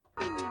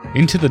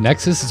Into the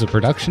Nexus is a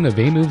production of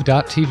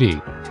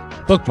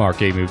amove.tv.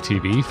 Bookmark Amove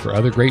TV for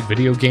other great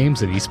video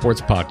games and esports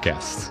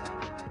podcasts.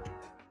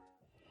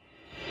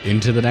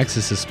 Into the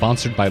Nexus is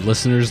sponsored by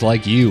listeners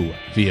like you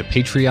via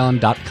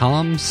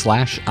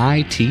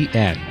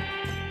patreon.com/ITN.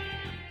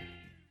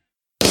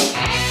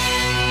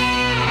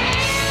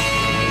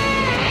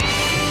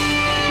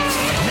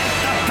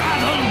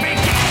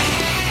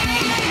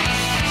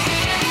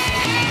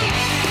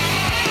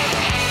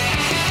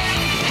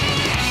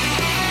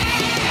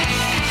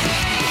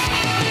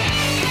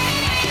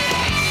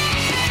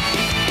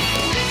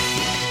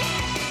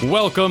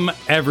 Welcome,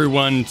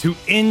 everyone, to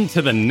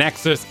Into the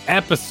Nexus,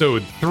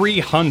 episode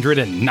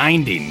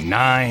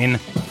 399.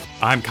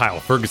 I'm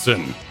Kyle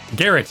Ferguson.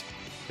 Garrett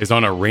is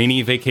on a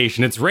rainy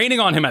vacation. It's raining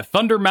on him at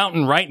Thunder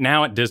Mountain right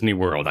now at Disney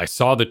World. I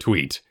saw the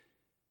tweet.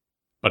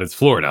 But it's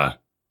Florida,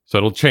 so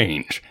it'll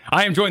change.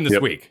 I am joined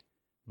this week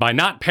by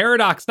Not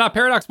Paradox. Not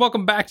Paradox,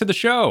 welcome back to the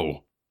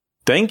show.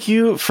 Thank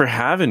you for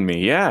having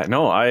me. Yeah,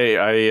 no,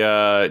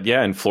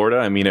 in Florida,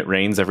 I mean, it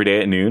rains every day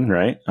at noon,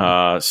 right?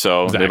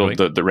 So exactly.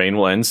 the rain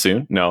will end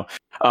soon. No,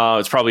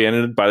 it's probably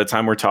ended by the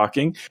time we're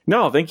talking.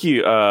 No, thank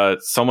you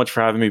so much for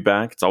having me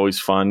back. It's always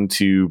fun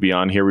to be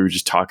on here. We were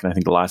just talking, I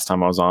think the last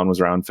time I was on was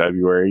around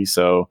February.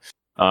 So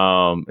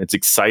it's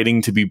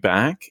exciting to be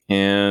back.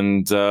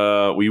 And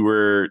we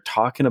were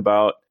talking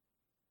about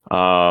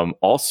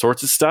all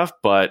sorts of stuff,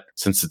 but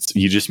since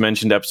you just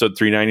mentioned episode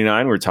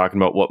 399, we're talking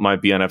about what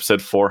might be on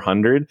episode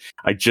 400.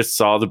 I just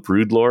saw the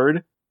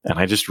Broodlord, and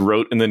I just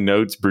wrote in the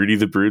notes Broody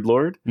the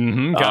Broodlord.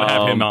 Gotta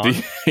have him on.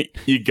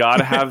 You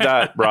gotta have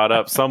that brought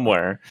up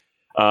somewhere.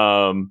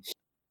 But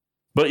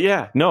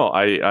yeah, no,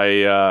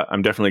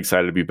 I'm definitely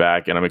excited to be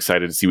back, and I'm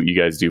excited to see what you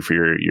guys do for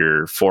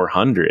your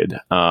 400.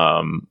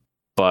 Yeah,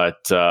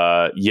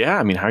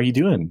 I mean, how are you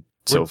doing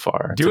so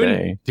far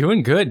today?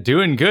 Doing good.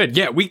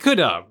 Yeah, we could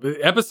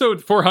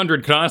episode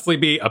 400 could honestly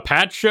be a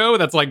patch show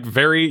that's like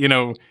very,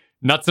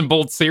 nuts and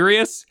bolts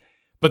serious,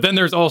 but then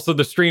there's also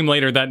the stream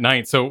later that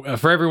night. So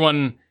for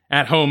everyone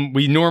at home,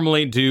 we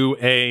normally do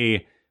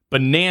a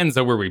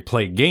bonanza where we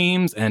play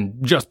games and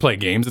just play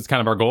games. It's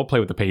kind of our goal, play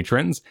with the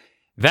patrons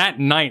that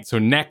night. So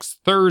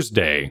next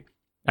Thursday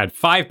at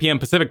 5 p.m.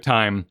 Pacific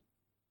time,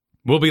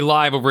 we'll be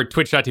live over at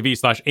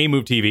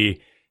twitch.tv/AmoveTV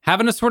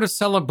having a sort of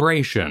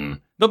celebration.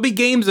 There'll be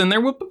games in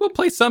there. We'll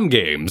play some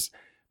games.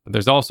 But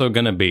there's also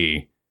going to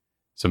be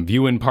some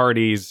viewing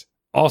parties,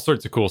 all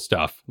sorts of cool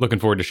stuff. Looking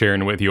forward to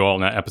sharing it with you all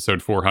in that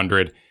episode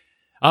 400.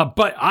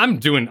 But I'm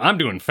doing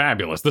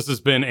fabulous. This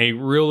has been a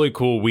really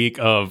cool week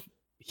of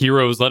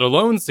Heroes, let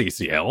alone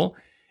CCL.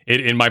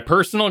 In my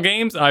personal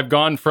games, I've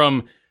gone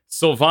from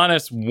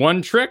Sylvanas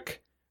one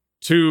trick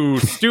to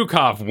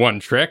Stukov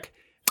one trick.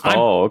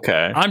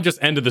 Okay. I'm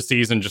just end of the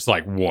season, just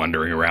like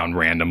wandering around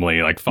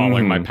randomly, like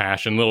following my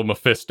passion. Little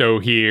Mephisto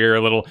here,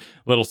 little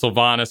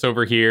Sylvanas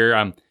over here.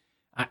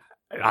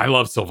 I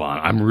love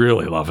Sylvanas. I'm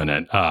really loving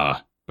it.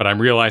 But I'm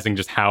realizing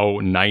just how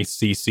nice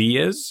CC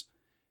is.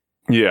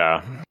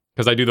 Yeah.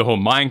 Because I do the whole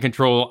mind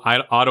control,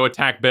 auto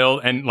attack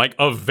build, and like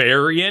a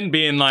Varian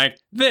being like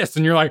this,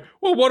 and you're like,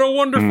 well, what a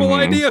wonderful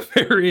idea,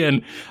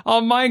 Varian.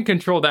 I'll mind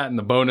control that in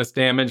the bonus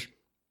damage.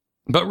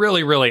 But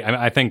really,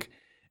 I think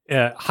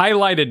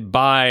highlighted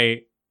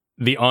by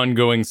the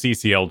ongoing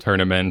CCL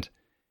tournament,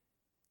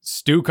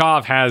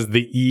 Stukov has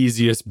the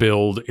easiest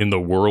build in the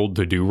world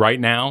to do right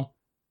now.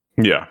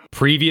 Yeah.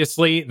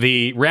 Previously,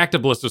 the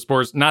Reactive Ballista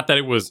Spores, not that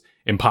it was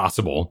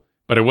impossible,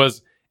 but it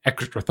was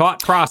extra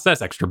thought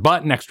process, extra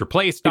button, extra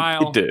play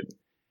style. It did.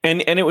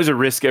 And it was a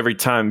risk every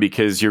time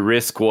because your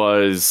risk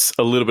was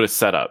a little bit of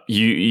setup.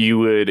 You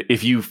would,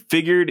 if you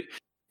figured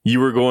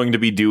you were going to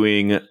be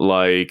doing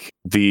like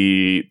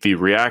the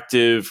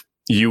reactive,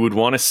 you would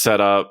want to set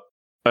up,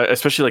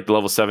 especially like the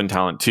level 7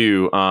 talent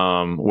too,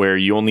 where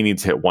you only need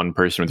to hit one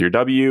person with your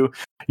W.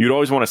 You'd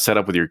always want to set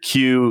up with your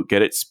Q,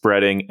 get it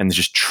spreading, and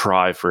just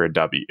try for a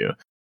W.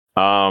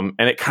 And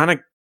it kind of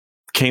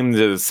came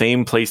to the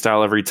same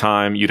playstyle every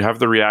time. You'd have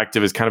the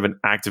reactive as kind of an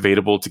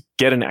activatable to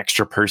get an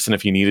extra person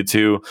if you needed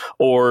to,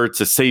 or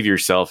to save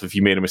yourself if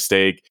you made a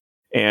mistake.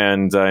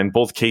 And in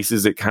both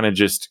cases, it kind of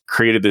just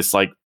created this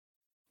like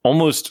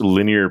almost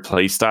linear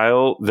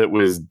playstyle that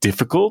was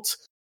difficult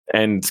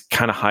and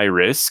kind of high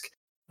risk,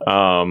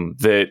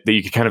 that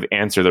you could kind of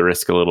answer the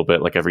risk a little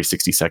bit, like every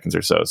 60 seconds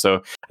or so. So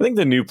I think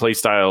the new play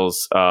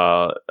styles,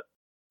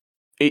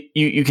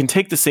 you can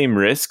take the same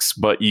risks,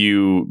 but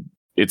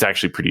it's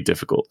actually pretty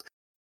difficult.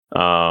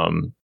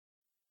 It's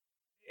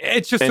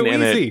just so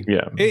easy.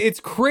 It's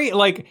great.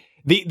 Like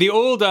the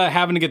old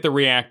having to get the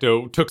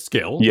Reacto took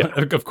skill,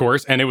 of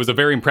course, and it was a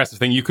very impressive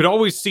thing. You could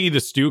always see the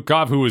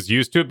Stukov who was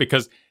used to it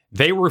because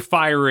they were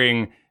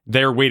firing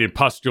their weighted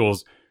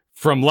pustules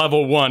from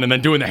level 1 and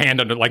then doing the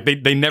hand under, like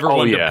they never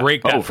wanted to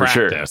break that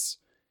practice.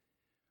 Sure.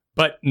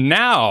 But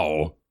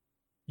now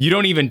you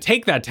don't even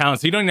take that talent,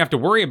 so you don't even have to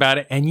worry about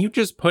it, and you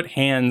just put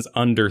hands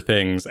under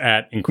things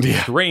at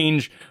increased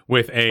range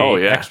with a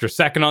extra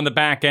second on the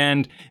back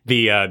end,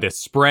 the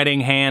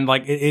spreading hand.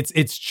 Like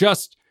it's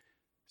just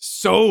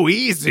so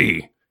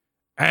easy,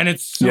 and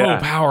it's so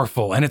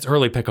powerful, and it's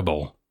early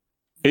pickable.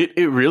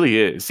 It really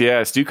is.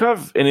 Yeah,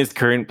 Stukov in his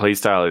current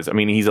playstyle is, I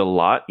mean, he's a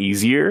lot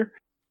easier.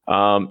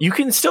 You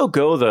can still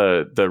go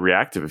the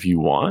reactive if you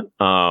want.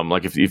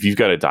 Like if you've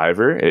got a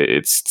diver,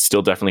 it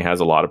still definitely has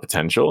a lot of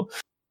potential.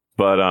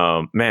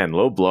 But man,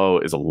 low blow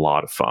is a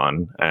lot of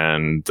fun,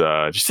 and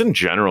just in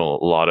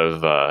general, a lot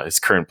of his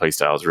current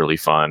playstyle is really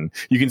fun.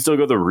 You can still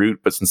go the root,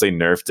 but since they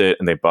nerfed it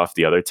and they buffed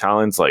the other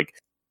talents, like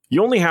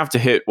you only have to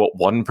hit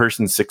one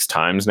person 6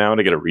 times now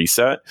to get a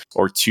reset,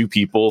 or 2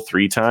 people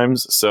 3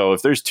 times. So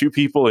if there's 2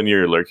 people in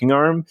your lurking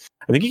arm,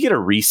 I think you get a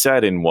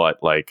reset in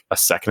like a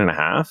second and a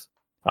half,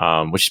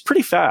 which is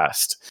pretty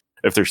fast.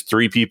 If there's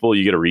 3 people,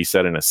 you get a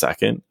reset in a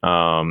second.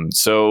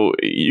 So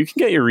you can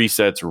get your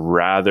resets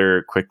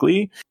rather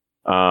quickly.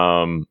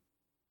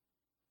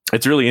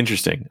 It's really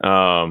interesting.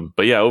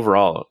 But yeah,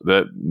 overall,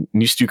 the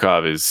new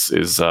Stukov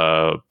is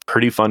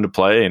pretty fun to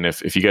play. And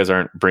if you guys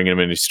aren't bringing him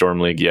into Storm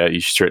League yet, you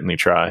should certainly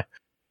try.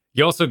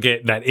 You also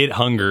get that It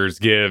Hungers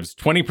gives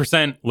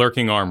 20%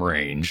 lurking arm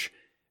range.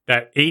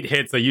 That 8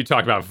 hits that you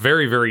talked about,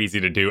 very, very easy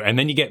to do. And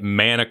then you get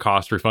mana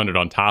cost refunded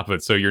on top of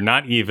it. So you're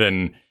not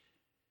even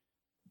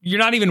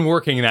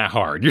working that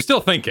hard. You're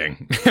still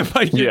thinking,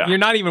 but you're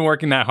not even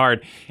working that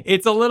hard.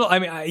 It's a little, I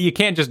mean, you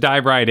can't just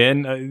dive right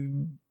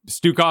in.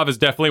 Stukov is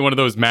definitely one of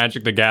those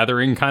Magic the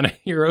Gathering kind of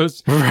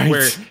heroes, right,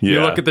 where you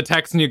look at the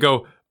text and you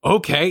go,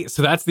 okay,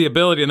 so that's the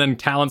ability. And then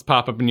talents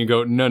pop up and you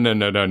go, no.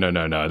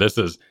 This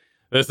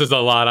is a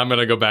lot. I'm going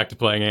to go back to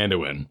playing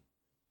Anduin.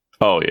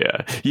 Oh,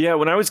 yeah. Yeah,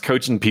 when I was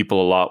coaching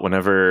people a lot,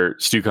 whenever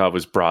Stukov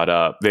was brought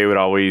up, they would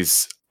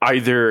always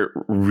either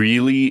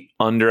really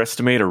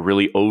underestimate or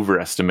really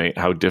overestimate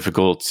how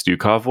difficult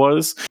Stukov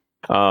was.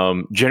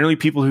 Generally,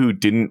 people who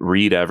didn't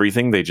read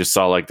everything, they just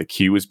saw like the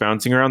Q was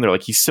bouncing around. They're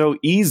like, he's so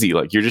easy.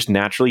 Like, you're just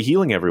naturally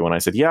healing everyone. I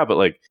said, yeah, but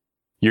like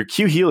your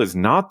Q heal is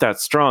not that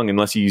strong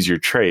unless you use your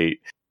trait.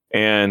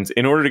 And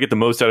in order to get the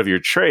most out of your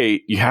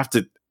trait, you have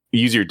to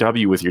use your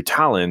W with your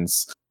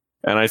talents.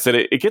 And I said,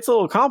 it gets a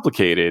little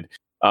complicated.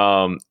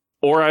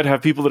 Or I'd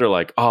have people that are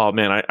like, oh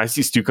man, I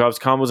see Stukov's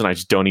combos and I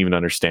just don't even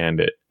understand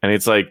it. And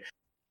it's like,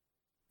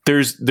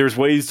 there's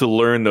ways to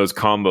learn those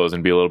combos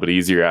and be a little bit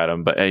easier at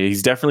them. But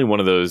he's definitely one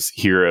of those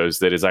heroes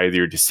that is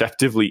either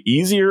deceptively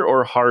easier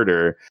or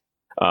harder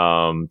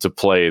to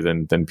play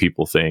than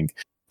people think.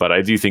 But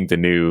I do think the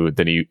new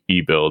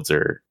E builds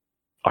are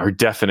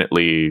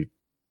definitely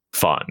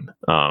fun,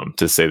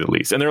 to say the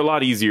least. And they're a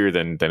lot easier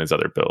than his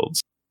other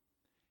builds.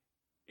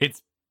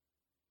 It's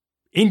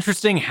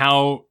interesting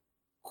how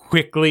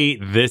quickly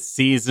this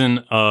season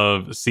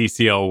of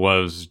CCL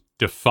was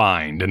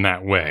defined in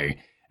that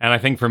way. And I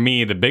think for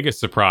me, the biggest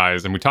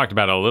surprise, and we talked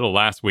about it a little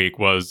last week,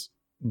 was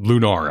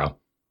Lunara.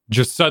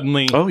 Just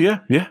suddenly,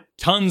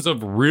 tons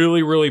of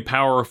really, really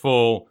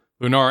powerful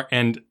Lunara.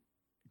 And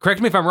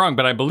correct me if I'm wrong,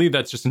 but I believe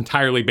that's just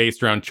entirely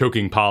based around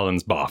Choking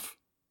Pollen's buff.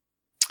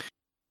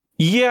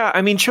 Yeah,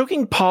 I mean,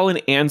 Choking Pollen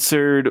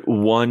answered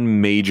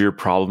one major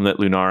problem that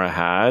Lunara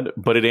had,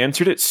 but it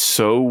answered it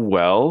so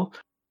well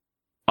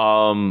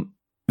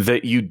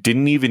that you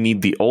didn't even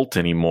need the ult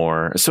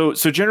anymore. So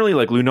generally,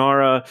 like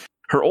Lunara,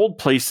 her old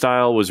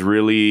playstyle was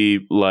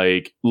really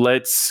like,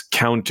 let's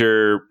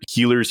counter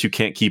healers who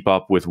can't keep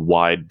up with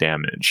wide,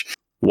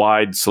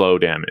 slow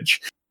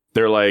damage.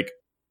 They're like,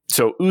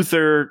 so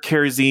Uther,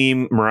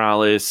 Kharazim,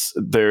 Morales,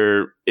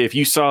 if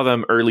you saw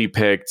them early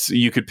picked,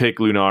 you could pick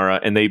Lunara,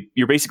 and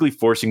you're basically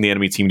forcing the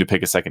enemy team to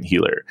pick a second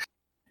healer.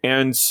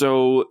 And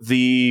so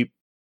the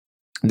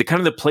kind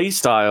of the play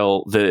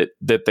style that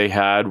they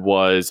had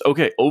was,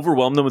 okay,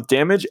 overwhelm them with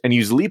damage and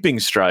use Leaping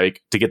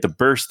Strike to get the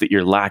burst that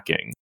you're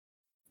lacking.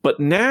 But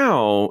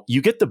now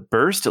you get the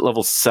burst at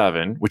level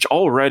 7, which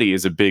already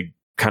is a big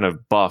kind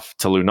of buff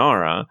to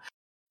Lunara.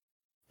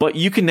 But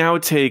you can now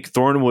take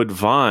Thornwood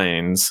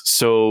Vines,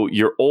 so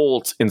your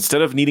ult,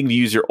 instead of needing to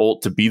use your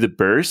ult to be the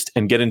burst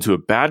and get into a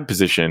bad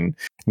position,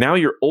 now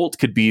your ult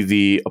could be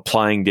the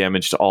applying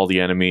damage to all the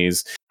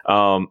enemies,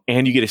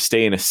 and you get to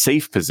stay in a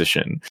safe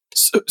position.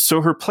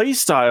 So her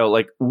playstyle,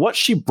 like what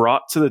she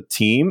brought to the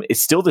team,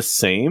 is still the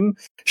same.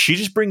 She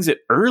just brings it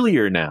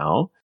earlier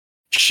now.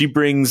 She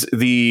brings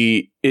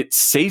it's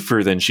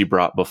safer than she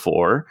brought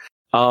before.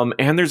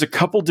 And there's a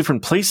couple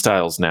different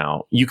playstyles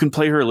now. You can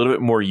play her a little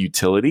bit more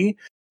utility,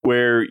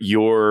 where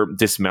you're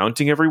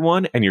dismounting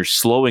everyone and you're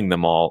slowing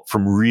them all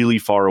from really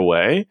far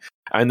away.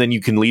 And then you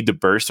can lead the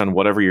burst on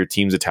whatever your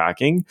team's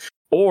attacking.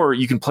 Or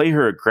you can play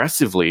her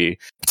aggressively,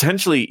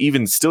 potentially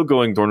even still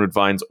going Thornwood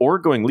Vines or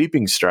going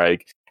Leaping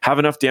Strike, have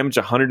enough damage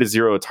 100 to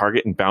 0 a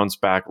target and bounce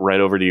back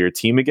right over to your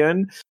team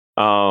again.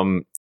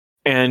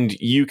 And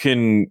you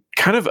can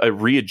kind of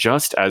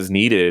readjust as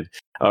needed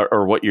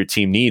or what your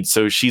team needs.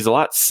 So she's a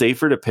lot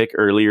safer to pick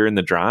earlier in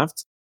the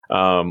draft.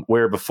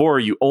 Where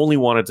before you only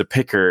wanted to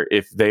pick her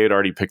if they had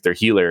already picked their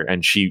healer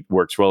and she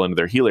works well into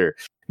their healer.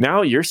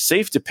 Now you're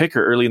safe to pick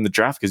her early in the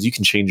draft because you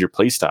can change your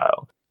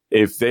playstyle.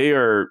 If they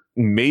are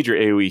major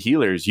AoE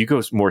healers, you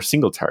go more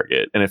single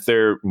target. And if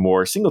they're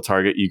more single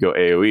target, you go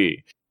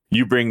AoE.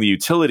 You bring the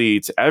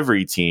utility to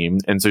every team.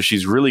 And so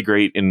she's really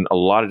great in a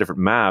lot of different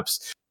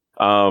maps.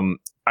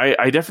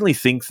 I definitely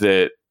think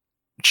that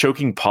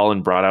Choking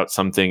Pollen brought out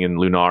something in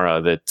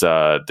Lunara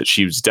that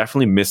she was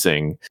definitely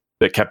missing,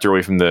 that kept her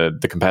away from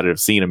the competitive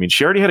scene. I mean,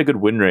 she already had a good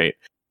win rate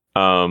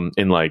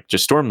in like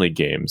just Storm League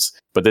games,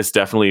 but this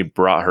definitely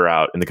brought her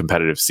out in the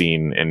competitive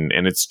scene,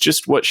 and it's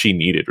just what she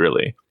needed,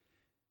 really.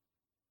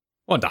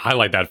 I want to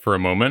highlight that for a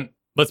moment.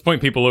 Let's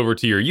point people over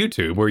to your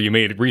YouTube, where you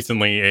made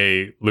recently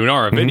a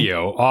Lunara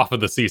video off of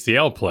the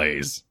CCL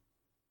plays.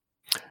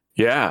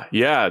 Yeah.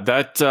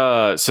 That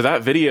so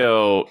that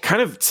video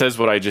kind of says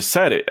what I just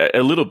said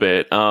a little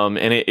bit, and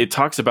it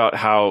talks about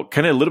how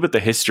kind of a little bit the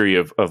history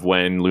of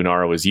when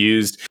Lunara was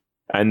used.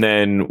 And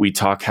then we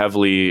talk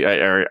heavily,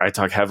 I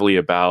talk heavily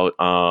about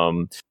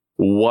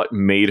what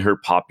made her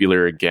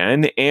popular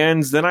again.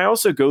 And then I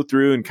also go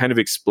through and kind of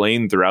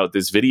explain throughout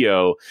this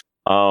video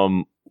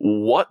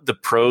what the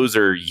pros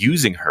are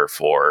using her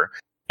for,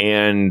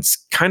 and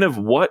kind of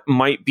what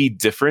might be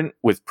different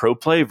with pro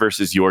play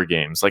versus your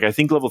games. Like, I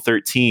think level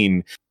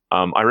 13,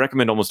 I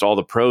recommend almost all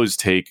the pros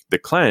take the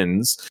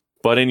cleanse.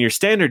 But in your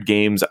standard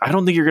games, I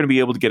don't think you're going to be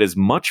able to get as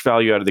much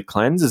value out of the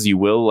cleanse as you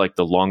will like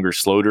the longer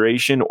slow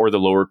duration or the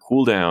lower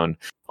cooldown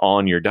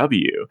on your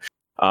W.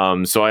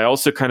 So I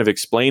also kind of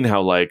explain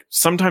how like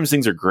sometimes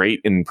things are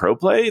great in pro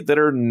play that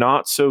are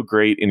not so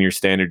great in your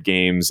standard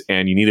games,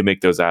 and you need to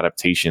make those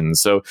adaptations.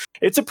 So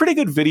it's a pretty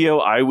good video,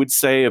 I would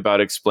say,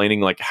 about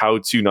explaining like how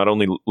to not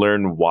only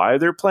learn why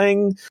they're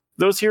playing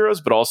those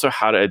heroes, but also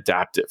how to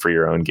adapt it for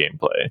your own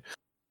gameplay.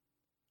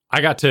 I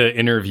got to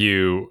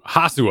interview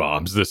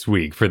Hasuobs this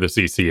week for the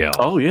CCL.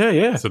 Oh,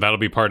 yeah. So that'll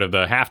be part of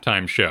the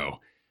halftime show.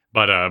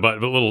 But a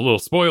little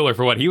spoiler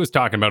for what he was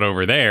talking about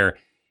over there.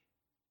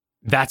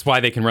 That's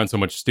why they can run so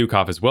much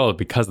Stukov as well,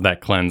 because of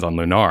that cleanse on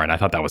Lunara. And I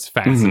thought that was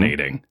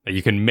fascinating, that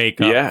you can make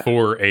up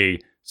for a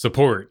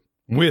support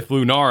with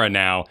Lunara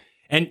now.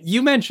 And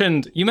you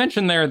mentioned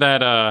there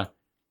that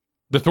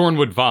the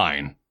Thornwood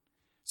Vine.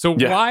 So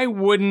why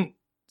wouldn't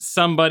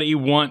somebody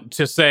want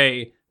to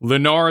say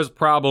Lunara's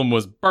problem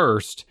was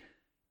burst?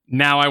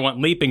 Now I want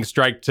Leaping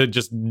Strike to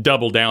just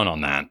double down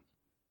on that.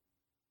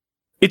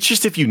 It's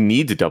just if you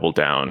need to double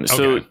down. Okay.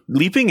 So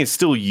leaping is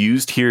still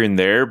used here and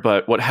there,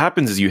 but what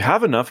happens is you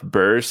have enough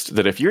burst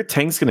that if your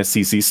tank's going to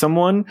CC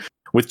someone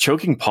with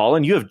Choking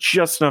Pollen, you have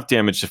just enough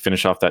damage to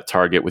finish off that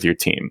target with your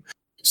team.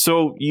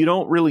 So you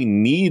don't really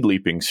need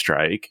Leaping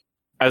Strike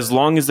as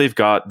long as they've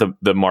got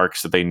the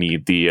marks that they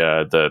need,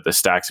 the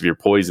stacks of your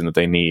poison that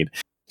they need.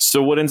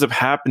 So what ends up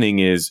happening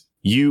is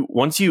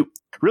once you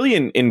really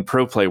in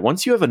pro play,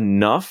 once you have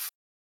enough,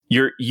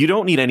 you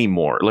don't need any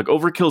more. Like,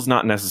 overkill is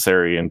not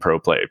necessary in pro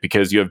play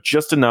because you have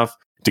just enough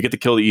to get the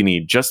kill that you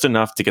need, just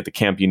enough to get the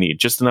camp you need,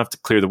 just enough to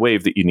clear the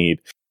wave that you need.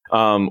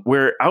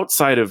 Where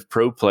outside of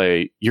pro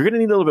play, you're going to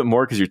need a little bit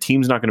more because your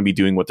team's not going to be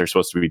doing what they're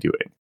supposed to be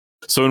doing.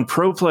 So in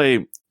pro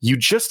play, you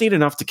just need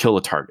enough to kill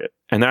a target.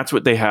 And that's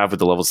what they have with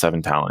the level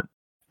 7 talent.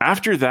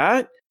 After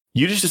that,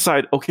 you just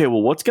decide, okay,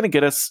 well, what's going to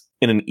get us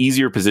in an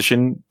easier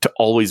position to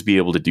always be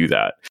able to do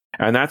that?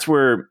 And that's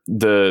where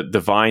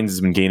the Vines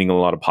has been gaining a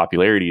lot of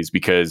popularity, is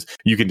because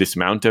you can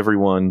dismount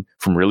everyone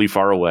from really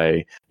far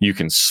away. You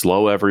can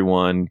slow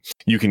everyone.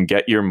 You can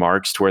get your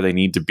marks to where they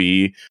need to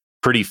be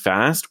pretty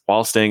fast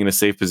while staying in a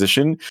safe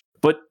position.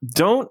 But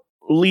don't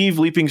leave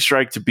Leaping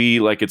Strike to be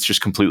like it's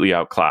just completely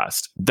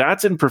outclassed.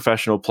 That's in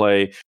professional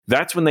play.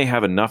 That's when they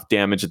have enough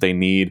damage that they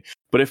need.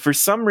 But if for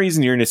some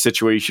reason you're in a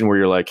situation where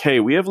you're like, hey,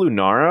 we have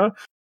Lunara,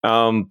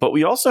 but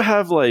we also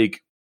have,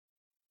 like,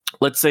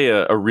 let's say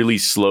a really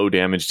slow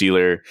damage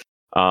dealer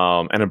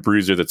and a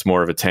bruiser that's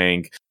more of a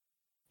tank,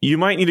 you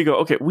might need to go,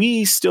 okay,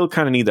 we still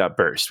kind of need that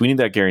burst. We need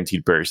that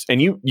guaranteed burst.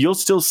 And you'll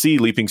still see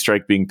Leaping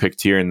Strike being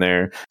picked here and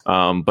there.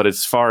 But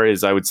as far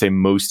as I would say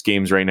most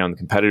games right now in the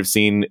competitive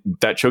scene,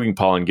 that Choking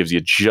Pollen gives you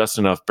just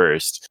enough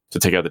burst to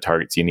take out the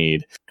targets you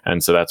need.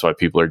 And so that's why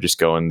people are just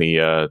going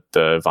the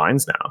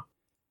Vines now.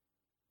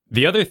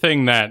 The other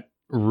thing that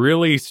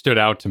really stood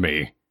out to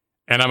me,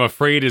 and I'm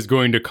afraid is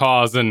going to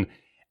cause an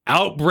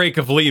outbreak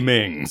of Li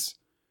Mings,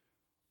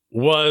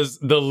 was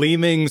the Li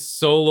Mings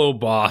solo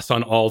boss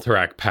on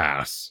Alterac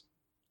Pass.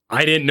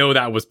 I didn't know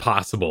that was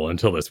possible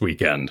until this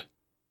weekend.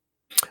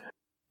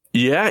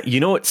 Yeah,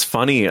 you know, it's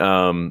funny.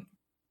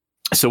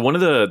 So one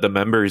of the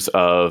members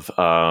of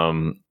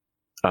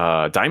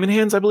Diamond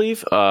Hands, I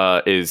believe,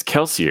 is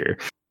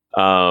Kelsier.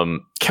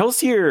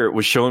 Kelsier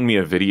was showing me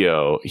a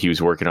video he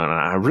was working on, and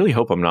I really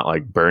hope I'm not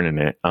like burning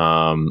it.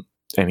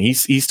 And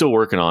he's still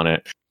working on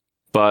it.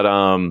 But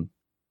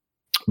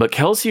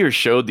Kelsier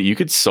showed that you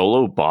could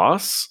solo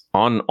boss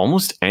on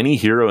almost any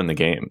hero in the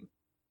game.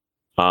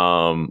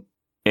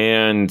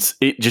 And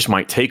it just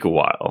might take a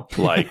while.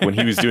 Like when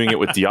he was doing it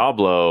with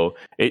Diablo,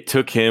 it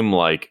took him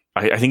like,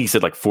 I think he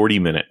said like 40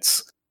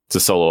 minutes to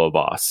solo a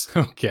boss.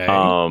 Okay.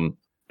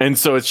 And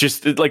so it's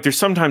just like, there's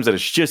sometimes that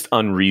it's just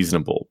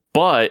unreasonable.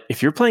 But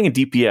if you're playing a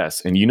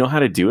DPS and you know how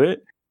to do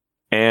it,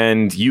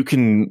 and you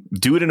can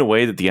do it in a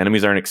way that the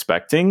enemies aren't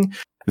expecting,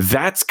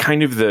 that's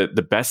kind of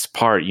the best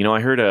part. You know,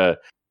 I heard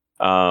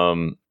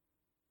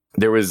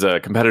there was a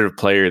competitive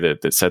player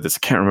that said this. I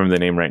can't remember the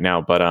name right now,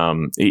 but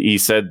he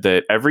said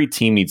that every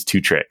team needs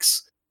 2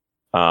 tricks.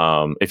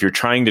 if you're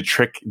trying to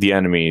trick the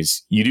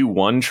enemies, you do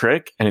one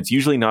trick, and it's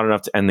usually not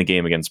enough to end the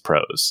game against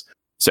pros.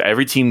 So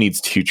every team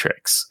needs 2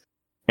 tricks.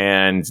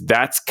 And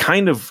that's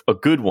kind of a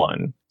good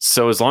one.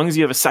 So as long as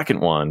you have a second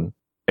one,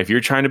 if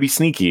you're trying to be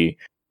sneaky,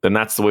 then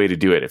that's the way to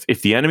do it.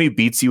 If the enemy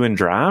beats you in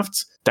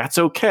draft, that's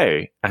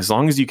okay, as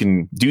long as you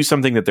can do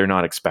something that they're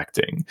not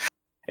expecting.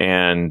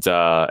 And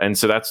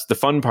so that's the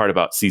fun part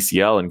about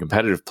CCL and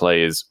competitive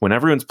play is when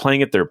everyone's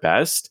playing at their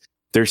best,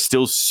 there's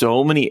still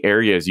so many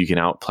areas you can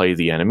outplay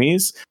the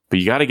enemies, but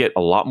you got to get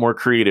a lot more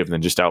creative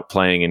than just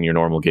outplaying in your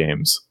normal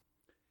games.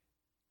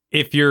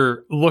 If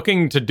you're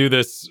looking to do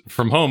this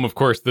from home, of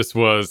course, this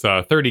was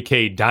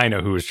 30K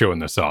Dino who was showing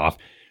this off.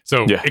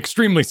 So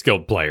extremely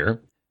skilled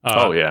player.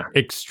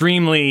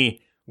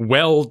 Extremely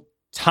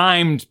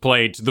well-timed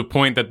play to the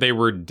point that they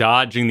were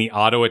dodging the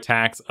auto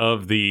attacks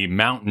of the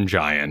Mountain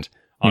Giant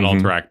on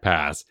Alterac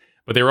Pass.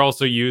 But they were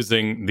also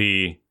using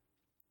the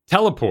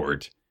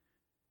teleport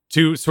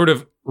to sort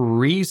of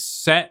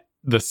reset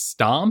the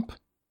stomp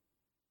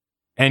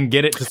and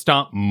get it to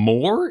stomp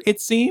more,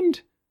 it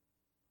seemed.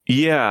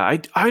 Yeah,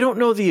 I don't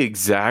know the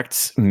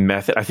exact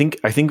method. I think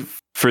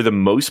for the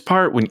most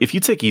part, if you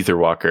take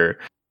Aetherwalker,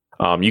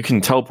 you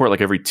can teleport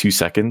like every 2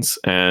 seconds,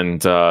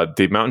 and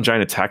the Mountain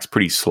Giant attack's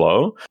pretty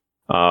slow.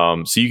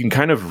 So you can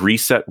kind of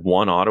reset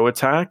one auto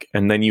attack,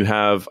 and then you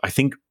have, I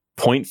think,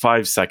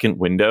 0.5 second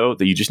window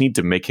that you just need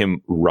to make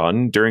him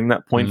run during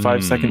that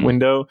 0.5 second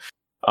window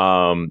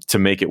to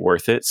make it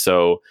worth it.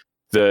 So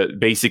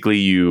basically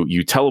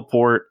you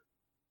teleport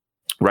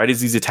right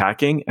as he's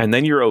attacking, and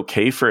then you're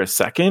okay for a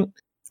second.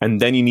 And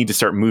then you need to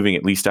start moving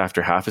at least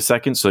after half a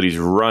second so that he's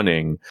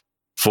running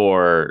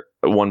for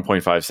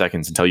 1.5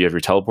 seconds until you have your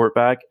teleport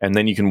back. And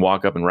then you can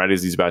walk up, and right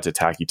as he's about to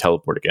attack, you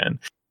teleport again.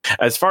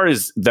 As far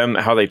as them,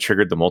 how they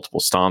triggered the multiple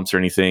stomps or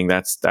anything,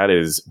 that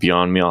is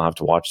beyond me. I'll have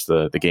to watch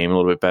the game a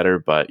little bit better.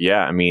 But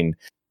yeah, I mean,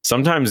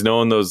 sometimes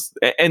knowing those,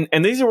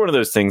 and these are one of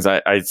those things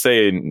I'd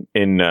say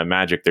in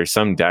Magic, there's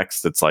some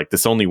decks that's like,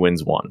 this only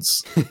wins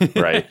once,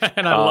 right?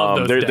 And I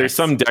love those decks. There's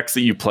some decks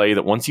that you play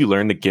that once you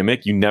learn the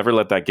gimmick, you never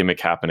let that gimmick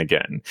happen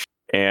again.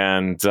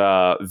 And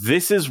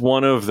this is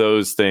one of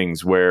those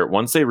things where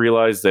once they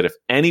realize that if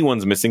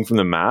anyone's missing from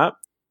the map,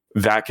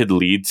 that could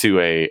lead to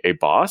a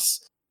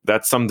boss.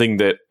 That's something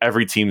that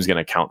every team's going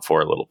to account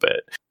for a little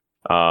bit.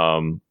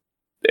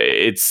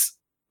 It's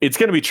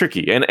going to be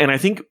tricky, and I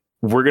think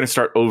we're going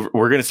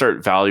to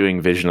start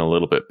valuing vision a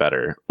little bit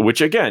better,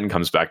 which again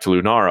comes back to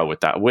Lunara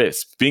with that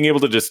Wisp. Being able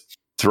to just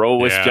throw a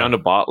Wisp down to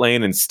bot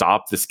lane and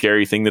stop the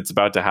scary thing that's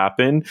about to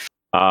happen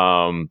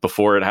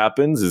before it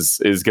happens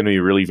is going to be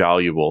really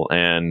valuable.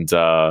 And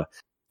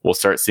we'll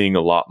start seeing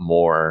a lot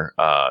more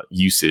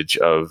usage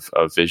of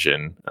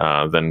vision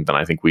than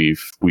I think we've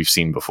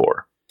seen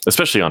before,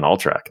 especially on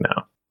Alterac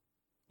now.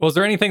 Well, is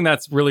there anything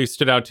that's really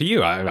stood out to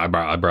you? I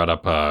brought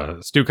up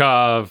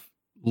Stukov.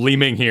 Li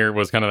Ming here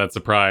was kind of that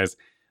surprise.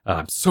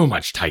 So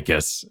much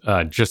Tychus.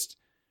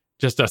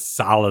 Just a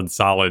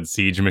solid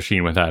siege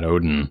machine with that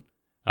Odin.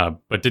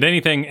 But did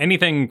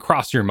anything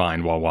cross your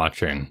mind while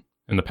watching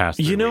in the past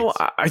 3 weeks?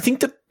 I think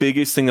the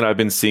biggest thing that I've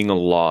been seeing a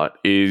lot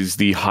is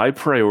the high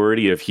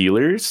priority of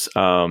healers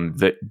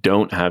that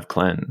don't have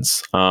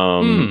cleanse.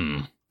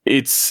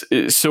 It's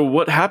so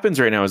what happens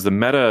right now is the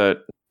meta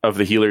of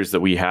the healers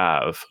that we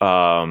have,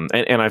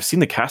 and I've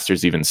seen the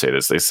casters even say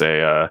this. They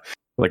say,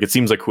 like, it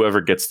seems like whoever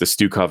gets the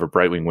Stukov or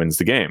Brightwing wins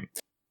the game.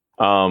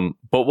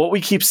 But what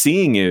we keep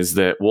seeing is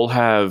that we'll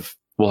have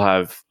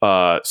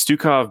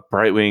Stukov,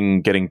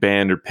 Brightwing getting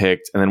banned or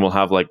picked, and then we'll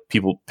have like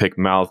people pick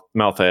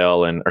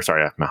Malfurion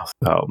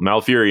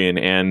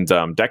and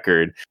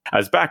Deckard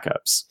as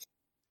backups.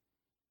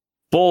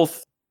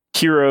 Both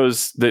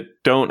heroes that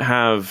don't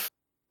have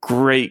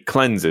great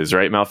cleanses,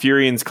 right?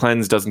 Malfurion's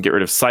cleanse doesn't get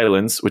rid of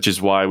silence, which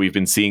is why we've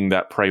been seeing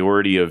that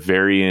priority of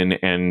Varian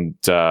and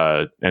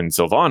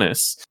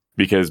Sylvanas,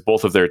 because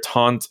both of their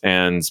taunt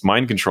and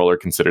mind control are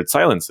considered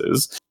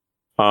silences.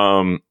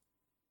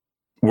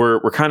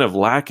 We're kind of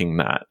lacking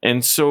that.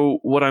 And so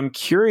what I'm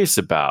curious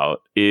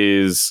about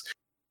is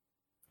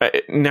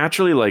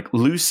naturally, like,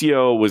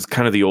 Lucio was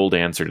kind of the old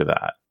answer to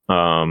that.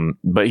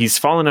 But he's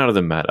fallen out of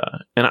the meta.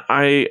 And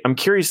I'm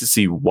curious to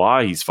see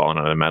why he's fallen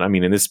out of the meta. I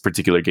mean, in this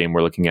particular game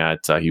we're looking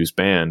at, he was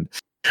banned.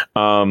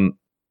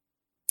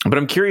 But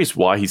I'm curious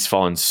why he's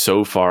fallen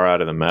so far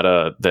out of the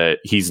meta that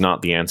he's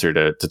not the answer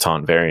to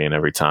taunt Varian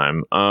every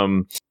time.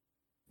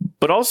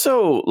 But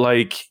also,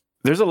 like,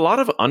 there's a lot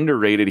of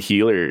underrated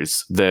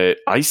healers that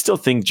I still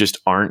think just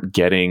aren't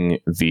getting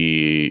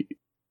the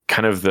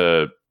kind of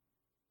the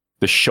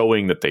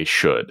showing that they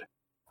should.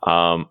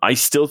 I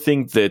still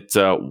think that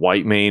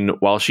Whitemane,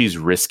 while she's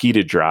risky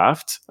to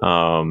draft,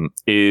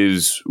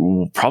 is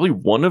probably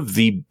one of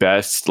the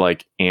best,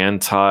 like,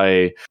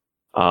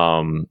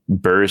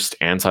 burst,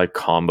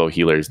 anti-combo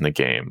healers in the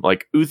game.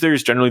 Like, Uther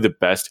is generally the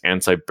best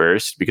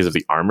anti-burst because of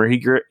the armor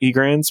he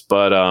grants,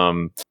 but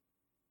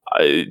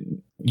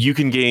you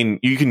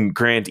can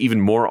grant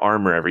even more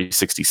armor every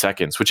 60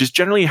 seconds, which is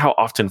generally how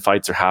often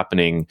fights are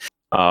happening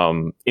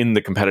in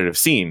the competitive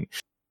scene.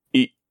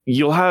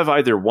 you'll have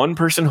either one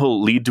person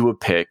who'll lead to a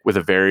pick with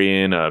a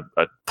Varian, a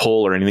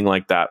pull, or anything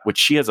like that, which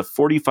she has a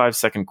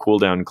 45-second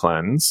cooldown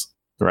cleanse,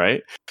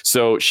 right?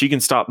 So she can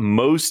stop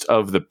most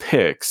of the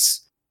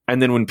picks.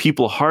 And then when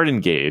people hard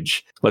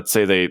engage, let's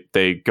say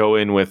they go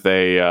in with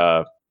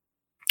a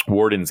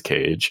Warden's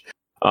Cage,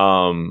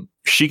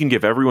 she can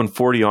give everyone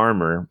 40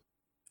 armor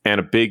and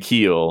a big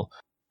heal.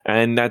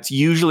 And that's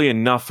usually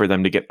enough for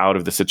them to get out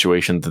of the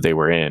situation that they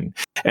were in.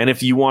 And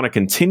if you want to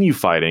continue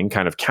fighting,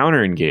 kind of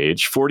counter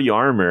engage, 40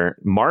 armor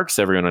marks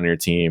everyone on your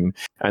team.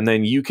 And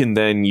then you can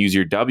then use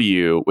your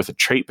W with a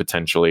trait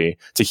potentially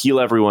to heal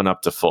everyone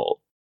up to full.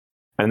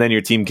 And then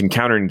your team can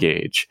counter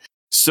engage.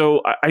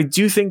 So I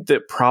do think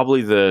that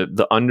probably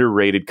the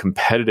underrated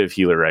competitive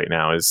healer right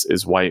now is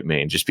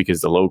Whitemane, just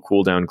because the low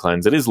cooldown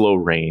cleanse, it is low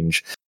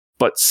range.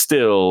 But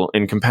still,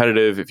 in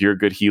competitive, if you're a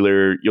good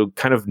healer, you'll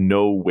kind of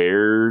know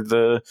where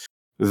the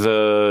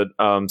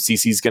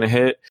CC is going to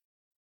hit.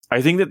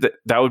 I think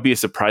that would be a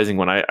surprising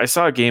one. I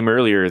saw a game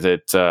earlier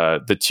that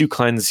the 2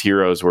 cleanse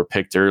heroes were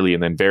picked early,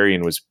 and then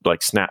Varian was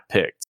like snap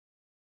picked.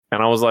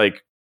 And I was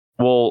like,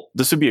 well,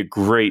 this would be a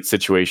great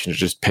situation to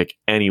just pick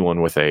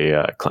anyone with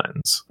a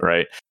cleanse,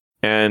 right?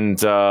 And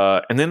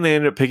then they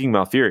ended up picking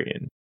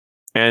Malfurion.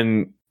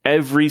 And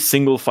every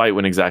single fight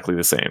went exactly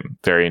the same.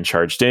 Varian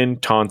charged in,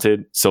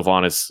 taunted,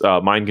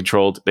 Sylvanas mind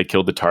controlled, they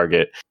killed the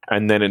target,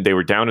 and then they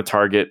were down a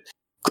target.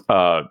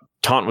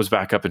 Taunt was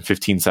back up in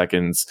 15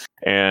 seconds,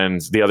 and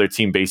the other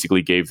team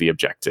basically gave the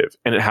objective.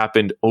 And it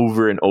happened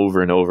over and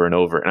over and over and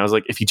over. And I was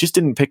like, if you just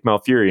didn't pick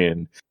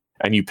Malfurion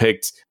and you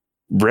picked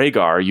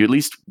Rhaegar, you at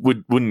least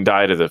wouldn't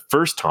die to the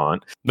first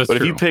taunt. That's but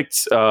true. If you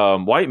picked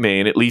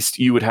Whitemane, at least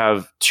you would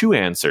have 2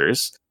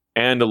 answers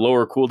and a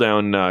lower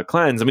cooldown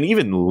cleanse. I mean,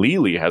 even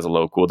Lily has a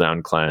low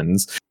cooldown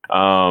cleanse.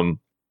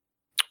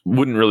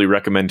 Wouldn't really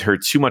recommend her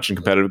too much in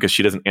competitive because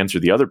she doesn't answer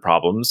the other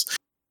problems.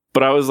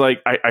 But I was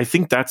like, I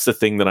think that's the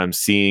thing that I'm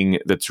seeing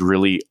that's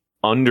really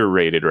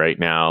underrated right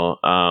now,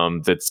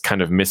 that's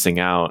kind of missing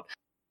out.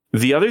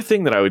 The other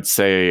thing that I would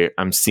say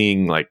I'm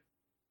seeing like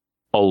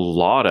a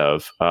lot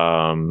of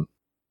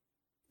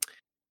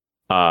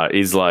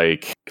is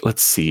like,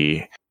 let's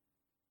see.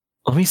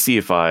 Let me see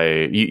if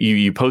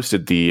you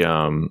posted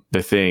the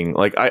thing.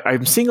 Like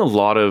I'm seeing a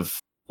lot of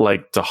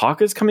like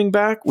Dahaka's coming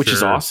back, which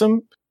is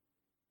awesome.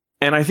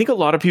 And I think a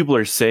lot of people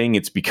are saying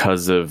it's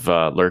because of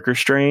Lurker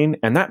Strain,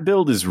 and that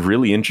build is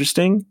really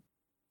interesting.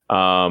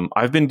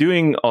 I've been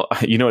doing,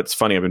 it's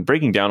funny. I've been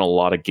breaking down a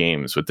lot of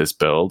games with this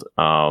build,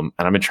 and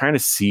I've been trying to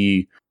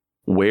see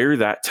where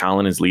that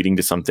talent is leading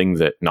to something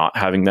that not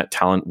having that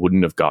talent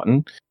wouldn't have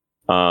gotten.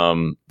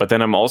 But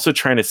then I'm also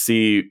trying to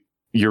see,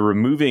 you're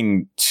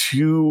removing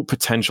 2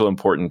 potential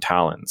important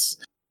talents.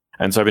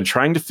 And so I've been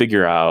trying to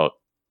figure out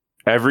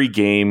every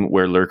game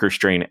where Lurker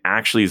Strain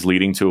actually is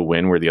leading to a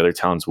win where the other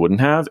talents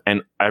wouldn't have,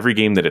 and every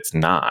game that it's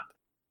not.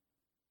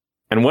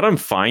 And what I'm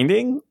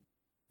finding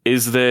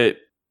is that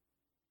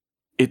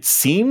it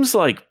seems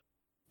like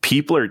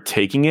people are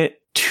taking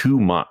it too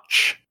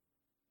much.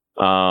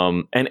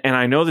 And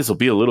I know this will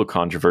be a little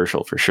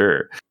controversial for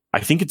sure. I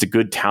think it's a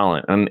good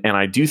talent, and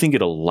I do think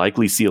it'll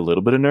likely see a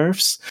little bit of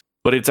nerfs,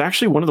 but it's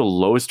actually one of the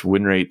lowest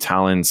win rate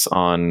talents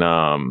on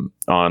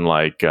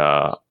like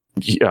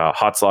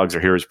Hot Slogs or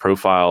Heroes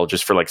Profile,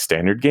 just for like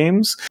standard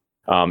games.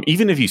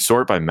 Even if you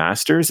sort by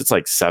masters, it's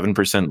like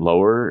 7%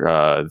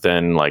 lower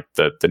than like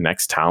the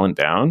next talent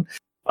down,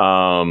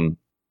 than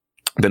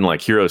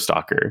like Hero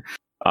Stalker.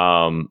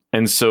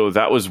 And so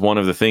that was one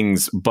of the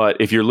things. But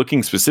if you're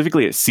looking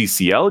specifically at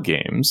CCL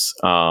games,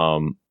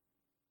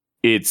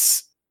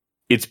 it's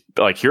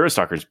like Hero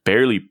Stalker's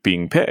barely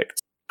being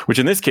picked, which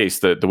in this case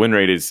the win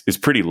rate is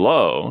pretty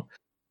low.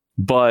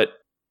 But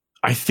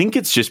I think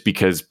it's just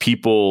because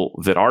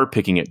people that are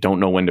picking it don't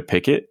know when to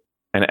pick it,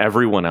 and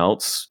everyone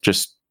else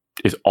just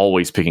is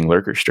always picking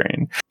Lurker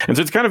Strain. And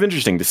so it's kind of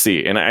interesting to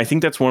see. And I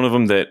think that's one of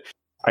them that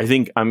I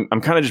think I'm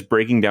kind of just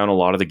breaking down a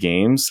lot of the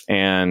games,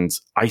 and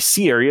I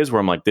see areas where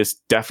I'm like, this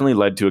definitely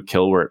led to a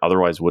kill where it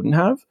otherwise wouldn't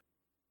have.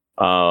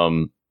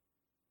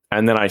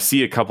 And then I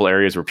see a couple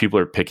areas where people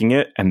are picking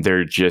it and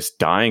they're just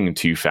dying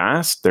too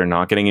fast. They're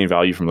not getting any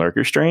value from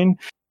Lurker Strain,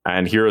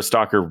 and Hero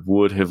Stalker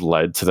would have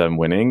led to them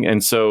winning.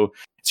 And so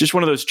it's just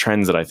one of those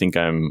trends that I think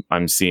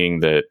I'm seeing,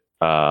 that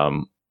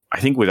I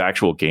think with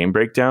actual game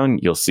breakdown,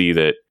 you'll see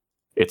that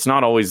it's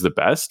not always the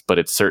best, but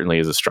it certainly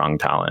is a strong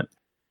talent.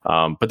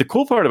 But the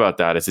cool part about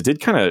that is it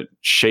did kind of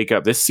shake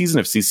up this season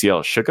of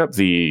CCL, shook up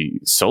the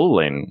solo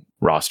lane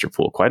roster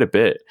pool quite a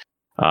bit.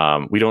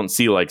 We don't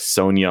see like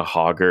Sonya,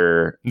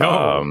 Hogger,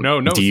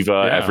 no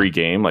Diva every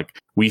game. Like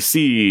we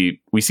see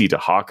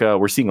Dahaka,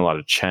 we're seeing a lot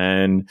of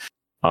Chen.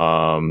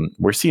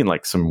 We're seeing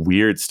like some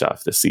weird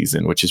stuff this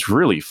season, which is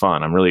really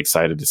fun. I'm really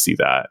excited to see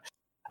that.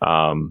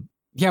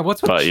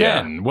 What's with Chen?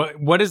 Yeah.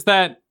 What is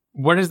that?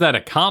 What is that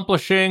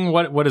accomplishing?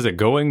 What is it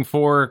going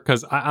for?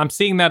 Because I'm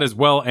seeing that as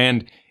well,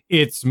 and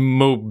its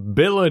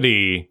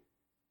mobility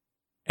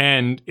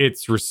and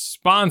its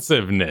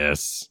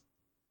responsiveness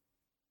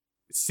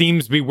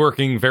seems to be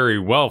working very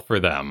well for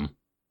them.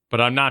 But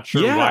I'm not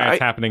sure why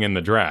it's happening in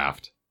the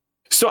draft.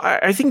 So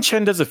I think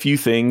Chen does a few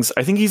things.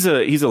 I think he's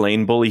a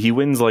lane bully. He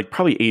wins like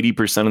probably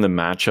 80% of the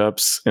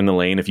matchups in the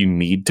lane if you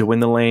need to win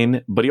the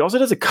lane. But he also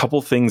does a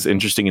couple things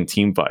interesting in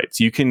team fights.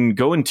 You can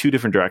go in two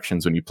different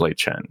directions when you play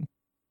Chen.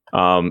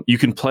 You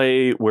can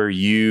play where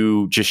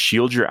you just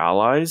shield your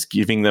allies,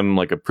 giving them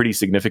like a pretty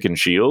significant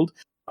shield,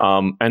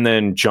 and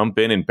then jump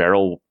in and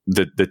barrel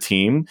the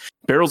team.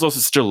 Barrel's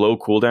also such a low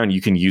cooldown, you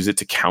can use it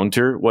to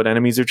counter what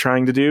enemies are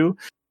trying to do.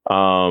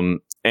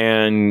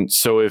 And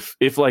so if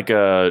like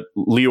a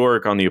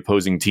Leoric on the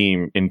opposing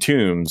team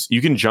entombs,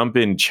 you can jump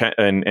in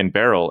and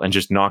barrel and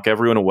just knock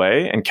everyone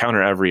away and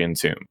counter every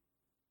entomb.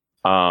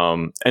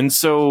 And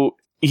so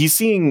he's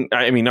seeing,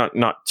 I mean,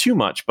 not too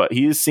much, but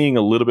he is seeing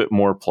a little bit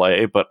more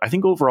play. But I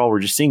think overall we're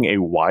just seeing a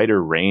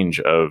wider range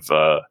of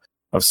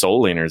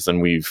soul laners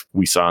than we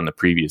saw in the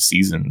previous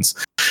seasons.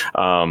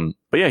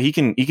 But yeah, he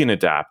can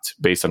adapt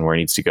based on where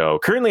he needs to go.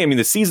 Currently, I mean,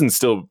 the season's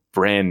still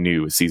brand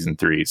new with season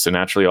 3, so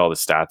naturally all the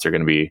stats are going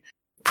to be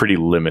pretty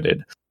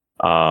limited.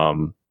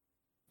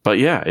 But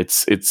yeah,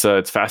 it's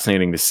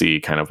fascinating to see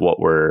kind of what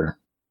we're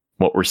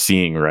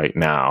seeing right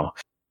now.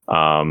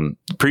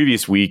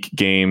 Previous week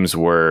games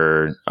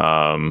were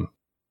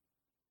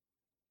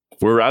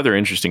rather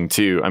interesting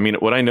too. I mean,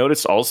 what I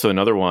noticed also,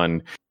 another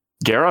one,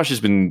 Garrosh has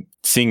been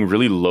seeing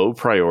really low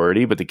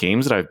priority, but the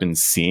games that I've been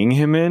seeing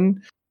him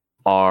in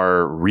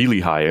are really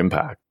high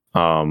impact.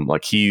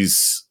 Like the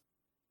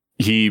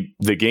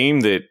game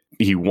that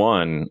he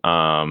won,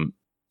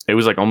 it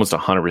was like almost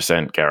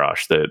 100%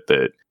 Garrosh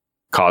that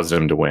caused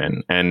him to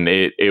win, and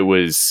it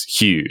was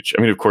huge.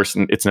 I mean, of course,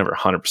 it's never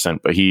 100%,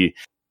 but he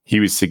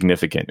was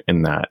significant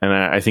in that, and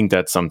I think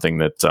that's something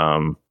that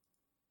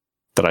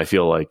I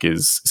feel like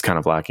is kind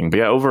of lacking. But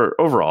yeah,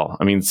 overall,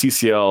 I mean,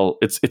 CCL,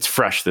 it's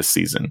fresh this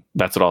season.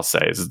 That's what I'll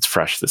say, is it's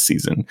fresh this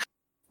season.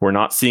 We're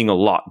not seeing a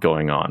lot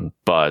going on,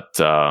 but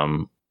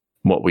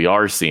what we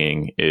are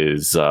seeing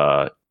is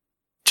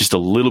just a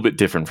little bit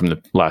different from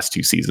the last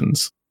 2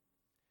 seasons.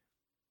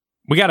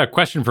 We got a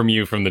question from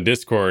you from the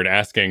Discord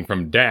asking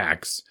from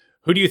Dax,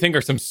 who do you think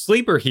are some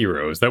sleeper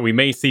heroes that we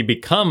may see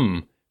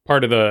become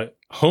part of the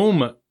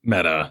home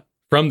meta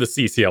from the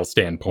CCL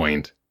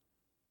standpoint?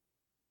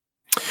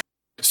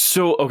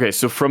 So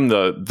from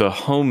the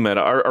home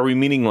meta, are we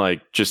meaning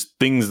like just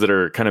things that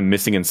are kind of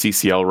missing in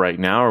CCL right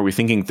now? Or are we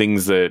thinking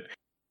things that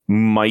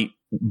might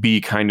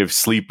be kind of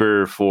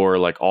sleeper for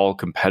like all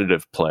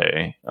competitive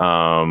play?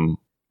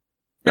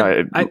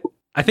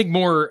 I think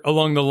more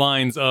along the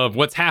lines of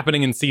what's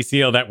happening in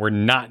CCL that we're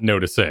not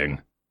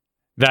noticing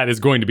that is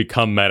going to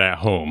become meta at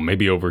home,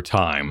 maybe over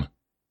time.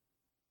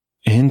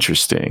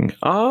 Interesting.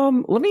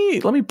 Let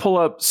me pull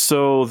up.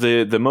 So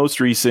the most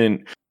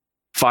recent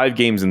 5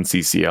 games in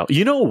CCL.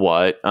 You know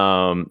what?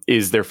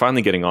 Is they're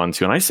finally getting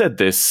onto, and I said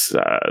this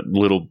a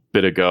little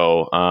bit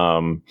ago.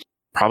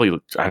 Probably,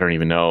 I don't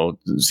even know,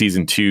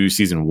 season 2,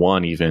 season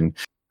 1 even.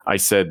 I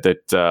said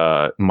that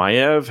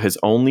Maiev has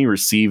only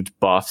received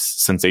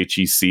buffs since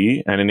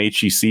HEC, and in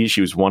HEC she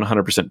was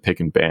 100%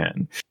 pick and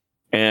ban.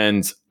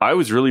 And I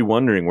was really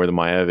wondering where the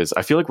Maiev is.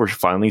 I feel like we're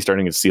finally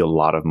starting to see a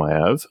lot of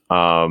Maiev,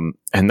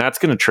 and that's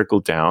going to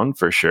trickle down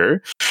for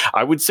sure.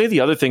 I would say the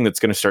other thing that's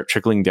going to start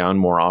trickling down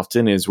more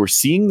often is we're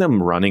seeing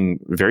them running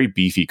very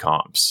beefy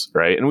comps,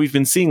 right? And we've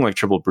been seeing like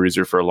Triple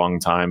Bruiser for a long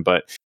time,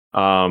 but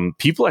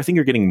people I think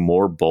are getting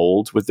more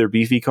bold with their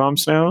beefy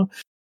comps now,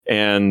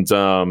 and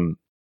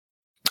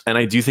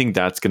I do think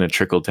that's going to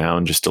trickle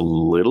down just a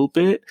little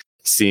bit.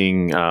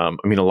 Seeing, I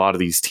mean, a lot of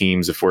these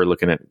teams, if we're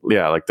looking at,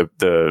 like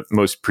the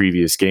most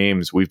previous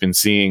games, we've been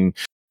seeing,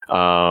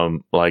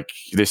 like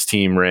this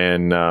team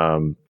ran,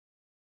 and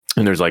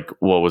there's like,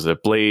 what was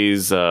it?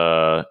 Blaze,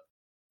 Blaze,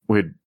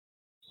 Maiev,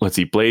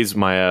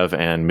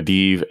 and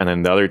Medivh, and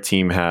then the other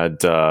team had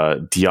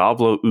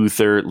Diablo,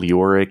 Uther,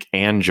 Leoric,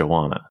 and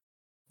Joanna,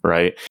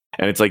 right?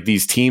 And it's like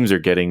these teams are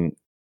getting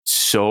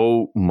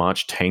so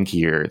much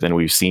tankier than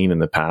we've seen in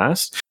the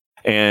past.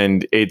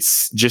 And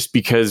it's just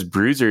because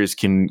bruisers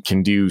can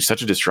do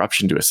such a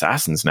disruption to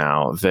assassins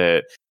now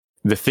that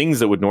the things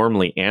that would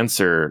normally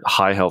answer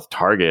high health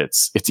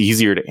targets, it's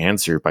easier to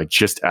answer by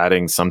just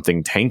adding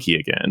something tanky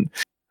again.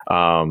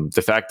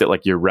 The fact that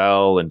like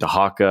Yrel and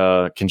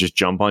Dehaka can just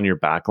jump on your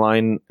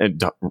backline,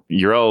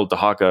 Yrel,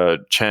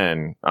 Dehaka,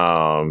 Chen,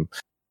 I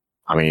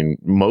mean,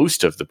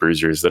 most of the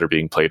bruisers that are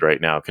being played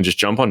right now can just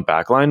jump on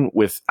backline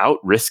without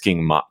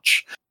risking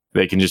much.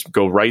 They can just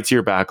go right to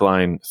your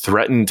backline,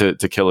 threaten to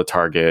kill a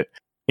target,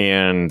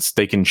 and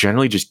they can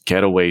generally just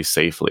get away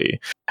safely.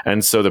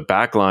 And so the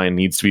backline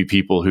needs to be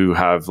people who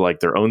have like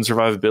their own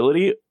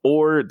survivability,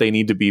 or they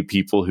need to be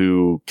people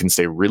who can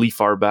stay really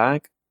far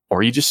back,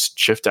 or you just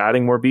shift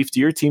adding more beef to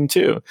your team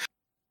too.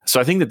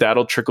 So I think that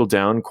that'll trickle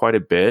down quite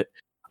a bit.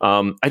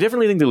 I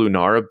definitely think the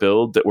Lunara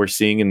build that we're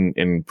seeing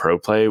in pro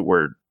play,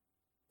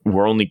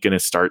 we're only going to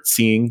start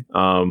seeing.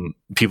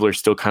 People are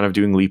still kind of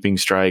doing Leaping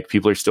Strike.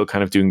 People are still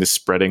kind of doing the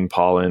Spreading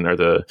Pollen, or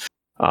the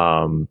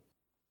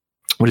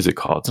what is it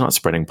called? It's not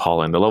Spreading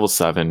Pollen. The level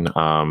 7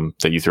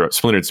 that you throw out,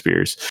 Splintered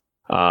Spears.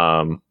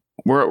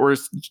 We're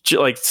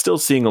like still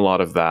seeing a lot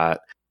of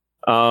that.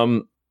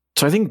 To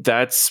I think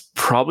that's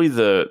probably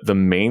the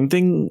main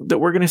thing that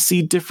we're going to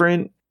see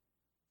different,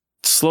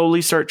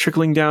 slowly start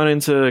trickling down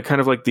into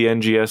kind of like the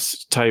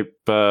NGS type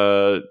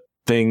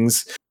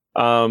things.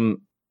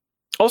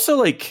 Also,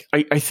 like,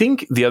 I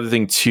think the other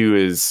thing too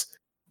is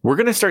we're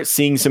going to start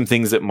seeing some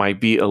things that might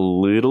be a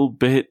little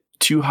bit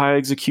too high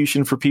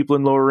execution for people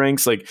in lower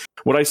ranks. Like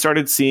what I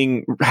started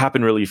seeing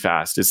happen really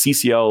fast is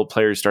CCL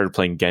players started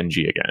playing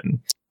Genji again.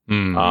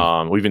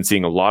 We've been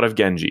seeing a lot of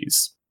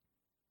Genjis.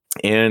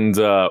 And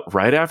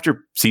right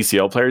after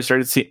CCL players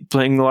started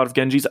playing a lot of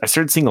Genjis, I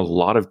started seeing a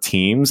lot of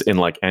teams in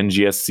like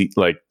NGS,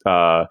 like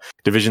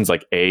divisions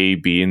like A,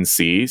 B, and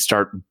C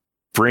start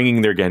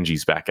bringing their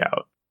Genjis back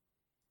out.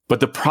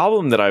 But the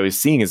problem that I was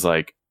seeing is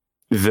like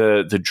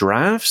the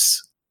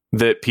drafts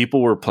that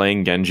people were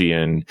playing Genji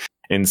in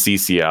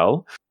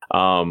CCL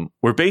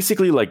were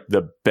basically like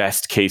the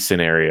best case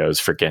scenarios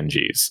for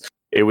Genjis.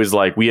 It was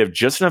like, we have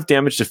just enough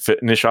damage to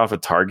finish off a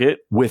target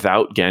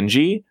without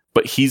Genji,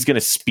 but he's going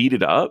to speed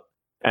it up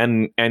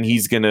and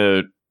he's going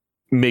to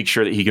make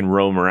sure that he can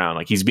roam around.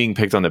 Like he's being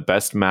picked on the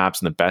best maps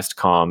and the best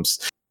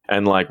comps.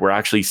 And like, we're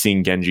actually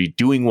seeing Genji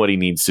doing what he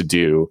needs to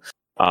do.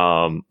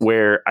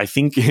 Where I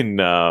think in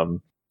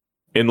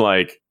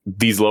like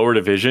these lower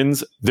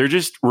divisions, they're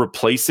just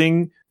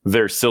replacing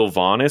their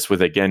Sylvanas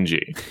with a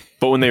Genji.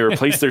 But when they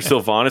replace their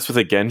Sylvanas with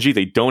a Genji,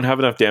 they don't have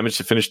enough damage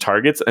to finish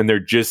targets and they're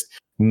just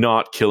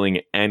not killing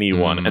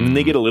anyone. And then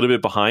they get a little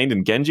bit behind,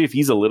 and Genji, if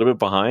he's a little bit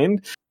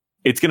behind,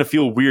 it's going to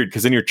feel weird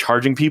because then you're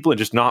charging people and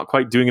just not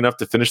quite doing enough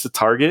to finish the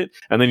target,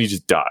 and then you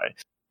just die.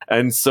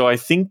 And so I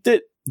think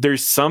that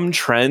there's some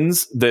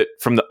trends that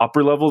from the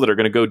upper level that are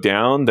going to go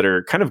down that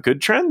are kind of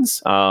good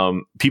trends.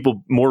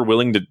 People more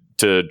willing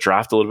to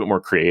draft a little bit more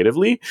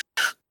creatively.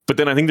 But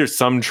then I think there's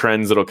some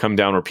trends that'll come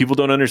down where people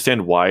don't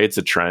understand why it's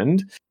a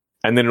trend,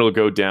 and then it'll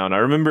go down. I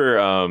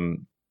remember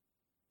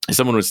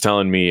someone was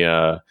telling me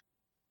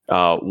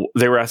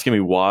they were asking me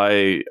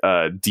why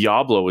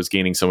Diablo was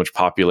gaining so much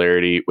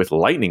popularity with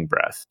Lightning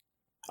Breath.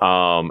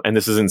 And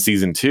this is in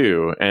season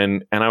 2.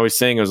 And I was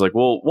saying, I was like,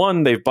 well,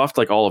 one, they've buffed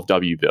like all of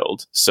W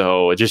build.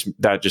 So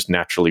that just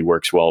naturally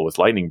works well with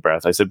Lightning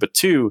Breath. I said, but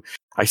 2,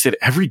 I said,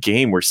 every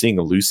game we're seeing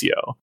a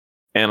Lucio.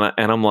 And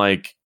I'm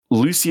like,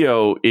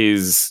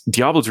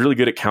 Diablo's really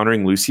good at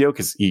countering Lucio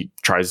because he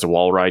tries to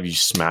wall ride, you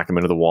smack him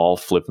into the wall,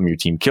 flip him, your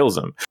team kills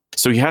him.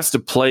 So he has to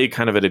play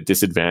kind of at a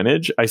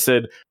disadvantage. I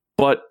said,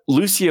 but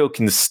Lucio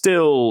can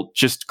still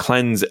just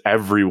cleanse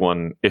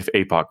everyone if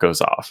APOC goes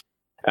off.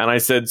 And I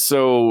said,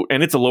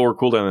 and it's a lower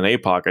cooldown than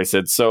APOC. I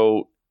said,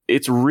 so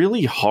it's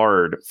really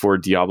hard for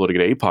Diablo to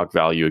get APOC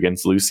value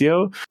against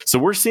Lucio. So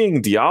we're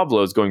seeing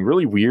Diablos going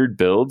really weird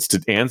builds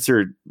to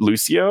answer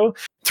Lucio,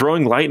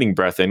 throwing Lightning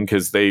Breath in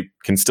because they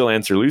can still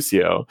answer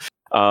Lucio.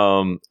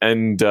 And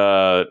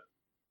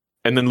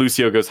then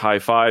Lucio goes high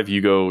 5,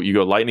 you go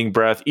Lightning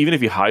Breath. Even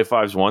if he high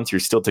 5s once, you're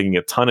still taking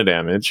a ton of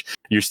damage.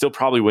 You're still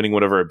probably winning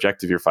whatever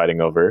objective you're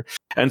fighting over.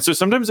 And so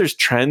sometimes there's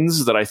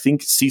trends that I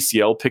think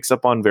CCL picks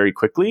up on very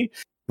quickly,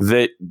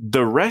 that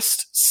the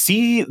rest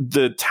see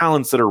the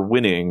talents that are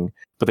winning,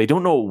 but they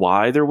don't know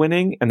why they're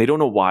winning and they don't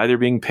know why they're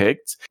being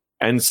picked.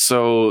 And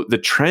so the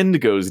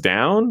trend goes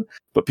down,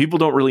 but people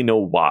don't really know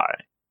why.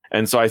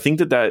 And so I think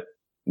that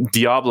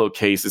Diablo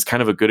case is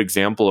kind of a good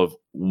example of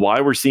why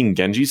we're seeing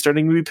Genji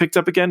starting to be picked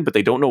up again, but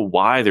they don't know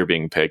why they're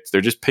being picked.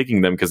 They're just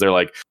picking them because they're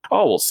like,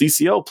 oh, well,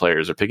 CCL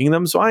players are picking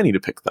them, so I need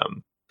to pick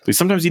them. But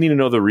sometimes you need to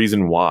know the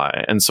reason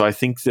why. And so I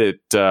think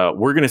that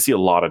we're going to see a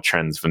lot of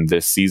trends from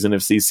this season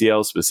of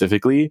CCL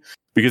specifically,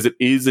 because it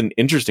is an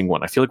interesting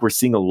one. I feel like we're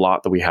seeing a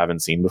lot that we haven't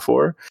seen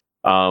before.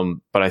 But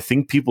I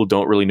think people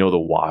don't really know the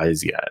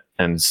whys yet.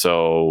 And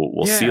so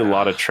we'll see a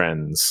lot of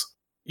trends.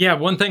 Yeah,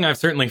 one thing I've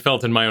certainly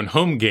felt in my own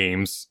home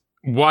games,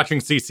 watching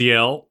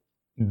CCL,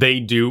 they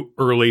do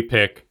early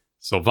pick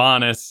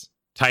Sylvanas,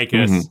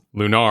 Tychus,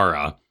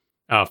 Lunara,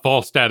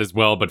 Falstad as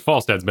well, but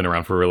Falstad's been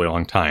around for a really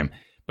long time.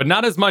 But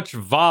not as much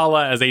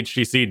Vala as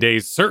HGC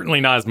days,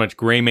 certainly not as much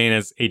Greymane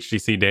as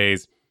HGC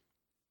days.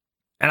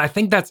 And I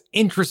think that's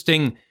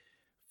interesting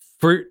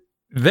for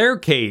their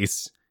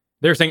case.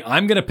 They're saying,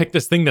 I'm going to pick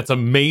this thing that's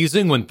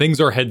amazing when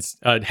things are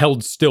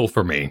held still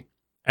for me.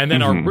 And then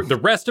the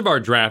rest of our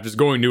draft is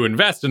going to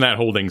invest in that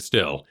holding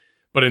still.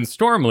 But in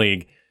Storm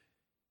League,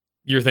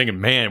 you're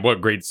thinking, man, what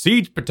great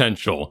siege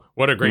potential.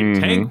 What a great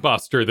tank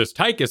buster this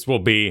Tychus will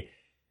be.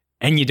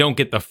 And you don't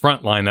get the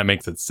front line that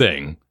makes it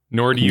sing.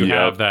 Nor do you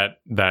have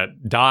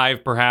that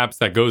dive, perhaps,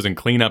 that goes and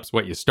cleanups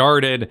what you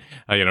started.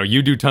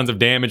 You do tons of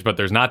damage, but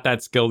there's not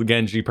that skilled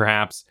Genji,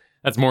 perhaps.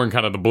 That's more in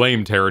kind of the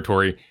blame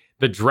territory.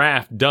 The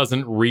draft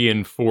doesn't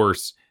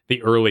reinforce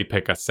the early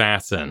pick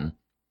assassin.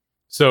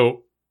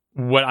 So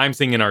what I'm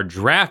seeing in our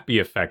draft be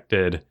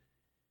affected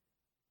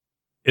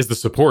is the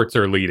supports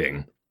are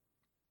leading.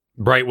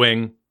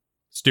 Brightwing,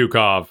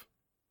 Stukov,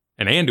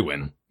 and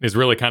Anduin is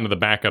really kind of the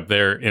backup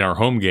there in our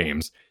home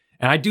games.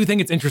 And I do think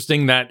it's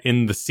interesting that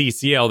in the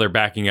CCL, they're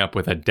backing up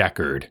with a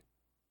Deckard.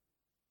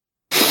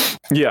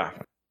 Yeah.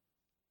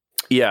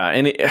 Yeah,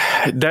 and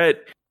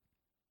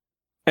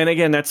And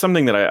again, that's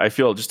something that I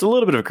feel just a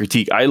little bit of a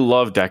critique. I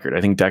love Deckard. I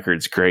think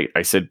Deckard's great.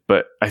 I said,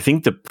 but I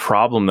think the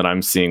problem that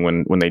I'm seeing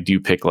when they do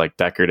pick like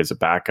Deckard as a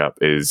backup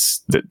is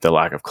the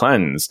lack of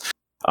cleanse.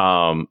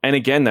 And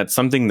again, that's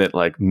something that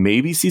like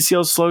maybe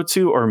CCL is slow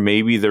to, or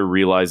maybe they're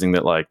realizing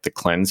that like the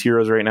cleanse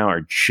heroes right now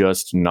are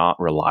just not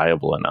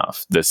reliable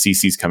enough. The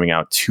CC's coming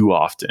out too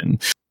often.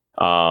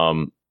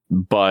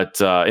 But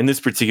in this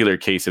particular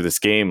case of this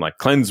game, like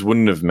cleanse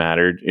wouldn't have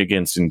mattered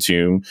against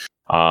Entomb.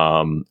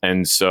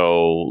 And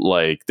so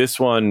like this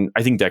one,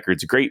 I think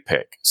Deckard's a great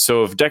pick.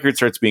 So if Deckard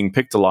starts being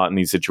picked a lot in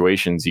these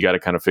situations, you got to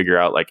kind of figure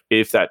out like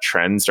if that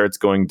trend starts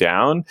going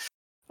down,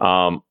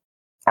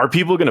 are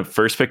people going to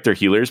first pick their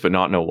healers but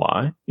not know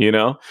why, you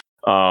know?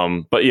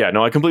 But yeah,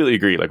 no, I completely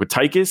agree. Like with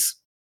Tychus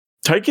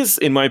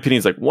in my opinion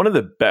is like one of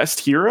the best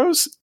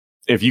heroes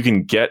if you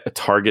can get a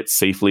target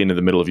safely into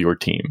the middle of your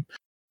team.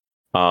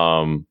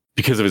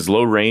 Because of his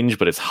low range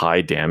but his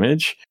high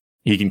damage,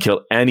 he can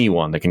kill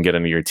anyone that can get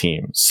into your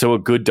team. So a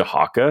good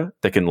Dahaka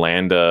that can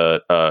land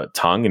a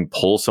tongue and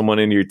pull someone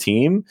into your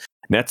team,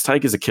 nets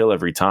Tyke is a kill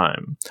every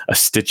time. A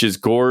Stitch's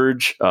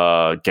Gorge,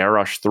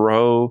 Garrosh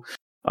Throw,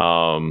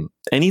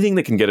 anything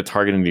that can get a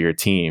target into your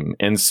team.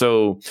 And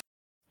so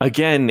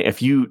again,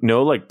 if you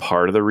know like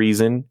part of the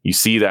reason you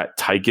see that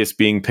Tychus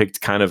being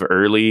picked kind of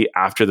early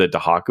after the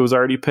Dahaka was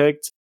already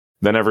picked,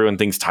 then everyone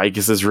thinks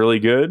Tychus is really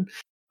good.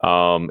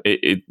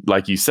 It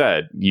like you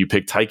said, you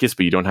pick Tychus,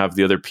 but you don't have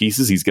the other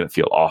pieces, he's going to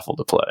feel awful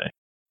to play.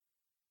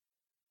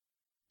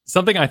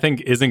 Something I think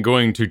isn't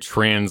going to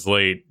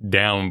translate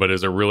down, but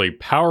is a really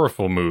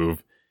powerful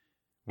move,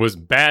 was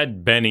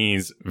Bad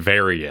Benny's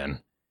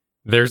Varian.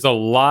 There's a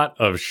lot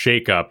of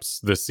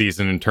shakeups this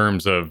season in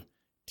terms of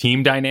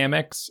team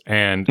dynamics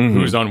and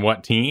who's on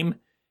what team.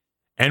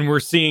 And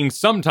we're seeing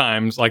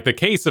sometimes, like the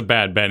case of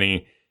Bad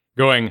Benny,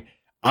 going,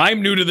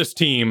 I'm new to this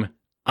team.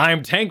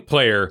 I'm tank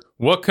player.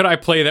 What could I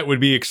play that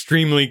would be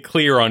extremely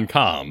clear on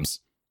comms?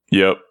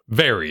 Yep.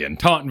 Varian,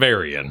 Taunt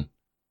Varian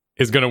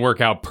is going to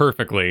work out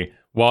perfectly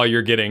while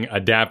you're getting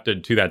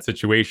adapted to that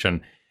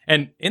situation.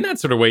 And in that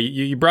sort of way,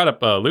 you brought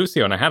up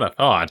Lucio, and I had a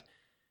thought.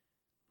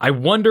 I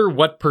wonder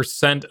what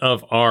 %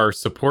 of our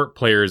support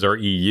players are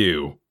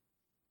EU.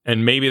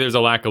 And maybe there's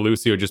a lack of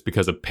Lucio just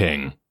because of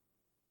ping.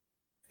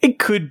 It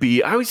could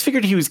be. I always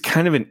figured he was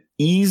kind of an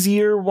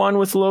easier one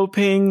with low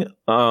ping,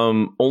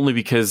 only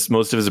because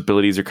most of his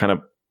abilities are kind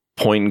of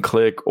point and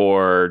click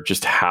or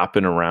just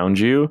happen around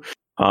you.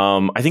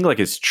 I think like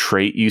his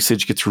trait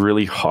usage gets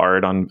really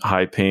hard on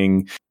high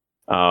ping.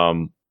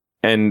 But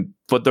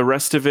the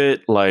rest of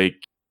it like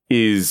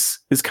is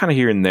kind of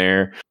here and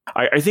there.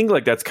 I think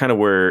like that's kind of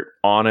where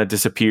Ana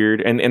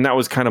disappeared. And that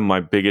was kind of my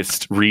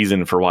biggest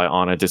reason for why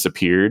Ana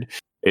disappeared,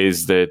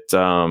 is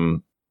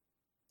that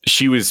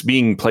she was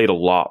being played a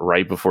lot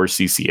right before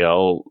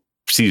CCL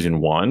season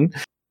 1.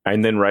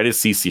 And then right as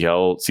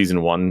CCL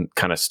season 1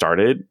 kind of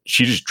started,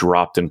 she just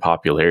dropped in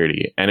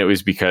popularity. And it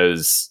was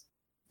because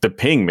the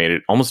ping made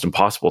it almost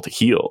impossible to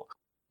heal.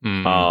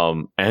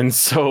 And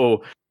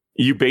so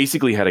you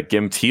basically had a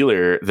gimped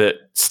healer that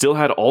still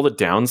had all the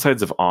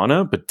downsides of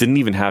Ana, but didn't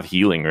even have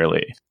healing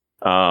really,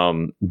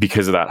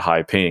 because of that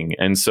high ping.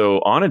 And so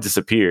Ana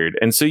disappeared.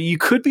 And so you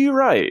could be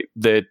right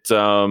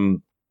that...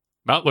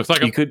 Well, looks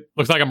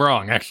like I'm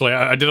wrong. Actually,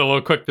 I did a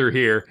little quick through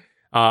here.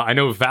 I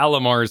know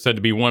Valimar is said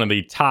to be one of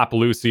the top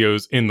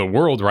Lucios in the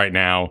world right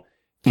now.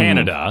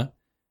 Canada,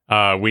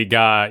 we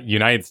got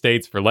United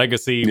States for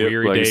Legacy,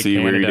 Weary Day,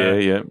 Canada. Weary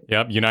Day,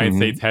 yep, United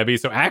States heavy.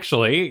 So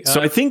actually,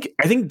 so I think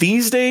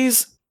these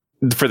days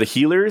for the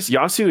healers,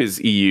 Yasuo is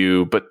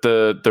EU, but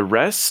the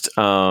rest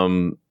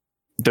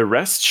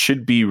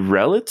should be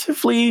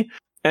relatively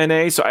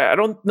NA, so I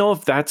don't know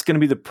if that's going to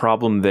be the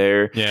problem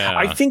there. Yeah,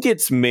 I think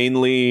it's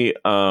mainly.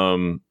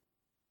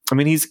 Lucio's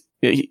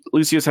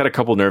had a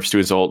couple nerfs to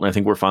his ult, and I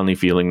think we're finally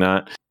feeling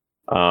that.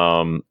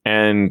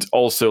 And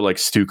also, like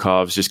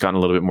Stukov's just gotten a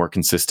little bit more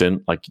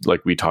consistent, like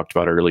we talked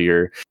about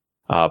earlier.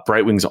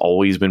 Brightwing's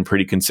always been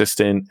pretty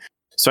consistent,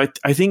 so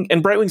I think,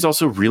 and Brightwing's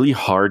also really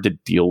hard to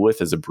deal with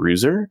as a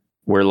bruiser,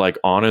 where like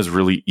Ana's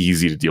really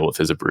easy to deal with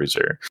as a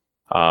bruiser.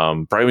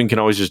 Brightwing can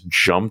always just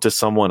jump to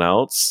someone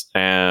else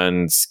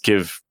and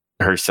give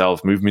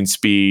herself movement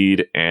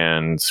speed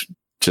and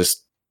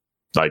just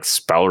like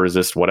spell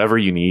resist, whatever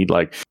you need.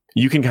 Like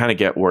you can kind of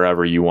get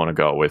wherever you want to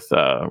go with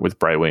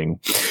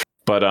Brightwing.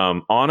 But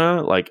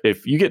Ana, like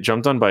if you get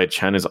jumped on by a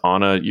Chen as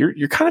Ana,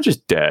 you're kind of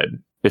just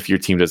dead if your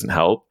team doesn't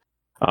help.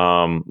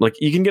 Like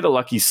you can get a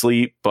lucky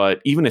sleep,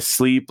 but even a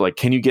sleep, like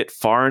can you get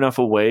far enough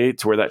away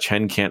to where that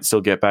Chen can't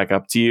still get back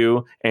up to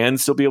you and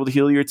still be able to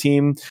heal your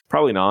team?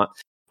 Probably not.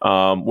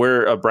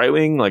 Where a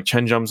Brightwing, like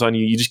Chen jumps on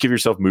you, you just give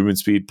yourself movement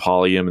speed,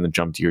 poly him, and then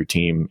jump to your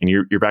team, and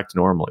you're back to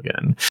normal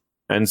again.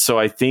 And so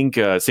I think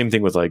same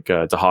thing with like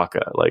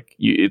Dahaka. Like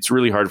it's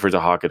really hard for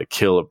Dahaka to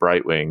kill a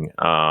Brightwing.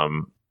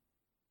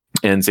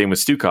 And same with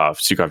Stukov.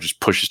 Stukov just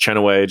pushes Chen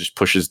away, just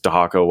pushes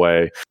Dahaka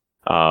away,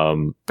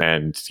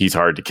 and he's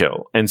hard to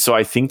kill. And so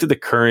I think that the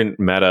current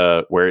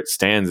meta where it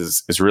stands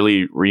is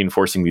really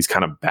reinforcing these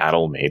kind of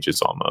battle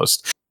mages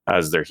almost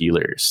as their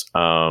healers.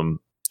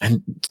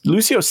 And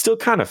Lucio still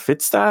kind of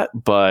fits that,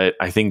 but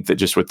I think that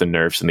just with the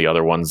nerfs and the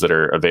other ones that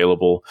are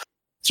available,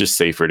 it's just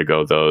safer to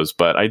go those.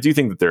 But I do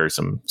think that there are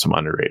some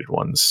underrated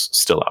ones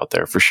still out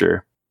there for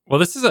sure. Well,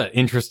 this is an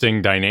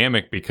interesting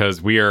dynamic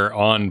because we are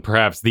on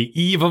perhaps the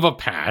eve of a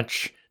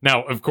patch.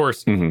 Now, of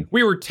course,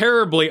 we were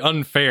terribly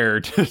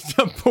unfair to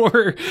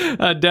poor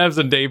devs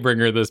and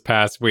Daybringer this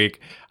past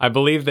week. I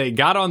believe they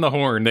got on the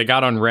horn, they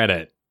got on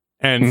Reddit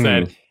and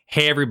said,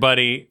 hey,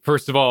 everybody,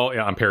 first of all,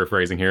 I'm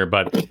paraphrasing here,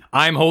 but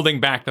I'm holding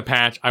back the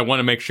patch. I want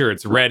to make sure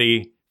it's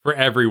ready for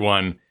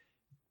everyone.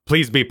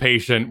 Please be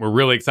patient. We're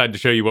really excited to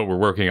show you what we're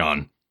working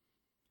on.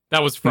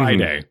 That was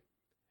Friday.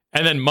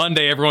 And then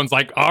Monday, everyone's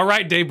like, all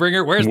right,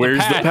 Daybringer, where's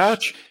the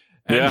patch?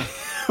 And yeah.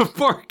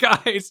 poor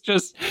guys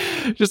just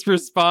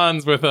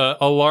responds with a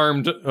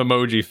alarmed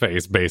emoji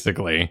face,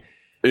 basically.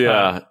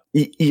 Yeah.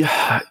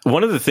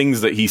 One of the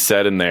things that he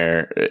said in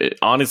there,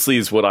 honestly,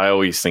 is what I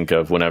always think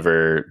of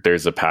whenever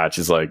there's a patch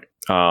is like,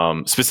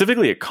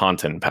 specifically a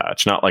content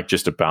patch, not like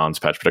just a balance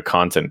patch, but a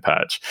content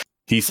patch.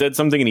 He said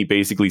something and he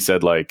basically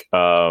said like,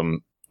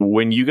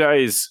 when you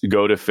guys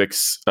go to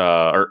fix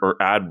or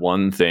add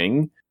one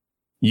thing,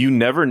 you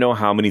never know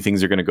how many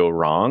things are going to go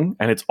wrong.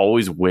 And it's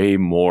always way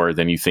more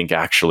than you think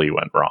actually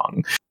went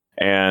wrong.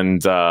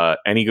 And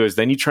he goes,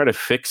 then you try to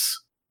fix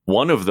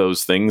one of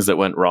those things that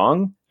went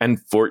wrong and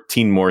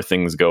 14 more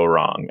things go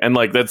wrong. And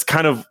like, that's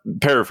kind of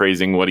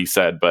paraphrasing what he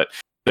said, but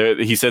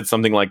he said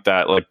something like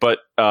that. Like, but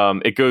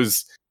it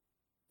goes,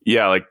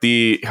 yeah, like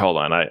hold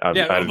on.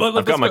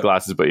 I've got my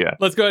glasses, but yeah.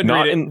 Let's go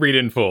ahead and read it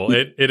in full.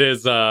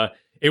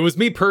 It was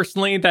me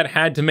personally that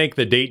had to make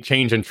the date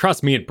change. And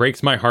trust me, it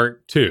breaks my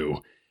heart too.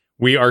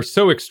 We are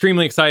so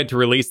extremely excited to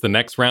release the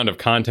next round of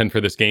content for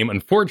this game.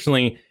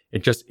 Unfortunately,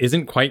 it just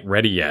isn't quite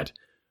ready yet.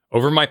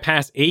 Over my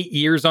past 8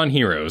 years on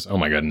Heroes, oh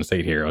my goodness,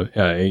 8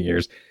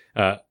 years,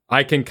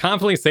 I can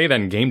confidently say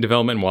that in game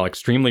development, while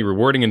extremely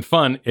rewarding and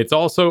fun, it's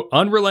also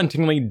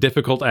unrelentingly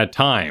difficult at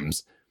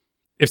times.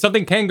 If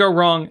something can go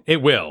wrong,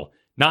 it will.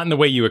 Not in the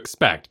way you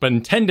expect, but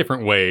in 10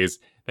 different ways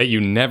that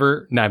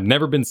have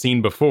never been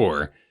seen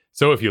before.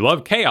 So if you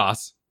love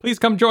chaos, please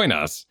come join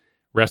us.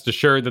 Rest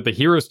assured that the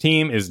Heroes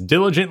team is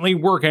diligently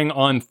working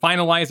on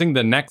finalizing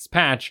the next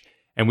patch,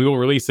 and we will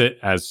release it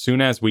as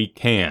soon as we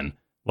can.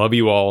 Love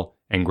you all,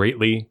 and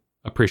greatly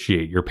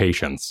appreciate your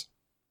patience.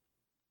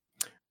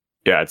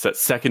 Yeah, it's that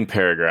second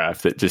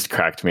paragraph that just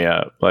cracked me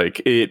up. Like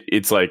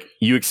it's like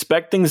you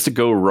expect things to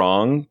go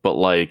wrong, but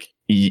like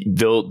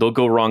they'll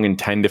go wrong in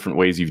 10 different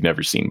ways you've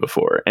never seen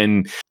before.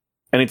 And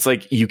it's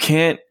like you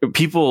can't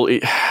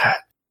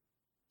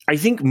I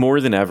think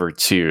more than ever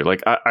too.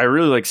 Like I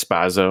really like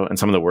Spazzo and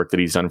some of the work that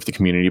he's done for the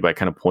community by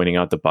kind of pointing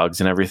out the bugs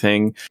and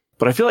everything.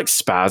 But I feel like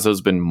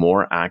Spazzo's been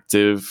more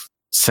active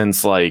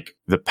since like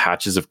the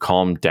patches have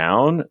calmed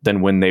down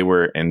than when they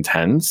were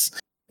intense,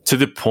 to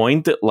the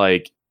point that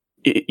like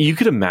you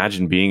could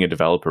imagine being a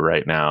developer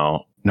right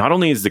now. Not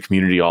only is the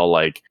community all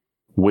like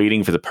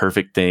waiting for the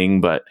perfect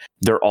thing, but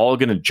they're all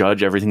going to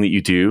judge everything that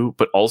you do.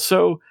 But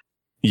also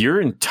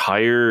your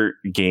entire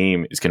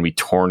game is going to be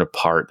torn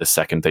apart the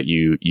second that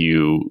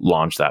you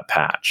launch that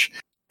patch.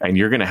 And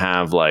you're going to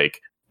have like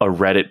a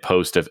Reddit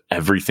post of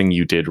everything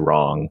you did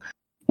wrong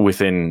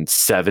within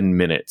 7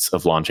 minutes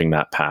of launching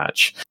that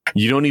patch.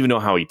 You don't even know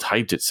how he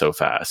typed it so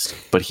fast,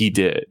 but he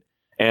did.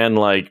 And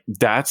like,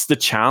 that's the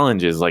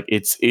challenge, is like,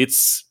 it's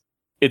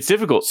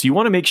difficult. So you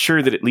want to make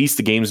sure that at least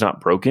the game's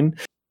not broken.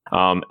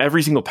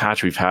 Every single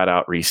patch we've had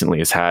out recently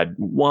has had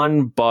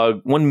one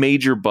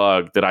major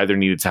bug that either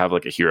needed to have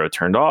like a hero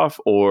turned off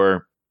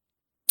or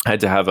had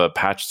to have a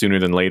patch sooner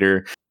than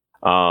later.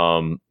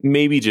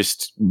 Maybe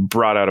just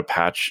brought out a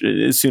patch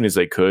as soon as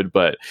they could,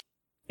 but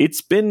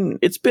it's been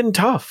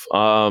tough.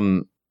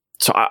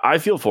 So I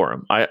feel for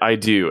him. I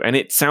do. And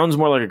it sounds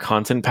more like a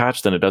content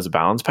patch than it does a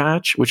balance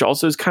patch, which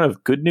also is kind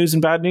of good news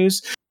and bad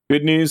news.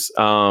 Good news,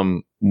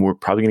 we're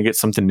probably going to get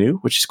something new,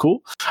 which is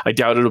cool. I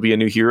doubt it'll be a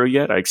new hero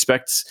yet. I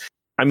expected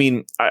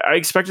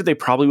they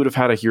probably would have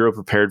had a hero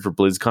prepared for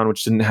BlizzCon,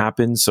 which didn't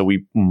happen. So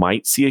we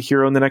might see a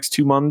hero in the next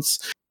 2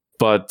 months.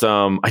 But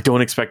I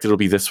don't expect it'll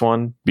be this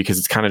one, because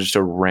it's kind of just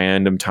a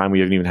random time.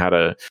 We haven't even had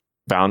a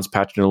balance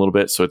patch in a little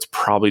bit. So it's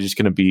probably just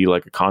going to be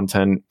like a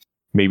content.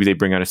 Maybe they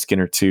bring out a skin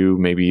or two.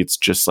 Maybe it's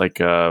just like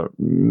a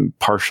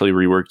partially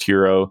reworked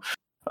hero.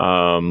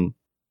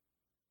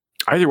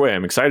 Either way,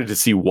 I'm excited to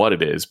see what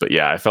it is. But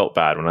yeah, I felt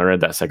bad when I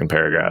read that second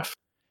paragraph.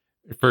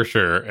 For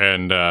sure.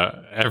 And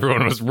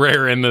everyone was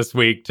raring this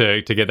week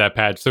to get that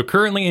patch. So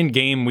currently in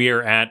game, we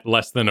are at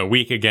less than a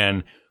week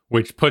again,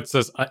 which puts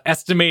us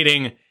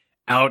estimating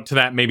out to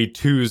that maybe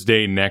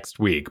Tuesday next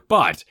week.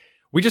 But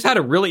we just had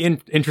a really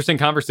interesting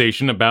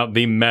conversation about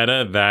the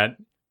meta that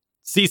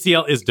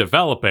CCL is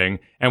developing.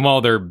 And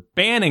while they're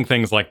banning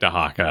things like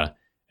Dehaka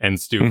and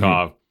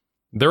Stukov,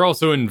 they're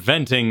also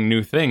inventing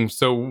new things.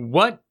 So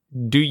what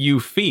do you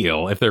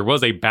feel if there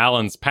was a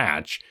balance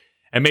patch,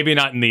 and maybe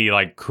not in the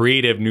like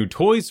creative new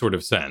toys sort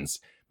of sense,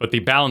 but the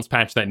balance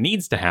patch that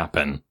needs to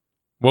happen,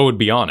 what would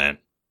be on it?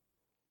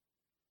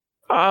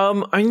 I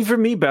mean, for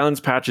me, balance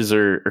patches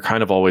are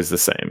kind of always the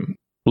same.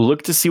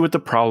 look to see what the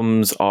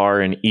problems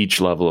are in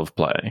each level of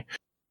play.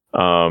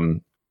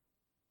 And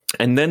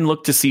then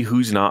look to see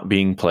who's not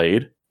being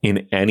played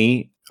in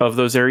any of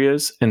those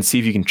areas and see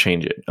if you can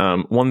change it.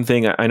 One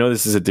thing, I know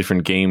this is a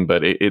different game,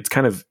 but it's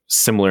kind of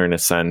similar in a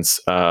sense,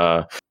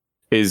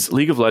 is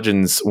League of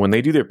Legends, when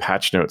they do their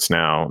patch notes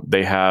now,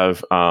 they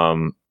have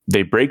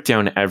they break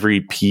down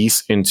every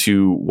piece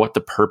into what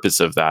the purpose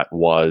of that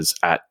was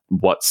at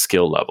what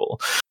skill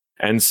level.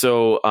 And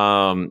so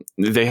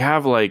they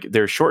have like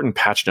their shortened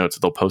patch notes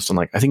that they'll post on,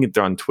 like, I think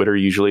they're on Twitter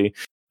usually.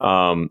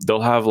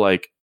 They'll have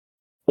like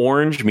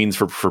orange means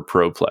for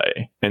pro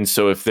play. And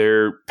so if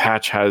their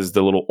patch has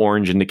the little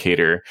orange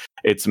indicator,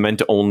 it's meant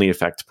to only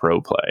affect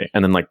pro play.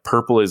 And then like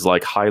purple is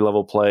like high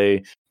level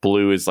play,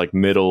 blue is like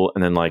middle,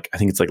 and then like I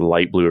think it's like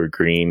light blue or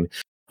green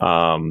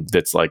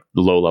that's like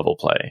low level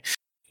play.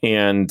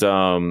 And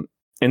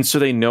so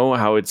they know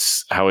how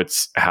it's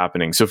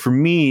happening. So for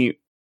me,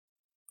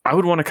 I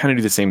would want to kind of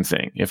do the same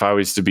thing. If I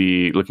was to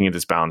be looking at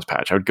this balance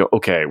patch, I would go,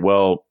 okay,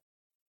 well,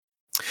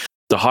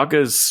 the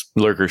Haka's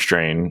Lurker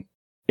Strain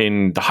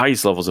in the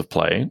highest levels of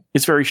play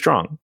is very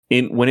strong.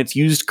 When it's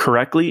used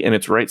correctly in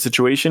its right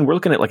situation, we're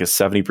looking at like a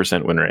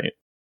 70% win rate.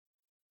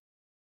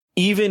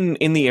 Even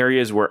in the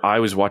areas where I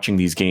was watching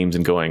these games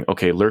and going,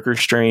 okay, Lurker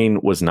Strain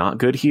was not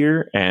good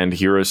here and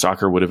Hero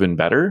Stalker would have been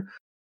better,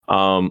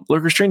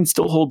 Lurker Strain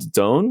still holds its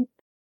own.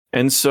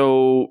 And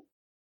so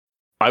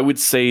I would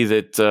say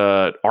that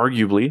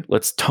arguably,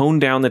 let's tone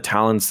down the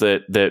talents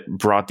that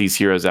brought these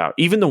heroes out.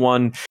 Even the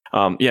one,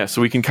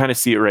 so we can kind of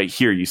see it right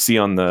here. You see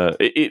on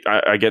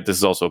I get this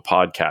is also a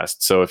podcast.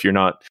 So if you're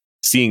not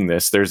seeing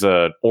this, there's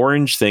a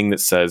orange thing that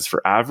says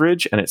for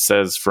average, and it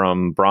says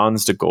from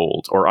bronze to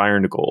gold or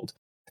iron to gold.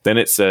 Then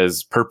it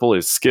says purple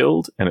is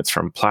skilled, and it's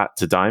from plat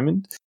to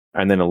diamond.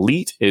 And then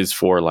elite is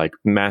for like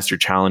master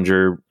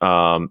challenger,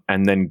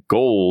 and then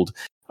gold,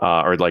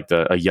 or like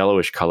a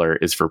yellowish color,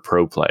 is for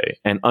pro play.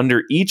 And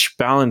under each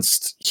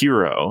balanced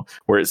hero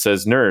where it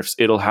says nerfs,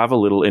 it'll have a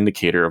little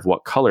indicator of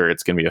what color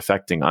it's going to be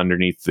affecting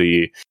underneath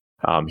the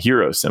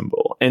hero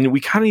symbol. And we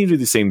kind of need to do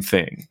the same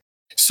thing.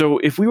 So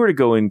if we were to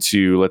go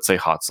into, let's say,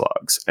 hot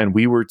slogs, and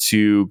we were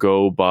to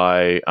go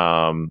by,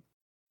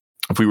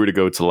 if we were to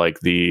go to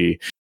like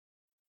the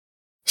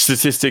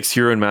statistics,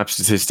 hero and map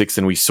statistics,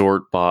 and we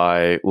sort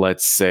by,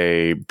 let's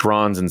say,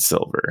 bronze and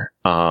silver,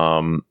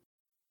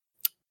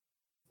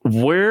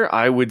 where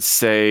I would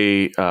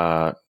say,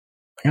 I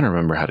gotta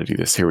remember how to do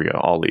this. Here we go.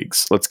 All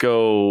leagues. Let's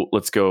go.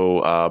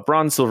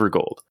 Bronze, silver,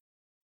 gold.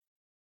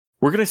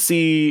 We're gonna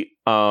see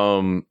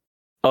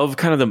of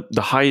kind of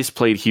the highest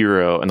played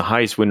hero and the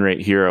highest win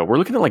rate hero. We're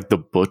looking at like the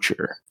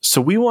Butcher.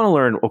 So we want to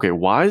learn, okay,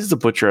 why does the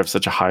Butcher have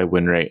such a high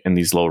win rate in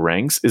these low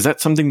ranks? Is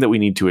that something that we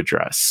need to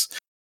address?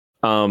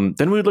 Then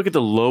we would look at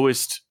the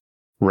lowest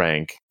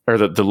rank, or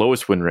the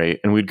lowest win rate,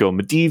 and we'd go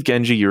Medivh,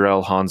 Genji,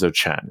 Yrel, Hanzo,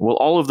 Chen. Well,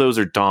 all of those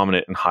are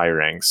dominant in high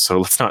ranks, so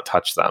let's not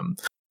touch them.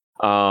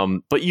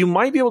 But you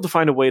might be able to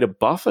find a way to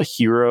buff a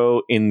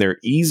hero in their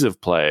ease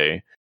of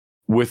play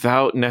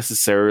without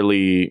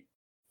necessarily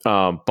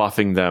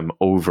buffing them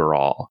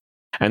overall.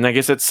 And I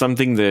guess that's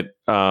something that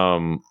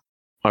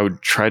I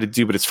would try to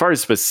do. But as far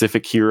as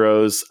specific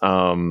heroes,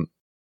 I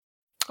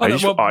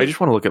just want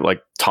to look at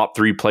like top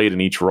 3 played in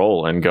each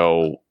role and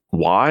go,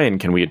 why? And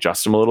can we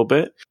adjust them a little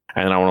bit?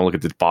 And then I want to look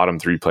at the bottom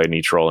 3 played in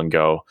each role and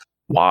go,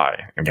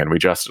 why? And can we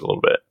adjust it a little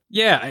bit?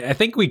 Yeah, I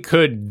think we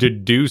could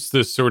deduce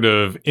the sort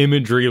of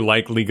imagery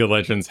like League of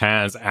Legends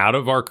has out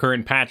of our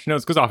current patch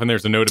notes, because often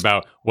there's a note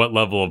about what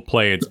level of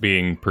play it's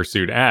being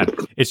pursued at.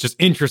 It's just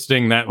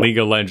interesting that League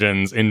of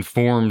Legends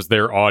informs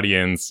their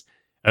audience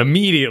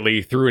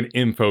immediately through an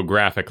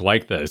infographic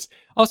like this.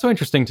 Also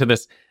interesting to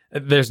this,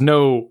 there's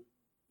no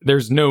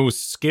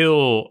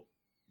skill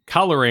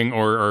coloring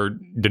or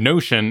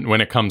denotion when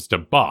it comes to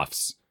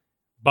buffs.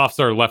 Buffs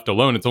are left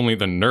alone. It's only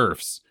the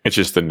nerfs. It's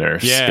just the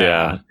nerfs.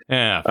 Yeah.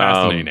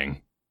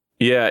 Fascinating.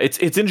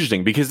 It's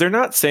interesting because they're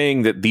not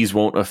saying that these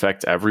won't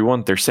affect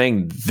everyone. They're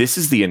saying this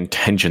is the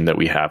intention that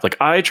we have. Like,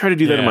 I try to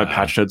do that in my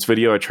patch notes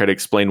video. I try to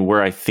explain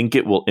where I think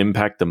it will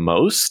impact the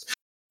most.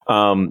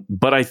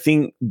 But I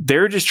think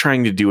they're just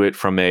trying to do it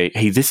from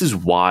hey, this is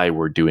why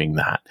we're doing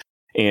that.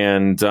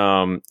 And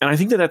I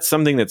think that's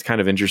something that's kind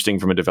of interesting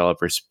from a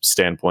developer's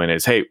standpoint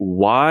is, hey,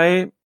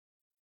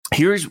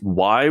 here's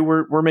why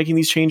we're making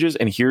these changes,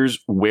 and here's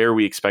where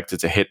we expect it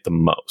to hit the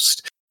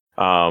most.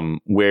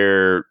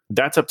 Where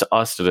that's up to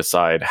us to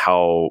decide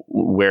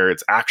where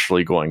it's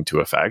actually going to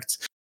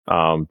affect.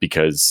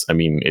 Because I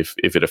mean, if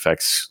it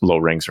affects low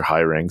ranks or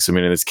high ranks, I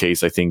mean, in this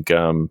case, I think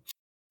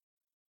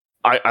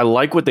I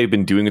like what they've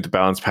been doing with the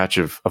balance patch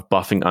of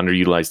buffing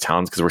underutilized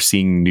talents, because we're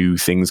seeing new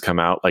things come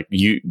out. Like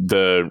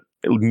the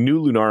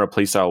new Lunara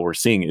playstyle we're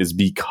seeing is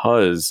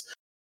because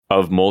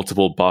of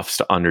multiple buffs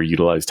to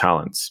underutilized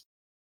talents.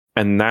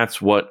 And that's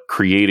what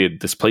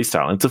created this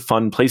playstyle. It's a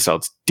fun playstyle.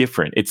 It's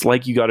different. It's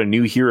like you got a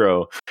new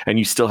hero and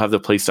you still have the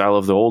playstyle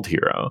of the old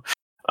hero.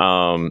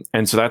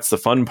 And so that's the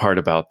fun part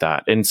about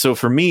that. And so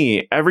for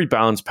me, every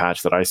balance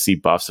patch that I see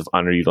buffs of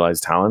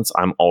underutilized talents,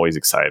 I'm always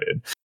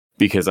excited,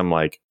 because I'm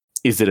like,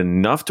 Is it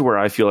enough to where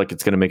I feel like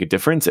it's going to make a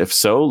difference? If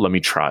so, let me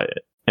try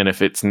it. And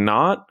if it's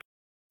not,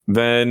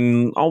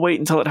 then I'll wait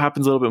until it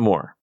happens a little bit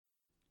more.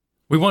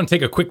 We want to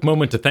take a quick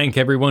moment to thank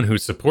everyone who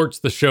supports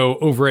the show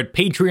over at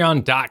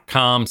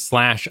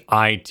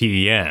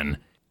patreon.com/ITN.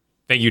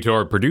 Thank you to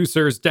our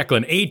producers,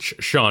 Declan H.,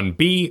 Sean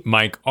B.,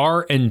 Mike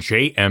R., and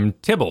J.M.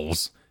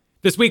 Tibbles.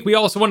 This week, we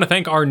also want to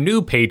thank our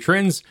new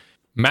patrons,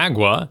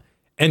 Magua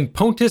and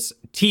Pontus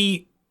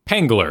T.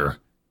 Pangler.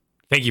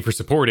 Thank you for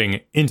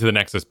supporting Into the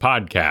Nexus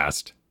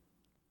podcast.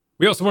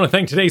 We also want to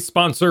thank today's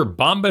sponsor,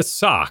 Bombas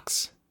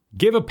Socks.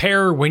 Give a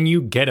pair when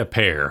you get a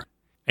pair.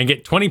 And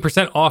get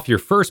 20% off your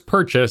first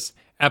purchase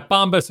at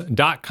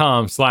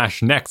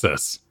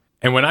bombas.com/nexus.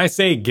 And when I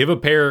say give a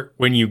pair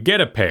when you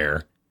get a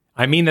pair,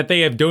 I mean that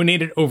they have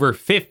donated over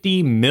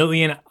 50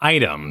 million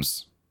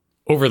items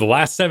over the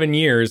last 7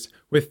 years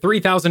with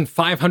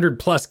 3,500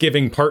 plus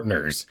giving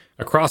partners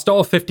across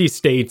all 50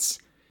 states.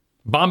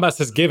 Bombas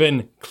has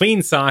given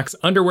clean socks,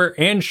 underwear,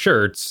 and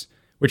shirts,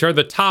 which are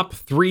the top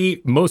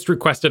 3 most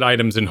requested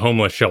items in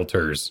homeless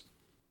shelters.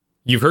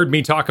 You've heard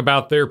me talk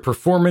about their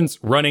performance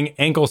running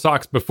ankle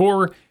socks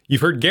before.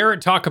 You've heard Garrett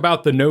talk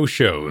about the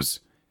no-shows.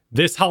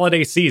 This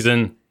holiday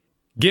season,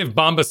 give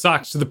Bombas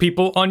socks to the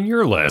people on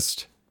your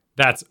list.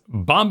 That's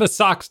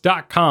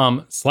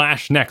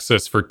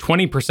bombasocks.com/nexus for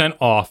 20%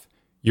 off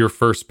your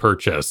first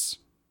purchase.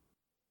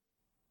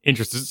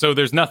 Interesting. So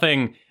there's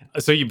nothing.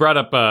 So you brought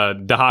up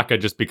Dahaka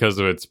just because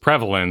of its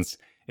prevalence.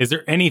 Is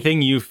there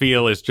anything you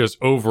feel is just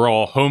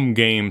overall home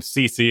game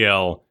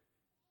CCL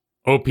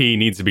OP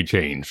needs to be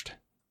changed?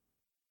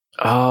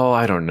 Oh,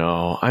 I don't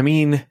know. I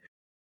mean,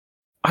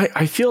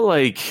 I feel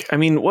like, I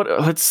mean,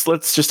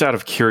 let's just out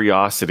of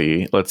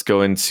curiosity, let's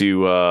go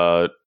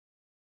into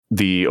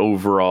the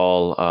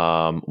overall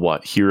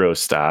hero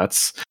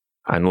stats,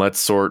 and let's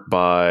sort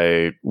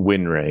by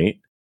win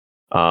rate.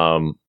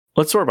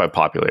 Let's sort by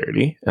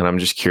popularity, and I'm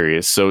just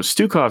curious. So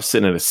Stukov's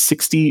sitting at a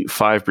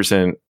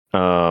 65%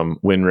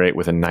 win rate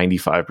with a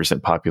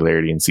 95%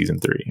 popularity in season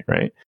 3,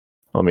 right?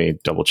 Let me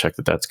double check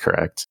that that's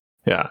correct.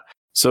 Yeah.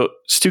 So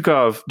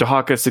Stukov,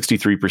 Dahaka,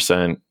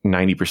 63%,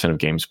 90% of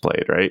games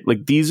played, right?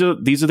 Like these are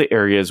the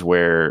areas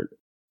where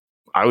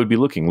I would be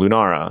looking.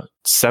 Lunara,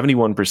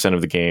 71%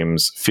 of the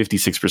games,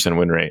 56%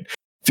 win rate.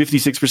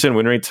 56%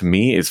 win rate to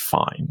me is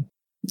fine.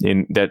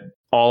 In that,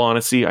 all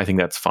honesty, I think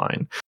that's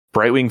fine.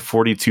 Brightwing,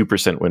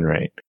 42% win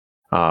rate,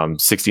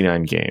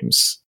 69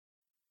 games.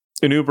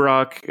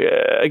 Inubarak,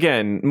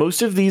 again,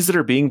 most of these that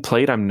are being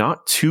played, I'm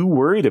not too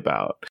worried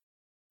about.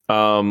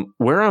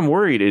 Where I'm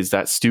worried is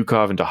that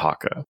Stukov and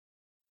Dahaka.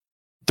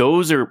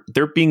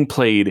 They're being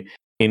played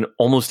in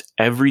almost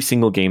every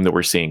single game that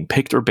we're seeing,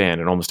 picked or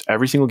banned in almost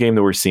every single game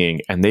that we're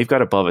seeing, and they've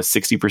got above a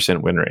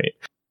 60% win rate.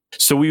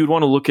 So we would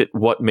want to look at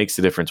what makes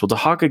the difference. Well,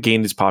 Dahaka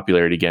gained his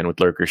popularity again with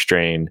Lurker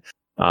Strain,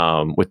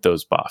 with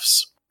those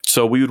buffs.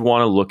 So we would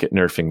want to look at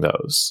nerfing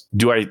those.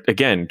 Do I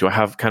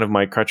have kind of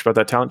my crutch about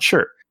that talent?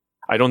 Sure.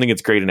 I don't think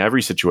it's great in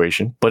every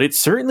situation, but it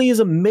certainly is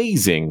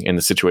amazing in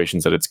the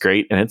situations that it's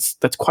great, and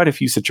that's quite a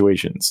few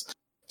situations.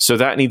 So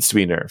that needs to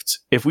be nerfed.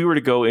 If we were to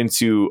go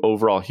into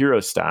overall hero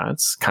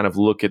stats, kind of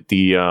look at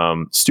the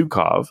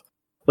Stukov,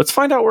 let's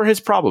find out where his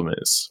problem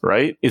is,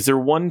 right? Is there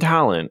one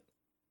talent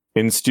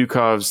in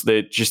Stukov's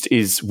that just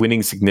is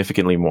winning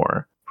significantly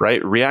more,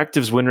 right?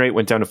 Reactive's win rate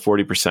went down to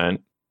 40%.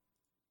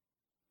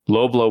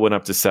 Low blow went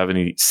up to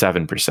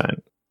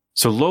 77%.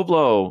 So low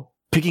blow,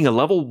 picking a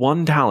level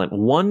 1 talent,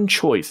 one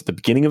choice at the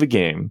beginning of a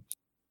game,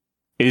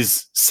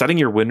 is setting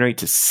your win rate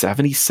to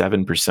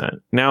 77%.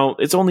 Now,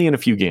 it's only in a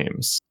few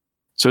games.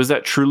 So is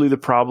that truly the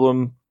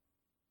problem?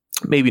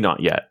 Maybe not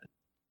yet.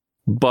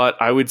 But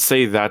I would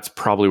say that's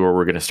probably where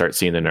we're going to start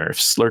seeing the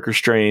nerfs. Lurker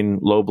Strain,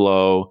 low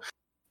blow,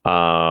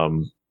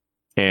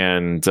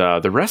 and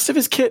the rest of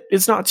his kit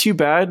is not too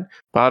bad.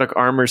 Biotic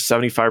Armor,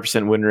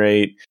 75% win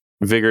rate.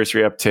 Vigorous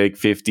reuptake,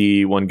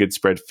 50. One good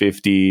spread,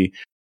 50.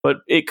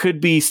 But it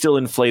could be still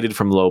inflated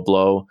from low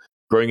blow.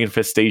 Growing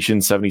Infestation,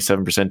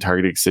 77%.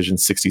 Targeted Excision,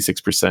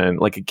 66%.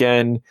 Like,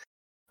 again,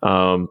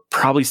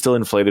 probably still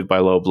inflated by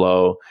low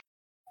blow.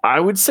 I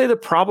would say the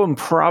problem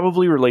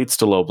probably relates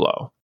to low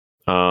blow.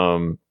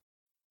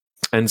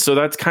 And so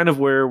that's kind of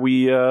where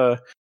I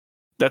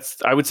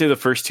would say the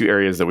first 2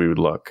 areas that we would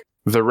look.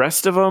 The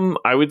rest of them,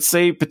 I would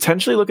say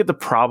potentially look at the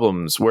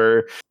problems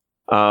where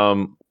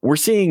we're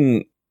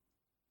seeing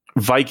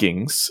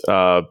Vikings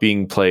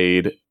being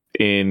played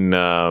in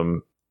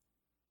kind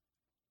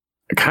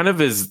of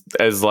as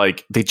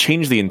like they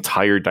change the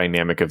entire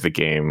dynamic of the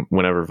game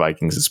whenever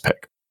Vikings is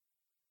picked.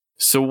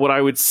 So what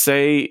I would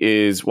say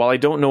is, while I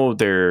don't know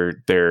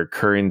their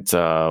current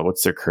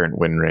what's their current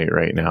win rate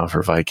right now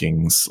for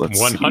Vikings? Let's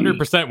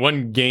 100%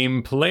 one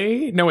game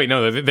play.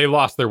 No, they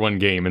lost their one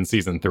game in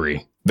season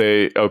 3.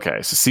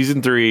 So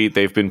season 3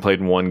 they've been played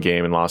in one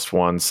game and lost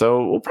one.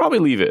 So we'll probably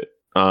leave it.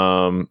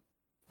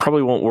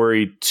 Probably won't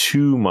worry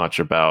too much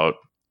about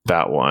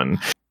that one.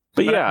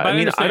 But I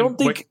mean, I don't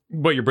think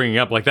what you're bringing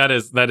up, like that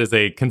is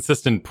a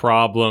consistent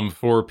problem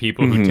for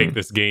people who take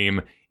this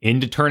game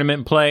into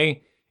tournament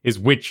play. is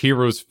which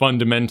heroes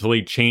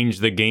fundamentally change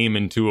the game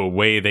into a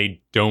way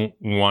they don't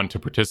want to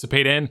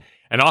participate in.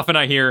 And often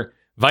I hear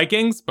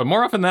Vikings, but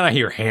more often than I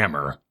hear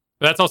Hammer.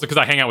 That's also because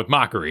I hang out with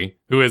Mockery,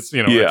 who is,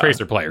 a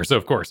Tracer player. So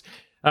of course.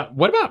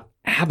 What about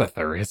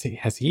Abathur?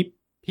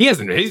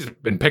 He's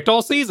been picked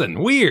all season.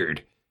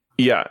 Weird.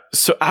 Yeah.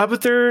 So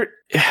Abathur's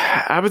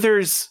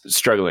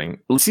struggling.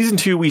 Season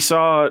 2, we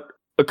saw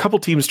a couple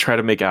teams try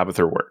to make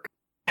Abathur work.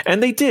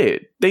 And they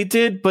did,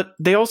 but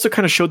they also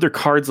kind of showed their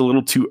cards a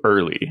little too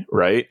early,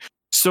 right?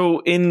 So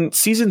in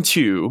season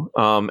 2,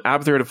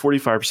 Abathur had a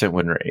 45%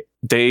 win rate.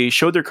 They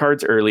showed their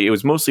cards early. It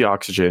was mostly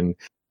Oxygen.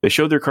 They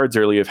showed their cards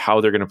early of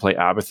how they're going to play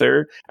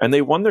Abathur, and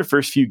they won their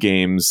first few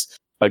games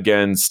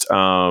against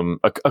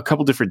a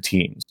couple different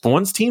teams. But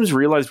once teams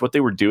realized what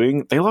they were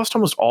doing, they lost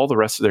almost all the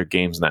rest of their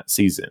games in that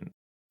season.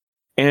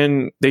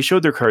 And they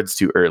showed their cards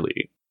too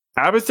early.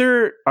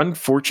 Abathur,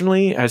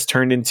 unfortunately, has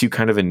turned into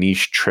kind of a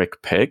niche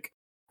trick pick,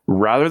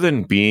 rather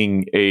than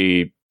being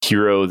a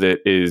hero that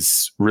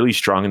is really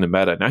strong in the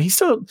meta. Now,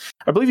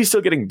 I believe he's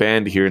still getting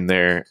banned here and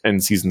there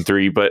in season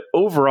 3, but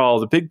overall,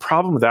 the big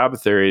problem with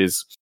Abathur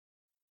is,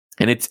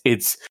 and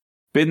it's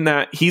been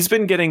that he's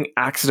been getting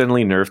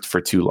accidentally nerfed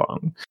for too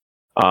long.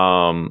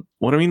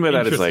 What I mean by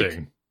that is,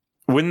 like,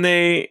 when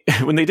they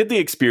did the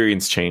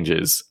experience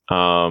changes,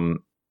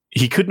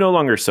 he could no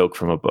longer soak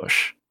from a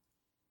bush.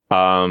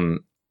 And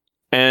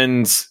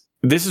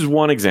this is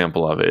one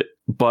example of it,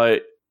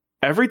 but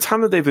every time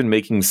that they've been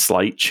making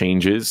slight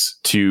changes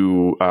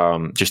to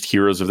just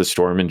Heroes of the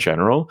Storm in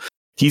general,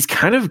 he's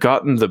kind of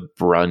gotten the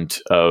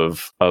brunt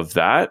of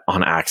that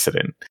on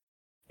accident.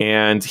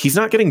 And he's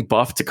not getting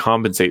buffed to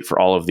compensate for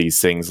all of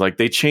these things. Like,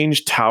 they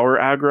changed tower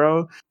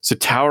aggro. So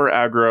tower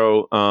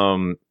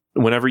aggro,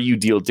 whenever you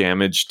deal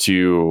damage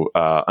to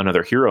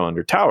another hero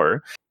under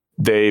tower,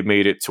 they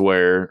made it to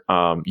where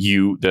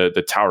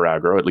the tower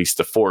aggro, at least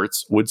the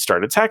forts, would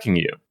start attacking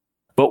you.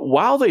 But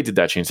while they did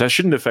that change, that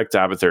shouldn't affect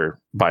Abathur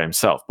by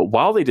himself. But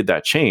while they did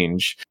that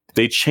change,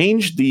 they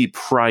changed the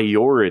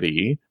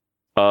priority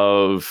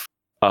of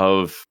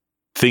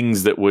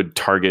things that would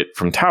target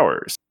from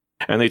towers.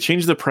 And they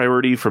changed the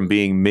priority from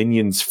being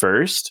minions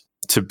first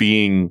to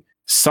being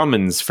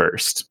summons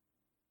first,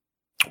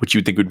 which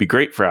you'd think would be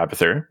great for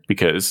Abathur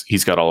because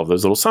he's got all of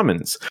those little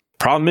summons.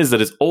 Problem is that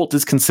his ult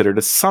is considered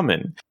a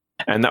summon.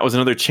 And that was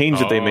another change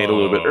that they made a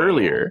little bit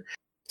earlier.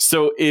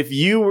 So if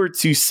you were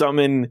to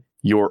summon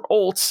your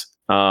ult,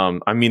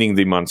 I'm meaning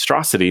the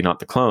monstrosity, not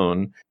the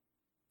clone,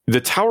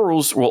 the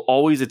towers will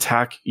always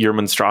attack your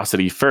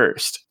monstrosity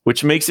first,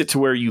 which makes it to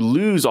where you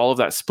lose all of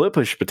that split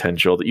push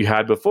potential that you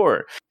had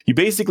before. You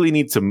basically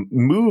need to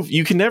move.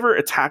 You can never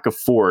attack a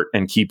fort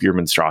and keep your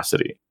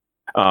monstrosity.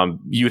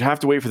 You'd have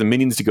to wait for the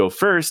minions to go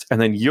first, and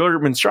then your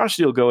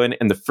monstrosity will go in,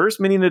 and the first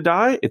minion to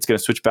die, it's going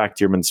to switch back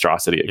to your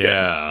monstrosity again.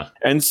 Yeah.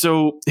 And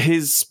so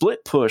his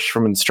split push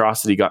from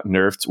monstrosity got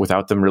nerfed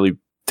without them really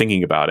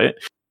thinking about it.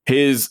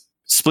 His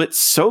split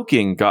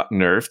soaking got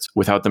nerfed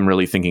without them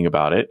really thinking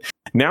about it.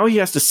 Now he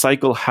has to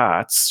cycle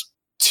hats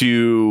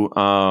to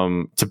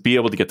be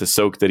able to get the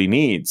soak that he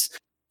needs.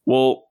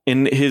 Well,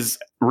 in his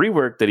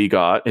rework that he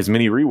got, his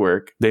mini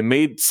rework, they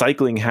made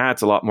cycling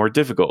hats a lot more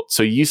difficult.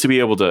 So you used to be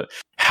able to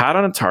hat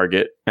on a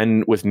target,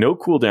 and with no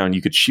cooldown,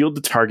 you could shield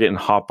the target and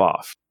hop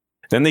off.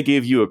 Then they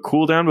gave you a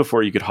cooldown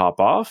before you could hop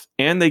off,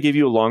 and they gave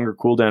you a longer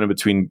cooldown in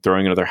between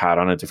throwing another hat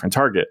on a different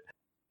target.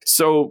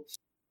 So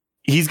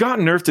he's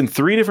gotten nerfed in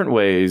 3 different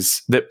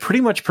ways that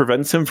pretty much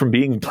prevents him from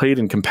being played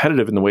and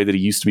competitive in the way that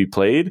he used to be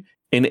played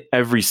in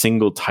every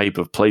single type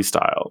of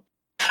playstyle.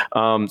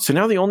 So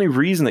now the only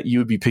reason that you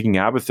would be picking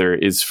Abathur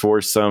is for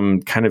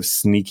some kind of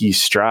sneaky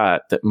strat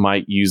that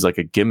might use like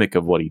a gimmick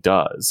of what he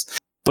does.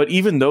 But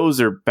even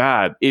those are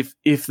bad. If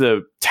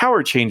the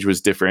tower change was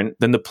different,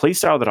 then the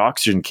playstyle that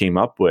Oxygen came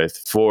up with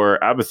for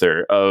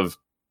Abathur of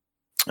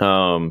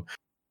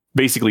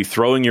basically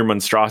throwing your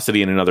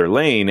monstrosity in another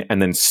lane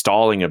and then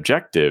stalling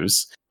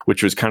objectives,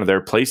 which was kind of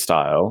their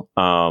playstyle,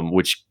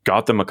 which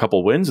got them a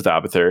couple wins with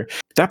Abathur,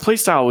 that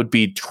playstyle would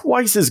be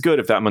twice as good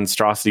if that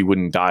monstrosity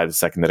wouldn't die the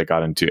second that it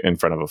got in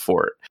front of a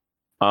fort.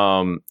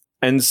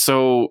 And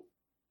so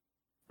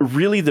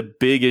really the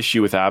big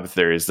issue with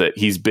Abathur is that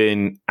he's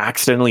been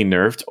accidentally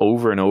nerfed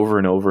over and over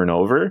and over and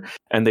over,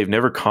 and they've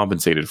never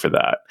compensated for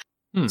that.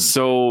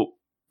 So,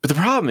 but the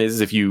problem is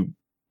if you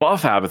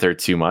buff Abathur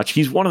too much,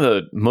 he's one of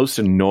the most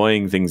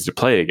annoying things to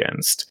play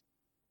against.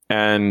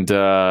 And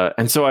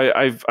so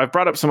I've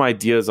brought up some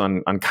ideas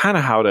on kind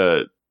of how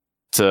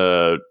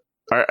to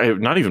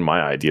not even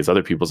my ideas,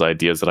 other people's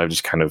ideas that I've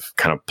just kind of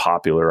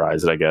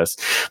popularized it, I guess.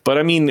 But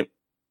I mean,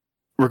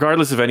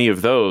 regardless of any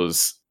of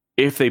those,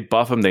 if they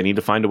buff him, they need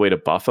to find a way to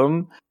buff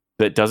him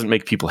that doesn't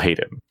make people hate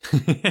him.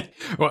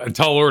 Well,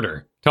 tall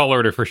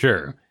order for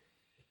sure.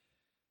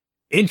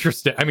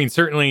 Interesting. I mean,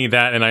 certainly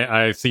that, and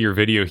I see your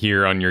video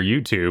here on your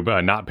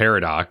YouTube, Not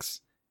Paradox.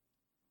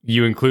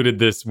 You included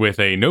this with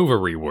a Nova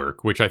rework,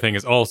 which I think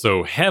is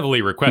also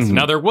heavily requested. Mm-hmm.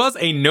 Now, there was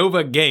a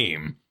Nova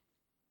game.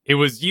 It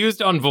was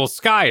used on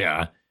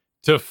Volskaya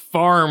to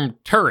farm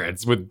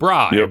turrets with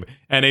Bribe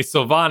and a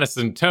Sylvanas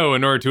in tow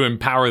in order to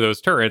empower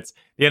those turrets.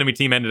 the enemy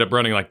team ended up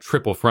running like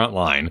triple front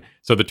line,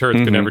 so the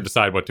turrets could never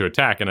decide what to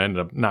attack, and it ended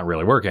up not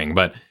really working.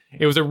 But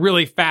it was a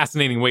really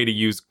fascinating way to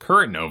use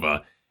current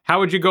Nova. How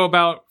would you go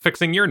about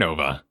fixing your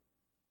Nova?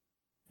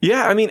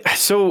 Yeah, I mean,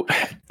 so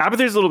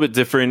Abathur is a little bit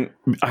different.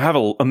 I have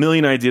a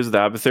million ideas with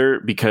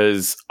Abathur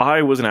because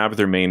I was an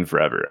Abathur main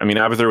forever. I mean,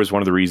 Abathur was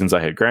one of the reasons I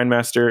had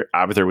Grandmaster.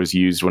 Abathur was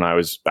used when I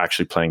was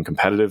actually playing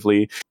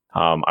competitively.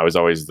 I was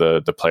always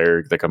the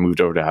player that got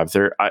moved over to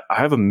Abathur. I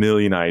have a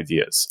million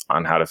ideas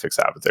on how to fix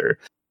Abathur.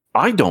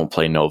 I don't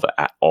play Nova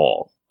at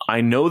all. I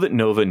know that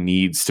Nova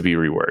needs to be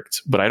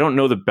reworked, but I don't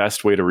know the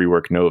best way to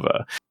rework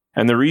Nova.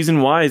 And the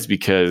reason why is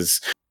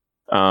because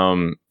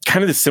kind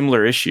of the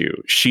similar issue.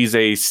 She's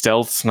a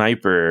stealth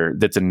sniper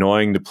that's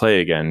annoying to play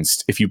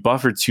against. If you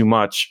buff her too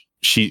much,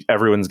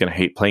 everyone's going to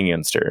hate playing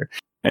against her.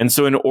 And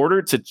so in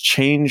order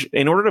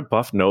to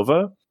buff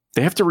Nova,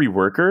 they have to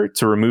rework her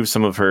to remove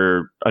some of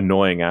her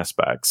annoying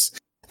aspects.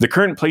 The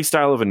current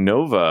playstyle of a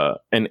Nova,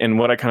 and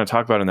what I kind of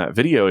talk about in that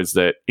video, is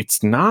that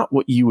it's not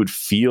what you would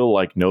feel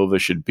like Nova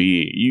should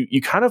be.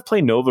 You kind of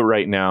play Nova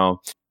right now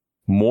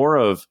more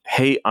of,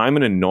 hey, I'm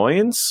an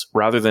annoyance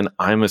rather than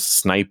I'm a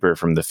sniper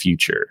from the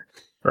future,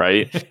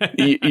 right?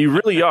 you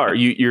really are.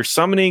 You're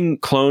summoning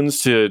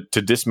clones to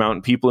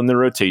dismount people in the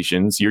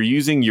rotations. You're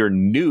using your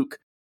nuke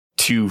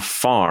to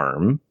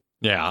farm.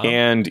 Yeah.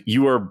 And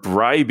you are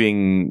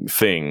bribing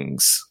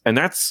things. And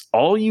that's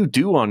all you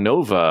do on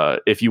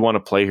Nova if you want to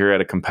play her at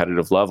a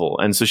competitive level.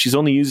 And so she's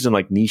only used in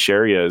like niche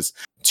areas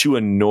to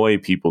annoy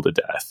people to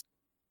death.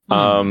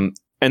 And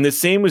the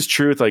same was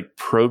true with like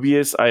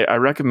Probius. I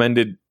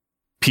recommended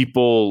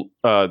people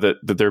that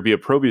there be a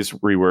Probius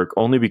rework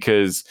only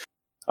because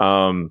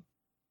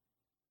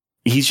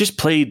he's just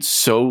played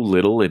so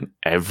little in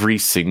every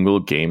single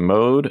game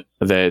mode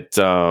that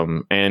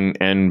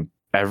and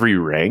every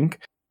rank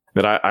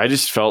that I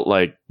just felt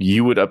like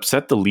you would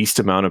upset the least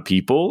amount of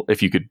people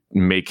if you could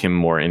make him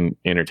more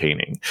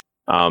entertaining.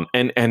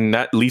 And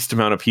that least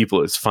amount of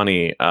people is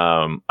funny.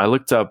 I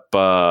looked up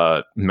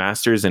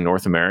Masters in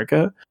North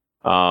America.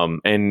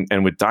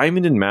 And with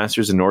Diamond and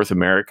Masters in North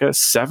America,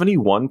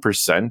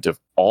 71% of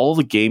all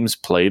the games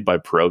played by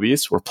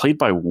Probius were played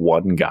by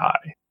one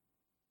guy.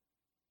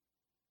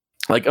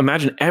 Like,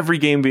 imagine every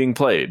game being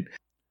played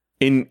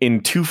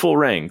in 2 full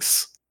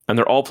ranks, and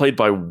they're all played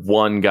by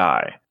one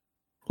guy.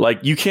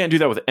 Like, you can't do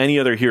that with any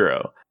other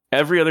hero.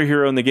 Every other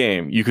hero in the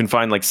game, you can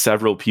find like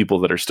several people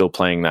that are still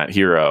playing that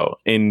hero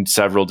in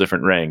several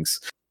different ranks.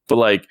 But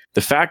like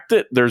the fact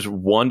that there's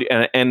one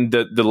and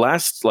the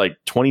last like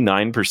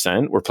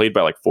 29% were played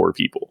by like 4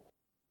 people.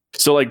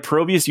 So like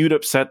Probius, you'd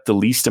upset the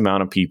least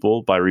amount of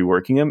people by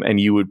reworking him, and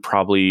you would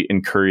probably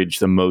encourage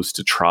the most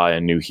to try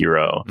a new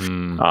hero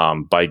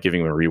by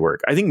giving him a rework.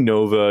 I think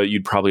Nova,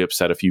 you'd probably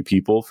upset a few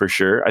people for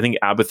sure. I think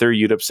Abathur,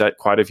 you'd upset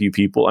quite a few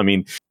people. I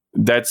mean,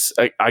 that's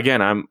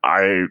again,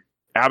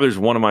 Abathur's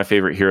one of my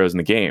favorite heroes in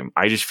the game.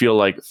 I just feel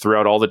like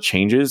throughout all the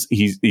changes,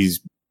 he's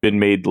been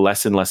made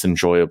less and less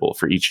enjoyable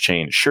for each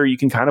change. Sure, you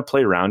can kind of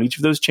play around each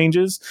of those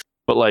changes,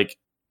 but like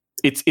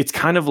it's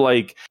kind of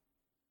like,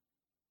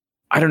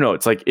 I don't know,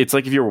 it's like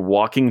if you're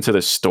walking to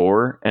the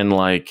store and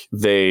like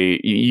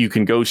you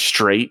can go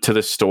straight to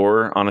the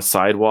store on a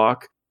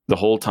sidewalk the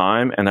whole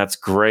time, and that's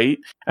great.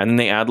 And then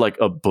they add like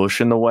a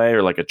bush in the way,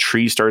 or like a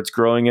tree starts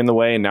growing in the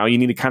way, and now you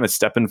need to kind of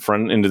step in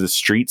front into the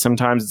street.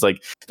 Sometimes it's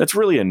like, that's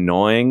really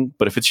annoying,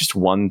 but if it's just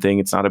one thing,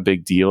 it's not a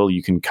big deal.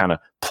 You can kind of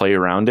play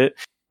around it.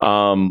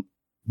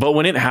 But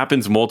when it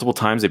happens multiple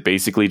times, they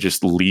basically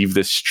just leave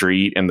the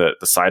street and the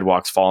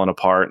sidewalk's falling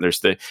apart.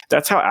 And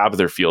that's how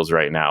Abathur feels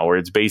right now, where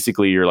it's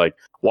basically you're like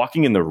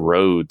walking in the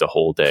road the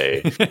whole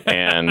day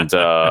and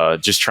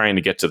just trying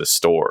to get to the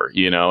store.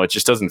 You know, it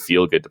just doesn't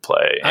feel good to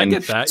play. I and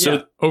get that. so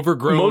yeah.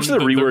 Overgrown. Most of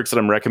the reworks that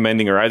I'm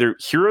recommending are either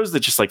heroes that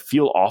just like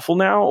feel awful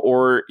now,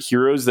 or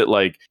heroes that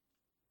like,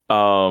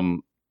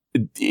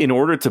 in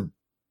order to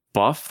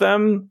buff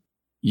them,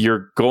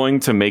 you're going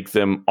to make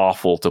them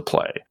awful to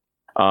play.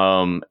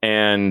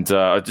 And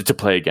to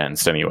play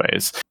against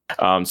anyways.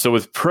 So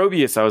with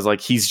Probius, I was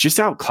like, he's just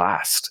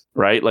outclassed,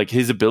 right? Like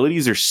his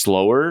abilities are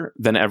slower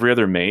than every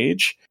other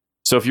mage.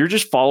 So if you're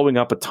just following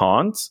up a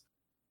taunt,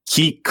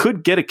 he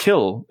could get a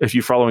kill if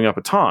you're following up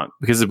a taunt,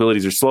 because his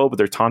abilities are slow, but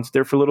they're taunted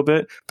there for a little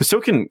bit. But so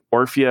can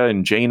Orphea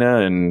and Jaina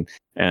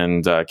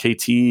and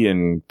KT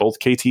and both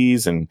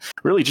KTs, and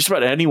really just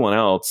about anyone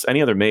else.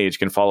 Any other mage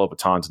can follow up a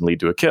taunt and lead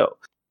to a kill.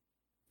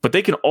 But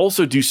they can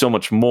also do so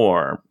much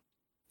more.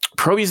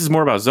 Probius is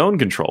more about zone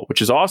control,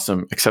 which is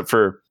awesome, except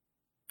for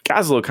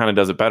Gazlo kind of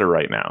does it better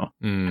right now.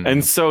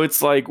 And so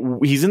it's like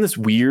he's in this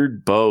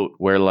weird boat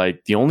where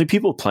like the only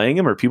people playing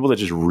him are people that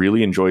just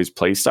really enjoy his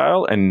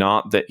playstyle, and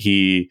not that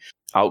he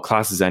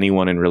outclasses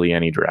anyone in really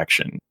any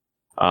direction.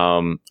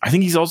 I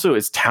think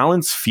his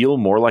talents feel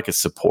more like a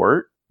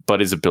support, but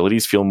his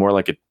abilities feel more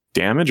like a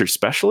damage or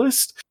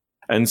specialist.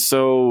 And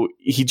so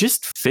he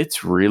just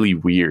fits really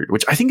weird,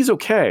 which I think is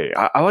okay.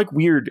 I like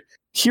weird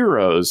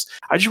heroes.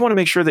 I just want to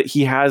make sure that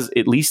he has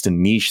at least a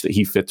niche that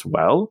he fits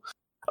well.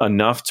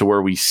 enough to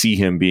where we see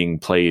him being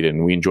played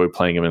and we enjoy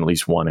playing him in at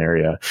least one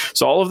area.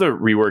 So all of the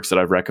reworks that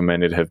I've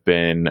recommended have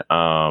been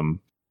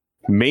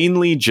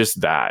mainly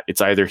just that.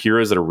 It's either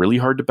heroes that are really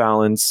hard to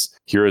balance,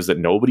 heroes that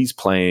nobody's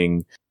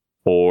playing,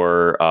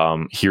 or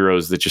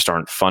heroes that just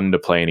aren't fun to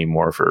play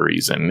anymore for a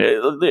reason.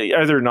 They're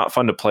either not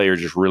fun to play or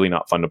just really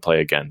not fun to play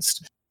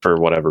against for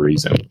whatever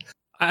reason.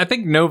 I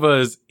think Nova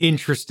is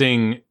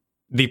interesting.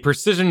 The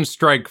Precision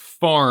Strike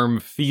farm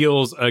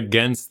feels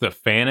against the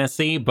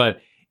fantasy,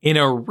 but in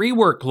a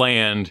rework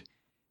land,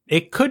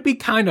 it could be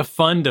kind of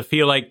fun to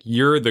feel like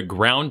you're the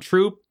ground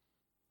troop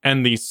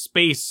and the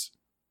space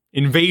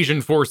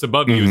invasion force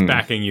above you is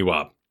backing you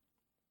up.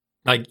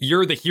 Like,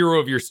 you're the hero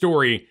of your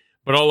story,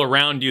 but all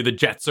around you, the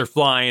jets are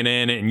flying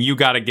in, and you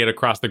got to get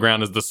across the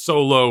ground as the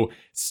solo,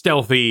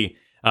 stealthy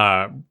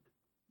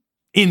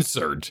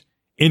insert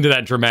into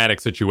that dramatic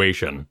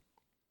situation.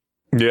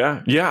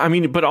 Yeah. I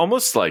mean, but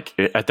almost like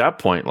at that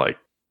point, like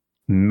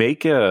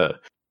make it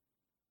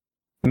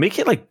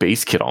like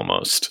base kit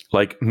almost.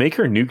 Like make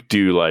her nuke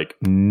do like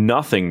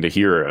nothing to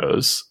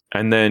heroes,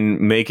 and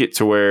then make it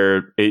to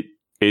where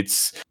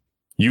it's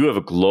you have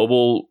a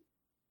global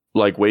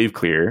like wave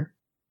clear.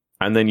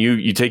 And then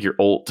you take your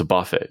ult to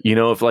buff it. You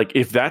know,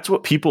 if that's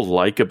what people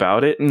like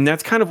about it, and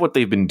that's kind of what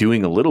they've been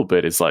doing a little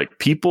bit, is like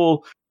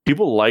people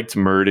liked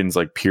Murden's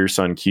like Pierce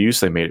on Q,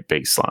 so they made it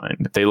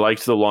baseline. They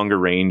liked the longer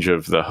range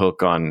of the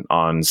hook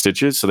on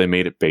Stitches, so they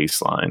made it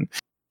baseline.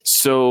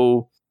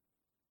 So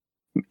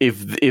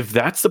if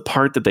that's the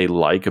part that they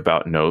like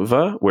about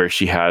Nova, where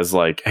she has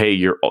like, hey,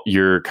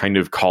 you're kind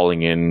of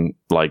calling in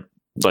like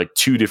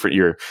two different,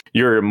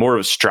 you're more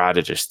of a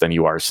strategist than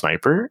you are a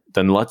sniper,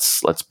 then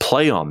let's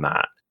play on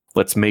that.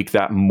 Let's make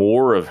that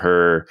more of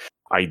her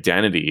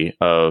identity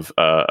of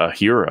a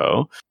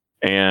hero,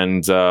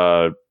 and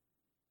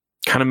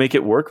kind of make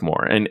it work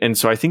more. And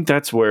so I think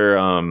that's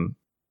where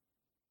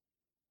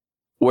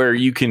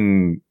you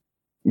can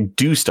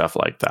do stuff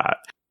like that.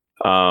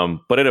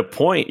 But at a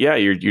point, yeah,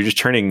 you're just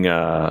turning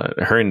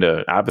her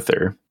into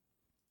Abathur.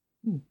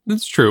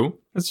 That's true.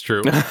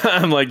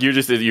 I'm like, you're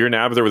an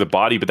Abathur with a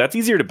body, but that's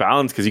easier to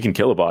balance because you can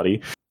kill a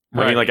body.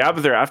 Right. I mean, like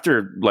Abathur,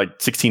 after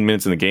like 16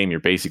 minutes in the game, you're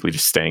basically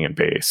just staying in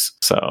base.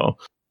 So,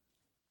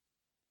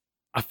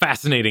 a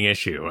fascinating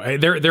issue.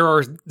 There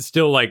are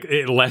still like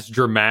less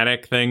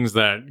dramatic things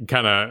that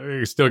kind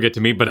of still get to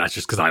me, but that's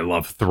just because I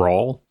love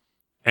Thrall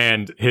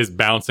and his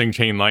bouncing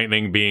chain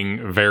lightning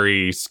being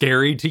very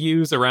scary to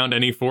use around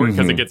any fort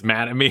because it gets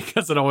mad at me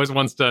because it always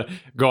wants to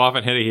go off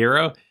and hit a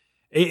hero.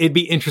 It'd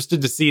be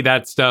interested to see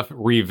that stuff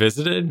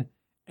revisited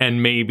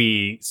and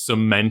maybe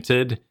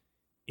cemented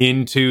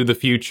into the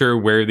future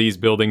where these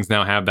buildings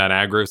now have that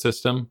aggro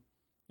system.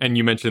 And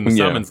you mentioned the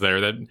summons there,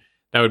 that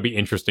would be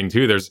interesting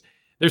too. There's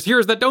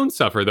heroes that don't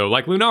suffer though,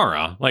 like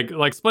Lunara,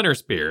 like Splinter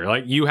Spear.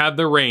 Like, you have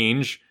the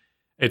range.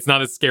 It's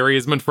not as scary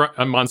as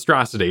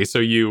Monstrosity. So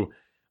you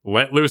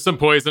let loose some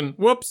poison,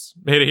 whoops,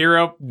 hit a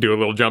hero, do a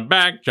little jump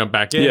back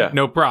in,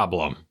 no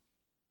problem.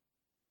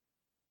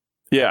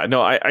 Yeah,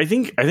 no, I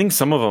think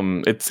some of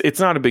them, it's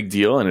not a big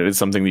deal, and it is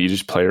something that you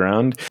just play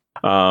around.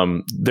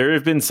 There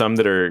have been some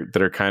that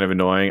are kind of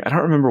annoying. I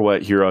don't remember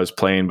what hero I was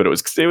playing, but it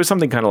was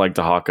something kind of like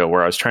Dahaka,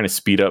 where I was trying to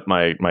speed up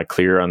my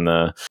clear on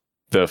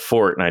the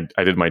fort, and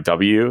I did my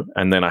W,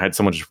 and then I had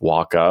someone just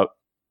walk up.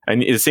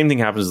 And the same thing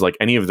happens like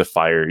any of the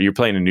fire. You're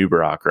playing a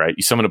Nubarak, right?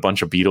 You summon a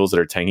bunch of beetles that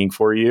are tanking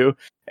for you,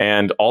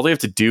 and all they have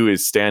to do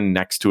is stand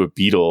next to a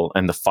beetle,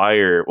 and the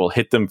fire will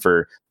hit them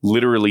for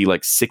literally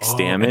like 6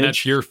 damage. And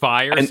that's your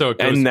fire, and, so it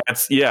goes... and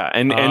that's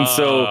and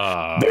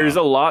so there's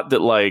a lot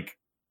that like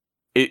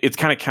it's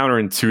kind of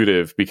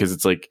counterintuitive, because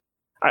it's like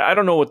I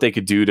don't know what they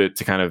could do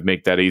to kind of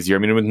make that easier. I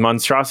mean, with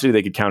Monstrosity,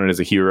 they could count it as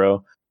a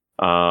hero.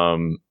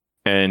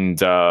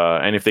 And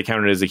if they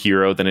count it as a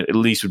hero, then it at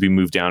least would be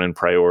moved down in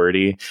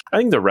priority. I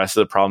think the rest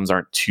of the problems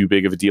aren't too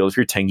big of a deal. If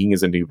you're tanking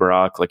as a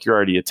Nubarak, like, you're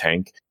already a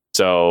tank,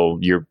 so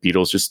your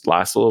beetles just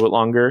last a little bit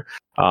longer.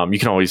 You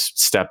can always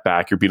step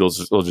back. Your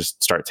beetles will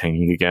just start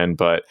tanking again.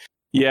 But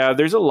yeah,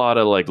 there's a lot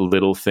of like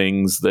little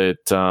things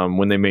that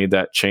when they made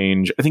that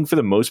change, I think for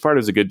the most part it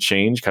was a good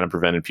change. Kind of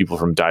prevented people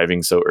from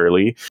diving so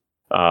early.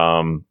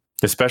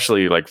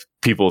 Especially like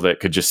people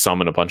that could just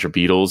summon a bunch of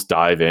beetles,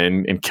 dive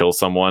in and kill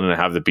someone and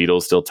have the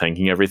beetles still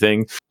tanking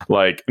everything.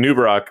 Like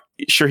Nubarak,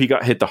 sure, he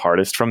got hit the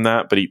hardest from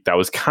that, but that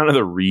was kind of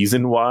the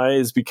reason why,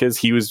 is because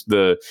he was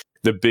the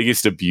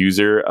biggest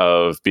abuser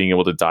of being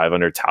able to dive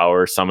under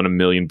tower, summon a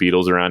million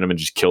beetles around him, and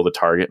just kill the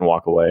target and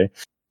walk away.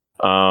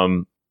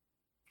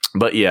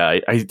 But yeah,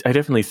 I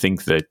definitely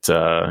think that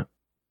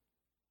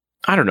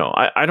I don't know.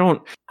 I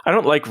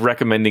don't like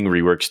recommending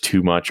reworks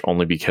too much,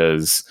 only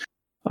because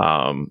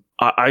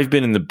I've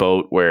been in the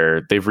boat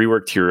where they've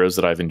reworked heroes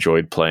that I've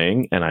enjoyed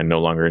playing, and I no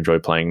longer enjoy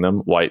playing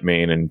them.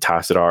 Whitemane and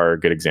Tassadar are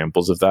good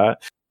examples of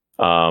that.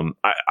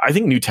 I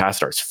think new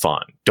Tassadar is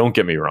fun. Don't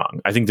get me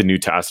wrong. I think the new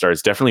Tassadar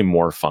is definitely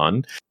more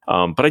fun.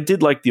 But I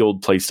did like the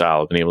old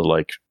playstyle of being able to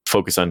like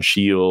focus on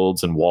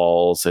shields and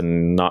walls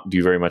and not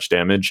do very much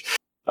damage.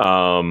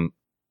 And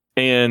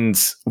And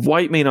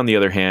Whitemane, on the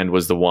other hand,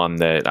 was the one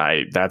that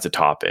that's a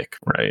topic,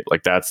 right?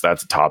 Like that's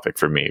a topic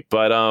for me.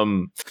 But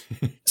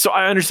so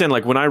I understand,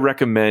 like when I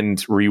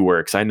recommend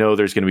reworks, I know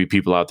there's going to be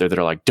people out there that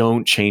are like,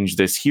 don't change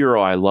this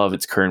hero. I love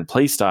its current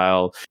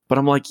playstyle. But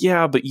I'm like,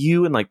 yeah, but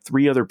you and like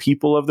 3 other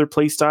people have their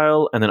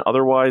playstyle. And then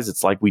otherwise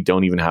it's like, we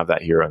don't even have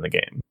that hero in the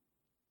game.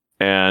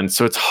 And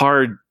so it's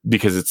hard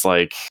because it's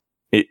like,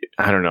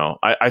 I don't know.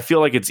 I feel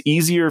like it's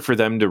easier for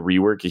them to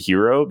rework a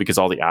hero because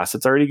all the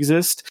assets already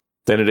exist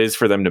than it is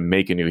for them to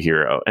make a new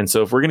hero. And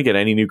so if we're going to get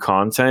any new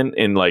content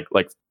in like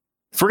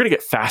if we're going to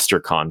get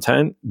faster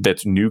content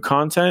that's new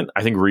content,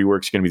 I think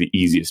rework's going to be the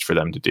easiest for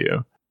them to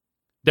do.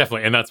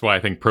 Definitely. And that's why I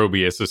think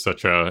Probius is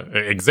such a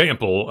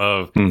example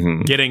of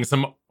getting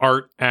some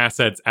art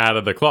assets out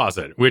of the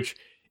closet, which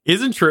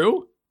isn't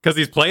true because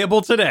he's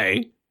playable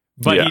today,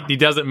 but he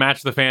doesn't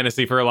match the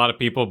fantasy for a lot of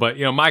people. But,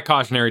 you know, my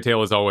cautionary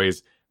tale is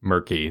always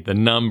murky. The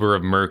number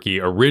of murky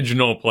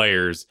original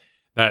players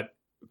that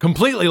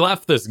completely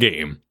left this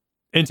game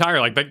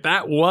entirely. Like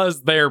that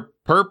was their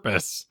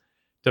purpose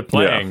to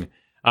playing.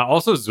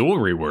 Also, Zool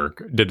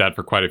rework did that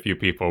for quite a few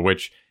people,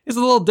 which is a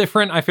little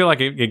different. I feel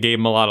like it gave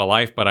them a lot of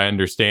life, but I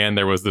understand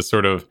there was this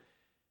sort of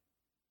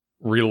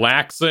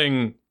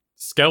relaxing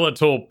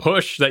skeletal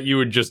push that you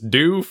would just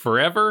do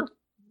forever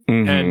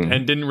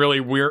and didn't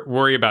really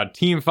worry about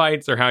team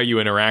fights or how you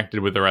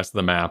interacted with the rest of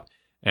the map.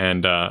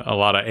 And a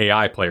lot of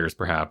AI players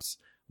perhaps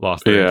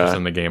lost their interest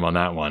in the game on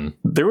that one.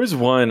 There was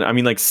one, I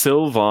mean, like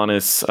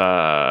Sylvanas,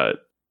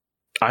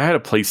 I had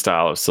a play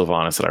style of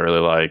Sylvanas that I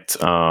really liked.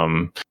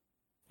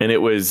 And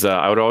it was,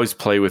 I would always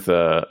play with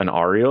an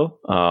Ariel,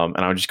 and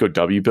I would just go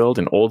W build.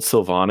 And old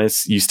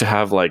Sylvanas used to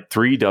have like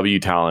 3 W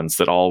talents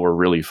that all were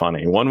really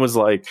funny. One was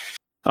like,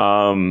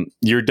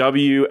 your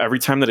W, every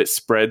time that it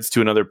spreads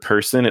to another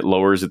person, it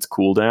lowers its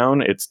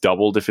cooldown. It's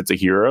doubled if it's a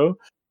hero.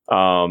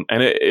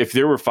 If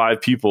there were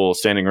 5 people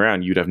standing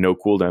around, you'd have no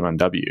cooldown on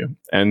W.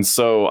 And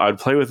so I'd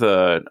play with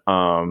an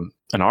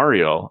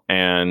Ariel,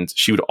 and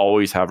she would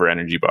always have her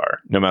energy bar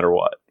no matter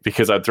what,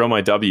 because I'd throw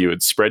my W,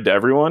 it'd spread to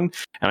everyone,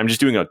 and I'm just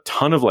doing a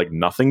ton of like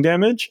nothing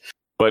damage,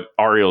 but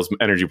Ariel's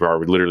energy bar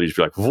would literally just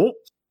be like whoop.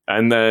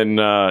 And then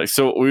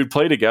so we would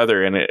play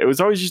together, and it was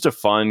always just a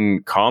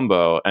fun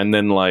combo. And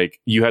then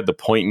like you had the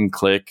point and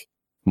click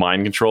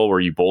mind control where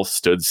you both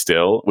stood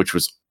still, which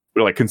was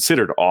like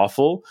considered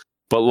awful,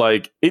 but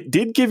like it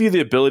did give you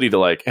the ability to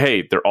like,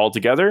 hey, they're all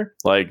together,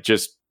 like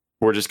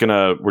we're just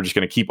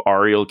gonna keep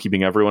Ariel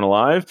keeping everyone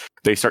alive.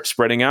 They start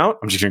spreading out,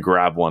 I'm just gonna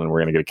grab one and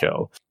we're gonna get a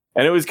kill.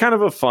 And it was kind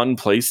of a fun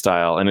play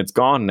style, and it's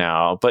gone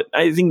now. But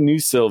I think new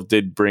Sylv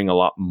did bring a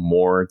lot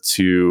more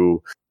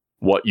to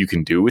what you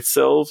can do with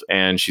Sylv,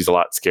 and she's a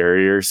lot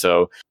scarier.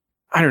 So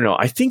I don't know.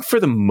 I think for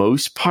the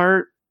most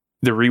part,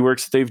 the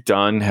reworks that they've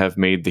done have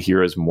made the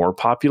heroes more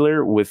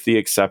popular, with the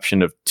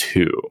exception of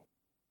 2.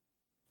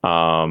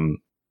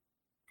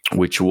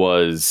 Which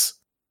was,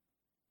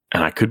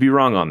 and I could be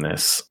wrong on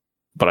this,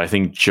 but I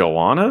think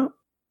Johanna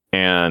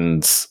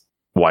and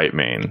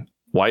Whitemane.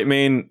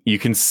 Whitemane, you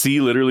can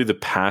see literally the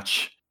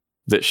patch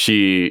that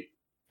she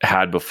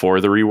had before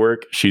the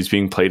rework. She's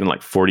being played in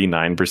like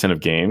 49%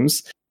 of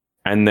games.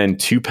 And then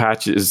 2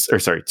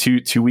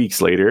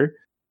 weeks later,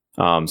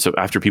 so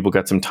after people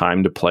got some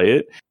time to play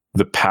it,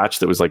 the patch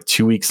that was like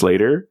 2 weeks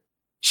later,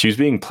 she was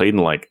being played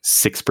in like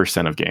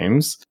 6% of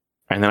games.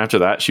 And then after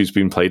that, she was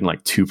being played in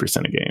like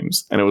 2% of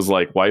games. And it was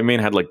like Whitemane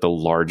had like the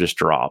largest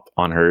drop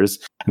on hers.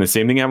 And the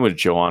same thing happened with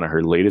Johanna,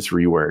 her latest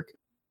rework.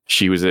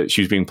 She was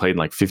being played in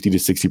like 50 to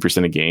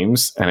 60% of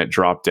games, and it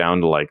dropped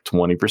down to like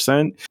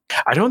 20%.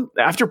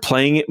 After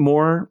playing it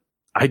more,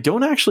 I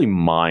don't actually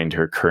mind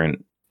her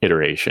current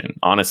iteration,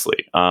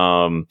 honestly.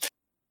 I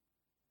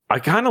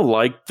kind of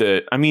like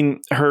that. I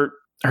mean, her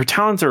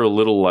talents are a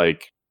little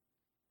like,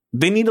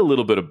 they need a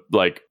little bit of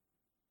like,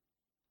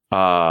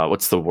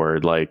 what's the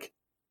word? Like,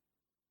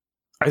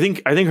 I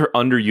think her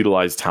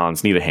underutilized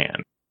talents need a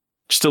hand,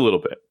 just a little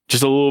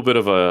bit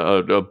of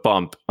a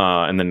bump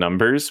in the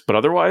numbers. But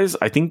otherwise,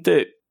 I think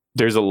that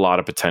there's a lot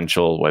of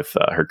potential with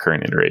her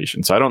current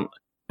iteration. So I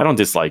don't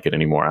dislike it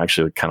anymore. I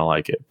actually kind of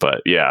like it.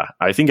 But yeah,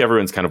 I think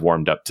everyone's kind of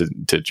warmed up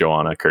to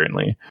Johanna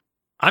currently.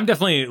 I'm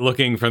definitely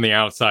looking from the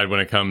outside when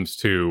it comes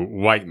to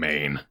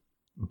Whitemane.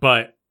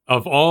 But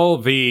of all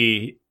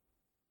that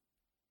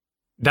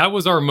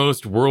was our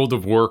most World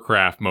of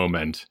Warcraft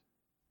moment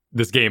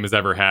this game has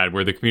ever had,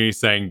 where the community's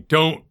saying,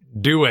 don't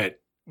do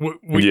it.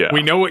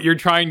 We know what you're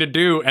trying to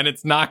do, and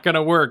it's not going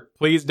to work.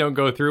 Please don't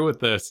go through with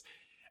this.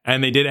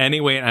 And they did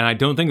anyway, and I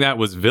don't think that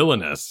was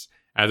villainous,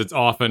 as it's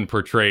often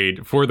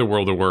portrayed for the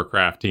World of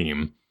Warcraft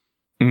team.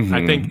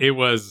 I think it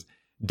was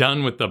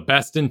done with the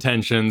best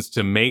intentions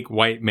to make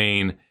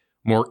Whitemane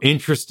more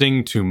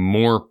interesting to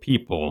more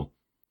people.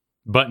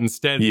 But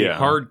instead, the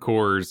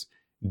hardcores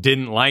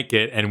didn't like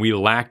it, and we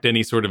lacked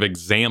any sort of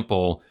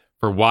example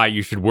for why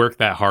you should work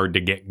that hard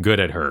to get good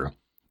at her.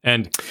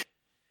 And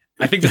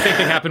I think the same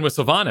thing happened with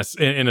Sylvanas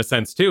in a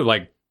sense too.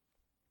 Like,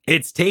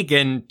 it's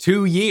taken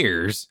 2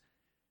 years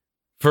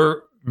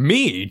for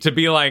me to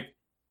be like,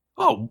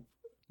 oh,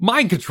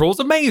 mind control's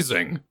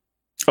amazing.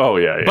 Oh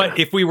yeah. But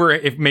if we were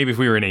in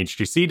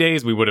HGC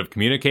days, we would have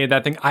communicated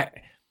that thing.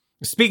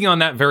 Speaking on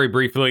that very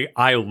briefly,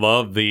 I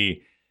love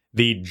the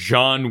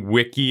John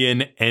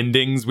Wickian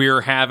endings we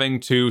are having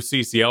to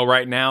CCL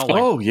right now.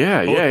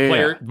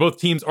 Like, both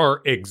teams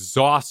are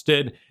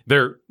exhausted.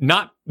 They're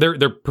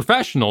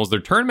professionals, they're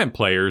tournament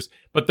players,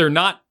 but they're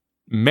not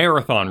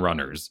marathon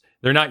runners.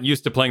 They're not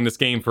used to playing this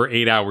game for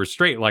 8 hours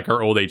straight like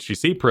our old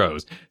HGC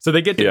pros. So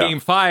they get to game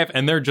 5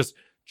 and they're just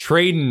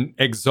trading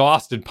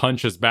exhausted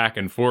punches back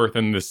and forth,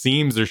 and the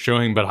seams are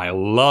showing, but I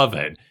love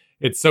it.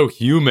 It's so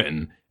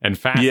human and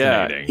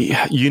fascinating.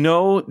 Yeah.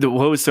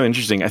 What was so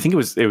interesting? I think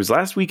it was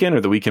last weekend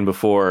or the weekend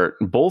before.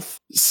 Both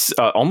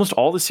almost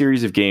all the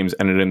series of games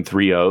ended in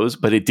 3-0s,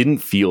 but it didn't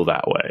feel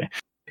that way.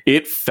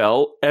 It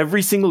felt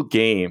every single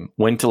game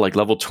went to like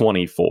level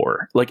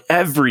 24. Like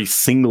every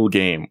single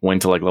game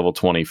went to like level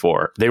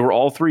 24. They were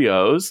all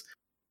 3-0s,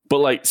 but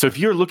like, so if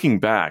you're looking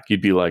back,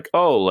 you'd be like,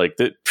 oh, like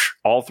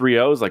all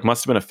 3-0s, like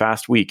must have been a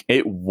fast week.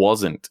 It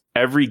wasn't.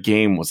 Every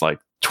game was like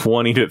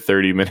 20 to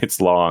 30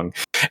 minutes long.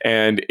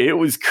 And it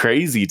was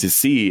crazy to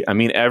see. I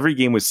mean, every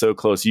game was so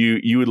close.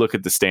 You would look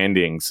at the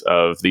standings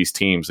of these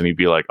teams and you'd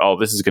be like, oh,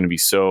 this is going to be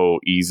so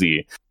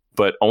easy.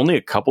 But only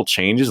a couple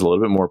changes, a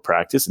little bit more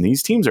practice. And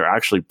these teams are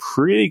actually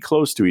pretty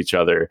close to each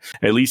other,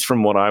 at least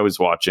from what I was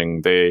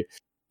watching. The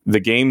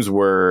games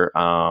were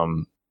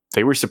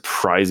they were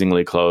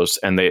surprisingly close.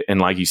 And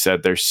like you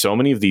said, there's so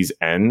many of these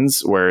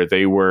ends where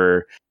they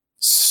were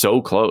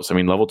so close. I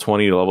mean, level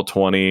 20 to level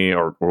 20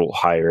 or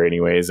higher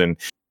anyways. And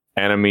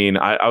I mean,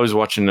 I was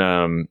watching,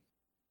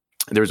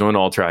 there was one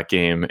all track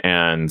game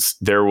and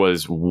there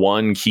was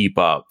one keep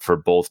up for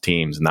both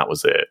teams and that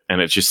was it.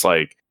 And it's just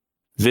like,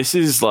 this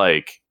is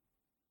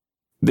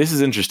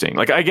interesting.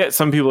 Like I get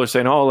some people are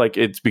saying, oh, like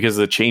it's because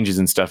of the changes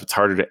and stuff, it's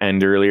harder to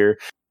end earlier.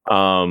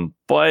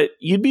 But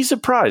you'd be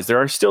surprised.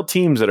 There are still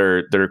teams that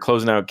are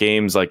closing out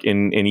games like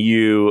in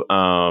EU,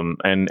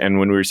 and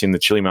when we were seeing the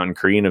Chili Mountain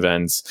Korean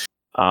events,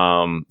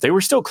 they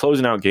were still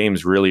closing out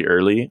games really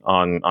early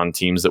on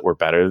teams that were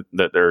better,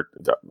 that they're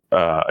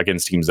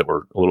against teams that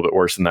were a little bit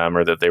worse than them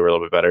or that they were a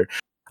little bit better.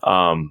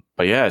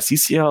 But yeah,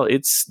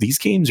 CCL, these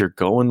games are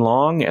going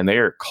long and they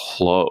are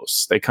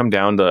close. They come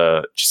down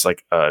to just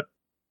like a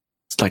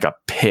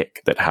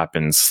pick that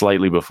happens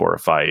slightly before a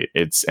fight.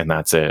 And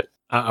that's it.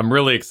 I'm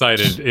really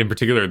excited. In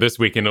particular, this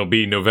weekend it'll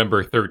be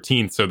November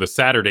 13th. So the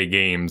Saturday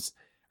games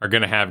are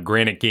going to have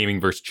Granite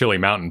Gaming versus Chili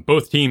Mountain.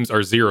 Both teams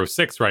are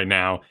 0-6 right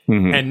now.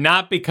 Mm-hmm. And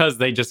not because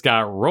they just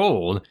got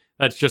rolled.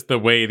 That's just the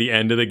way the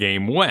end of the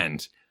game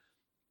went.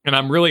 And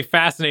I'm really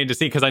fascinated to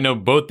see, because I know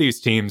both these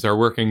teams are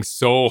working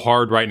so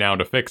hard right now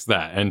to fix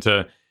that and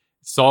to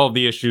solve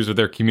the issues with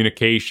their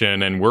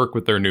communication and work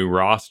with their new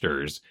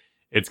rosters.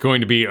 It's going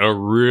to be a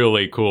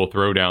really cool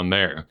throwdown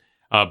there.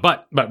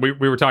 But we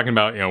were talking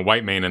about,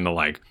 Whitemane and the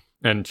like,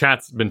 and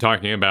chat's been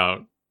talking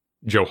about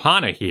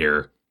Johanna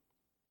here.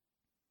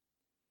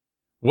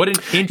 What an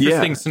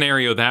interesting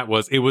scenario that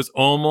was. It was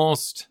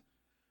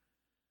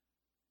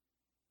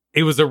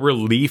a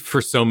relief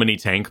for so many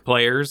tank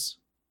players.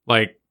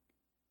 Like,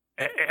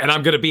 and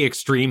I'm going to be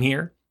extreme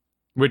here,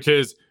 which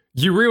is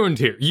you ruined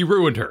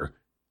her.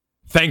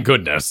 Thank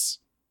goodness.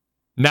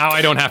 Now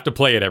I don't have to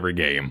play it every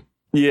game.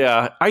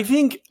 Yeah, I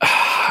think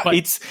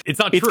it's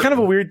not. It's true. kind of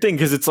a weird thing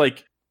because it's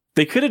like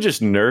they could have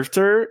just nerfed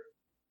her.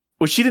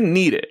 Well, she didn't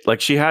need it. Like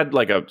she had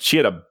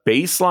a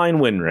baseline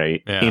win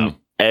rate in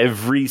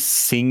every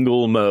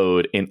single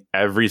mode, in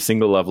every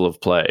single level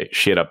of play.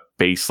 She had a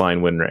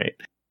baseline win rate.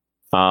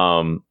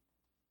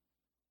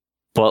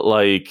 But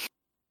like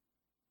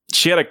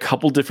she had a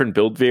couple different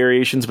build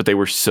variations, but they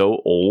were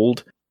so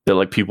old that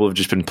like people have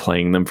just been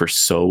playing them for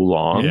so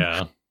long.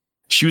 Yeah.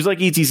 She was like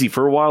ETC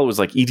for a while. It was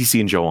like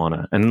ETC and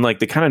Joanna, and then like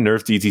they kind of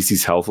nerfed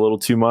ETC's health a little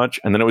too much,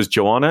 and then it was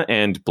Joanna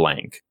and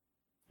blank.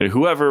 And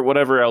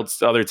whatever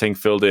else other tank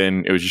filled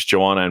in, it was just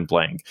Joanna and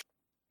blank.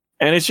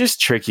 And it's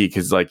just tricky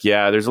because like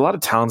there's a lot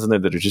of talents in there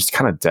that are just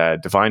kind of dead.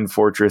 Divine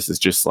Fortress is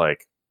just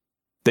like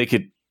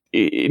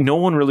no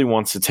one really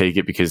wants to take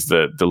it because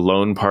the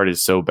lone part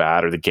is so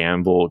bad, or the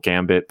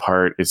gambit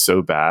part is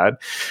so bad.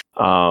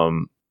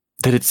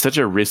 That it's such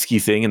a risky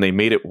thing, and they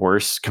made it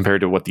worse compared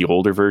to what the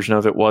older version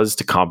of it was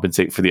to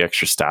compensate for the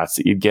extra stats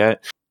that you'd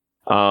get.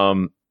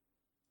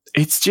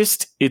 It's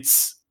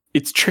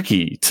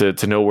tricky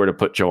to know where to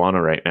put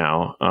Joanna right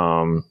now.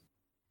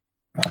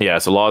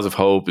 So Laws of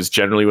Hope is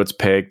generally what's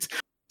picked.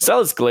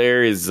 Zealous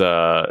Glare is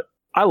I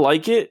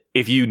like it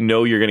if you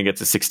know you're going to get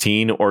to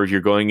 16, or if you're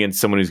going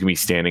against someone who's going to be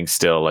standing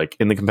still. Like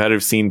in the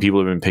competitive scene, people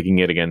have been picking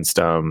it against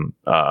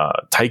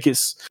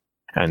Tychus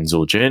and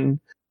Zul'jin.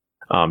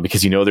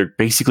 Because they're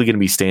basically going to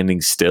be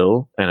standing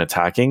still and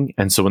attacking,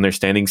 and so when they're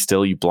standing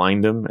still, you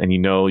blind them, and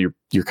you're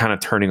kind of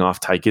turning off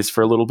Tychus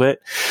for a little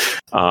bit.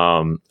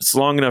 It's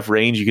long enough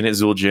range you can hit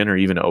Zul'jin or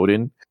even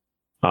Odin.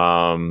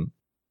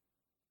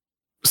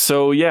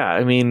 So yeah,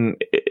 I mean,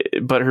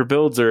 but her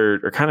builds are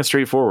kind of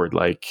straightforward.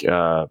 Like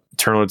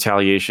Eternal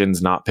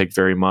Retaliation's not picked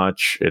very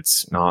much.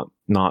 It's not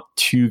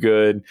too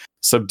good.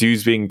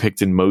 Subdue's being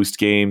picked in most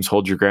games.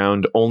 Hold your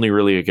ground only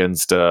really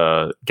against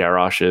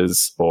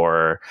Garroshes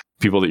or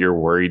people that you're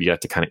worried you have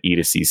to kind of eat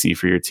a CC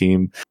for your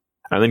team.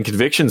 And then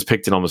Conviction's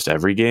picked in almost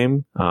every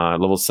game,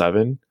 level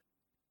 7.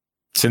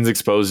 Sins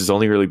Exposed is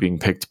only really being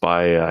picked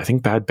by, I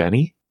think, Bad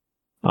Benny.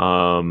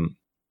 And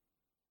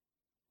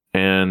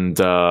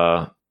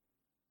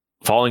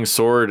Falling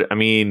Sword, I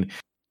mean,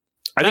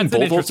 I think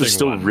both ults are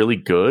still really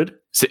good.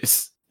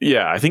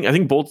 I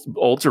think both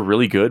ults are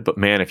really good, but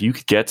man, if you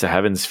could get to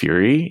Heaven's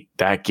Fury,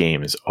 that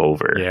game is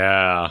over.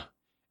 Yeah.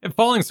 And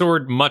Falling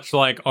Sword, much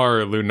like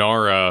our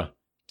Lunara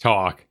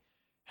talk,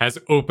 has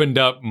opened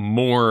up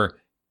more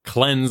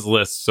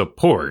cleanseless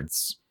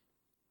supports,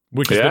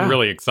 which has been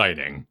really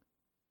exciting.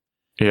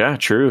 Yeah,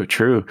 true.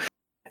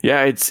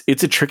 Yeah, it's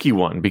a tricky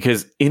one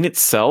because in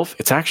itself,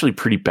 it's actually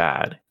pretty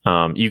bad.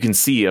 You can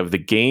see of the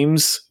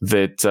games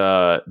that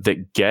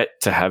get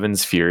to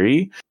Heaven's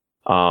Fury,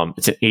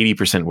 it's an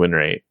 80% win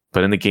rate.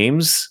 But in the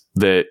games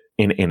that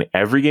in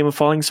every game of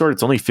Falling Sword,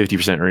 it's only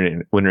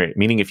 50% win rate.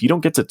 Meaning if you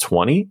don't get to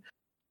 20,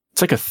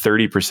 it's like a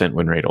 30%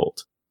 win rate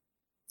ult.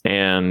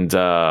 And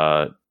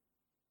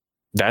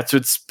that's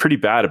what's pretty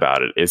bad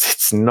about it, is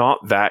it's not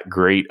that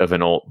great of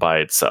an ult by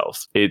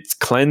itself. Its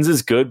cleanse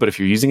is good, but if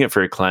you're using it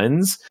for a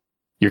cleanse,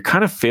 you're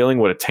kind of failing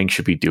what a tank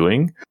should be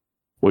doing,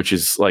 which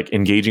is like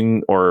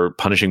engaging or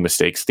punishing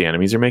mistakes the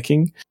enemies are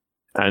making.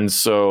 And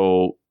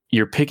so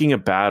you're picking a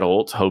bad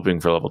ult hoping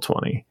for level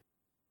 20,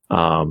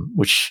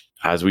 which,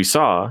 as we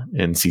saw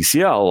in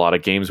CCL, a lot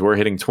of games were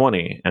hitting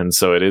 20. And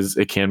so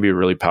it can be a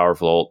really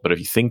powerful ult. But if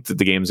you think that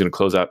the game's going to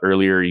close out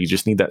earlier, you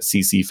just need that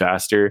CC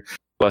faster.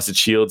 Blessed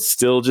Shield's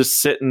still just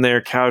sitting there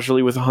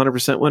casually with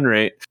 100% win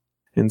rate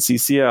in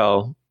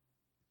CCL.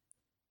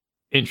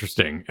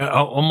 Interesting.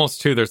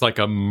 Almost too, there's like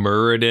a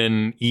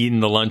Muradin eating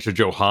the lunch of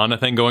Johanna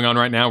thing going on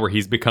right now, where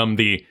he's become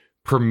the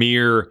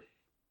premier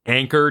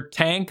anchor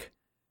tank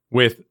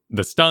with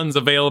the stuns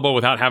available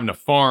without having to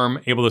farm,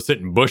 able to sit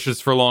in bushes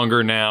for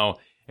longer now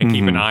and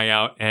keep an eye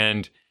out.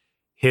 And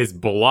his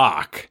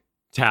block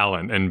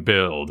talent and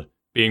build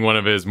being one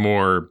of his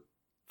more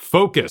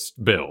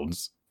focused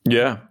builds.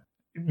 Yeah.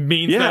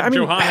 Means that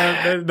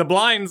Johanna, the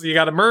blinds, you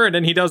got a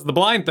Muradin, he does the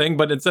blind thing,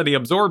 but instead he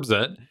absorbs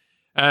it.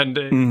 And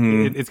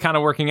it's kind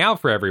of working out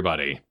for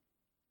everybody.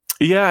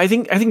 Yeah, I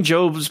think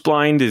Job's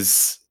blind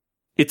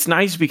it's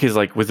nice because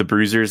like with the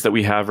bruisers that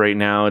we have right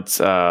now, it's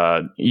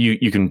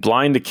you can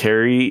blind a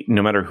carry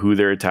no matter who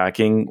they're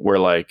attacking. Where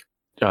like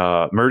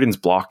Muradin's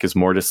block is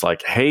more just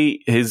like,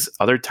 hey, his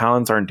other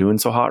talents aren't doing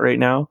so hot right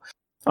now.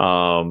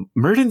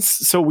 Muradin's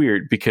so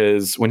weird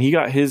because when he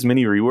got his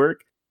mini rework,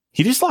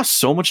 he just lost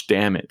so much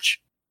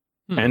damage.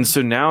 And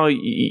so now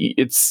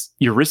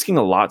you're risking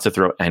a lot to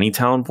throw any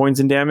talent points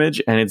in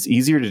damage, and it's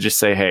easier to just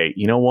say, hey,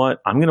 you know what?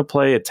 I'm going to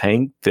play a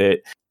tank that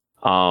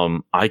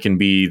I can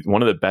be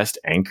one of the best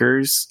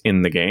anchors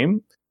in the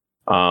game.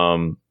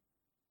 And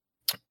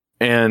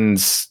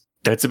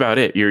that's about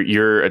it.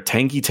 You're a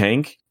tanky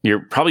tank.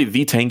 You're probably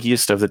the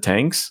tankiest of the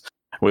tanks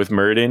with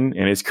Muradin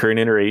in his current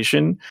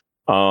iteration.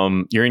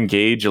 Your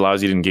engage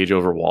allows you to engage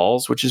over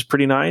walls, which is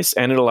pretty nice.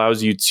 And it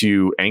allows you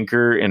to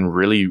anchor in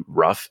really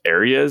rough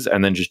areas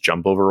and then just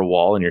jump over a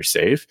wall and you're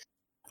safe.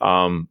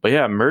 But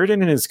yeah,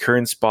 Muradin in his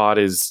current spot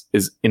is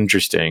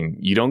interesting.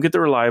 You don't get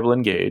the reliable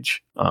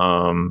engage.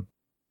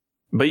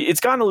 But it's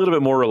gotten a little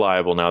bit more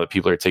reliable now that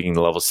people are taking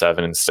the level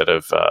 7 instead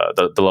of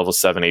the level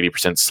 7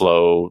 80%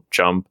 slow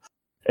jump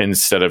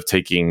instead of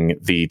taking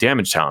the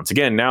damage talents.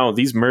 Again, now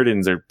these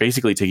Muradins are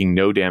basically taking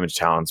no damage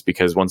talents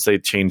because once they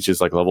changed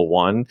his like level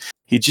 1,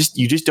 you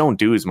just don't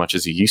do as much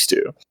as you used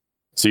to.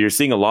 So you're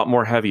seeing a lot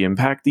more heavy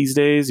impact these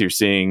days. You're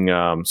seeing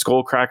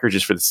Skullcracker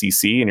just for the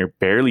CC, and you're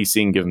barely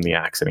seeing Give him the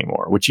Axe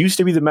anymore, which used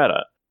to be the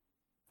meta.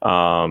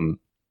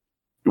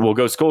 We'll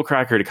go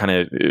Skullcracker to kind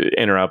of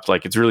interrupt.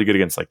 Like it's really good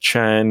against like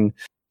Chen,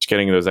 just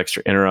getting those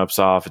extra interrupts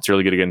off. It's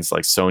really good against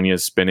like Sonya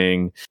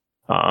spinning.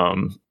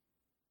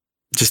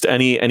 Just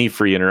any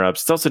free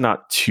interrupts. It's also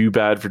not too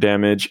bad for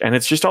damage, and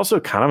it's just also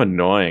kind of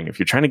annoying if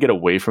you're trying to get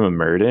away from a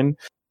Muradin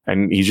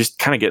and he's just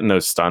kind of getting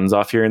those stuns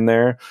off here and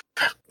there.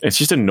 It's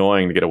just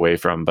annoying to get away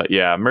from. But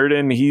yeah,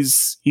 Muradin,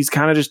 he's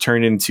kind of just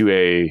turned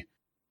into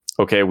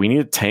okay, we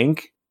need a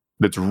tank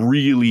that's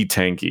really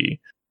tanky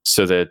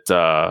so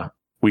that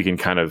we can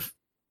kind of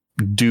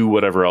do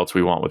whatever else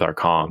we want with our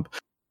comp.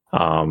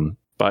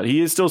 But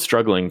he is still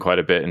struggling quite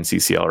a bit in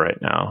CCL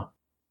right now.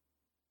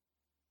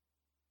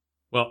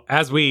 Well,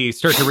 as we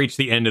start to reach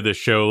the end of the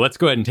show, let's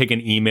go ahead and take an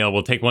email.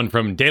 We'll take one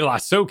from De La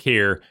Soak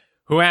here,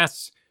 who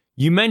asks,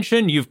 you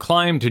mentioned you've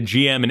climbed to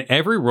GM in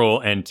every role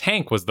and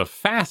tank was the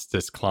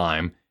fastest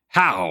climb.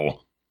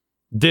 How?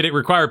 Did it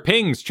require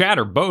pings, chat,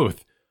 or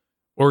both?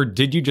 Or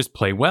did you just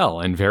play well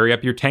and vary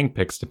up your tank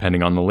picks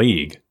depending on the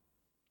league?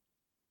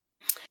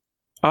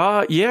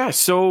 Yeah.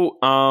 So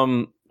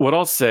what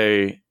I'll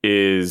say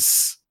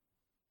is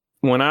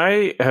when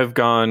I have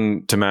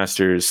gone to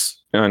Masters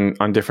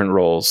on different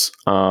roles,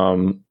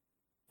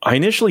 I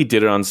initially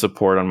did it on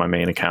support on my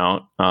main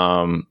account,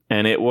 and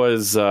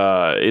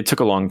it took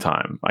a long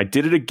time. I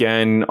did it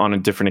again on a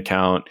different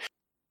account,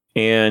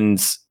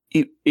 and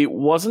it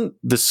wasn't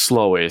the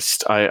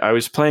slowest. I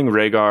was playing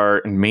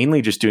Rhaegar and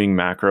mainly just doing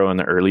macro in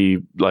the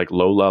early like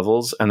low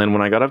levels, and then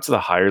when I got up to the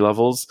higher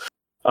levels,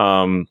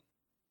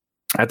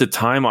 at the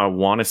time I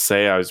want to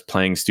say I was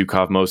playing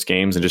Stukov most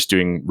games and just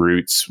doing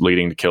roots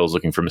leading to kills,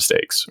 looking for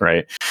mistakes,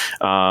 right?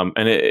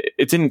 And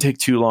it didn't take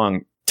too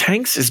long.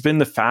 Tanks has been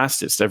the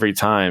fastest every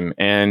time,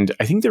 and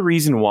I think the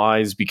reason why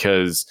is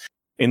because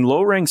in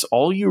low ranks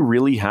all you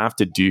really have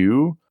to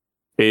do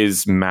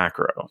is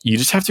macro. You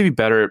just have to be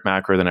better at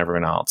macro than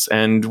everyone else.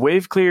 And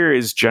wave clear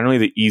is generally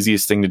the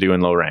easiest thing to do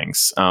in low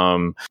ranks,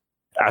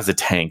 as a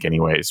tank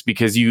anyways,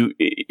 because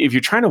if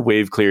you're trying to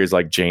wave clear as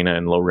like Jaina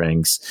in low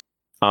ranks,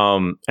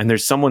 and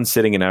there's someone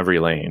sitting in every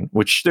lane,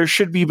 which there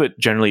should be, but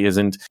generally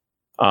isn't,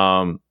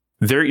 you're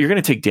going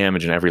to take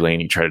damage in every lane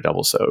you try to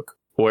double soak.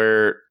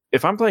 Where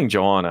if I'm playing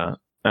Joanna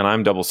and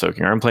I'm double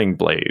soaking, or I'm playing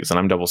Blaze and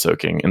I'm double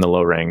soaking in the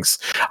low ranks,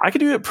 I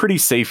could do it pretty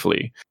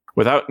safely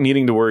without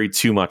needing to worry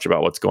too much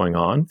about what's going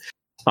on.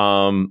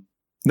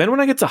 Then when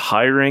I get to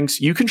high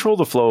ranks, you control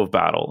the flow of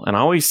battle. And I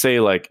always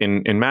say, like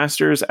in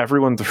Masters,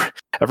 everyone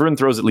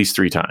throws at least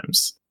 3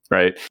 times,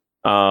 right?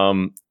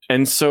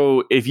 And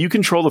so if you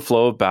control the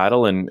flow of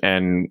battle,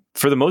 and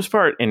for the most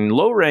part in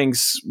low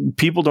ranks,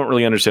 people don't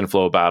really understand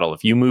flow of battle.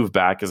 If you move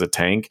back as a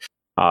tank,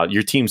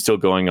 your team's still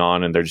going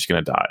on and they're just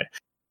going to die.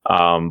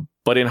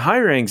 But in high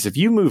ranks, if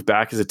you move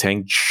back as a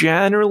tank,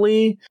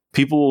 generally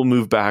people will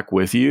move back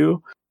with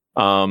you.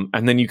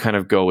 And then you kind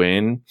of go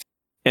in,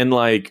 and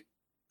like,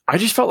 I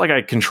just felt like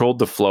I controlled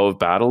the flow of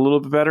battle a little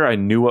bit better. I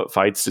knew what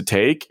fights to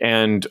take,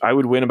 and I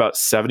would win about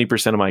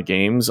 70% of my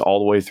games all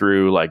the way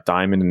through like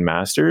Diamond and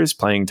Masters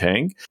playing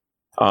tank.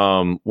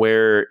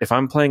 Where if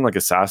I'm playing like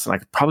Assassin, I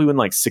could probably win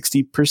like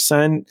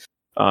 60%.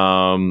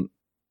 And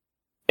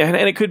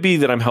it could be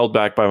that I'm held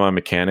back by my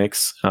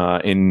mechanics.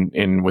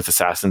 In with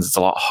Assassins, it's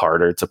a lot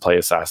harder to play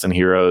Assassin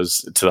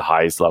heroes to the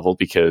highest level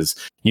because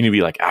you need to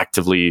be like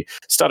actively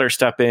stutter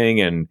stepping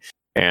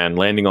and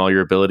landing all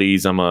your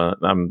abilities. I'm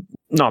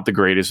not the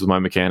greatest with my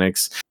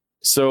mechanics.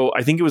 So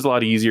I think it was a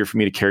lot easier for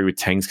me to carry with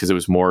tanks because it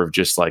was more of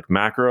just like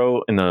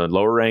macro in the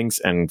lower ranks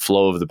and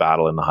flow of the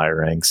battle in the higher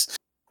ranks.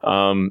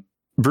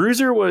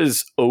 Bruiser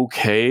was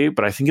okay,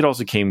 but I think it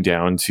also came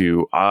down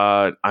to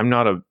I'm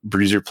not a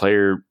Bruiser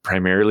player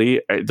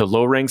primarily. The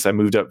low ranks I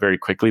moved up very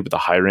quickly, but the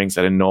high ranks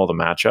I didn't know all the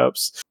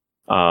matchups.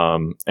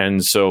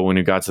 And so when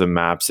it got to the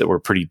maps that were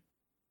pretty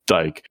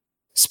like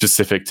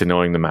specific to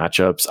knowing the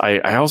matchups,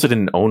 I also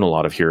didn't own a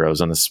lot of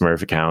heroes on the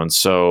Smurf account.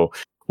 So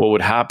what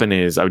would happen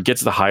is I would get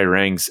to the high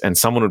ranks and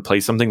someone would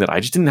play something that I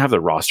just didn't have the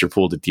roster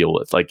pool to deal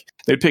with. Like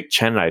they'd pick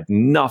Chen and I had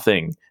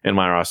nothing in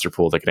my roster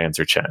pool that could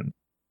answer Chen.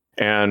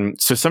 And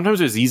so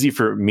sometimes it was easy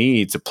for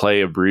me to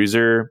play a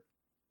bruiser,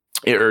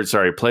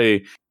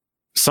 play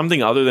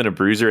something other than a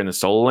bruiser in the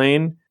solo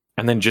lane,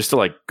 and then just to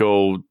like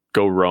go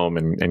roam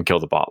and kill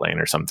the bot lane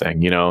or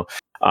something, you know,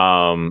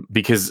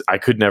 because I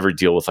could never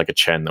deal with like a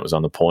Chen that was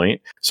on the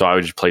point. So I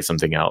would just play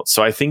something else.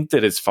 So I think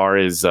that as far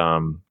as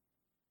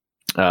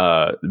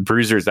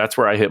bruisers, that's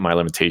where I hit my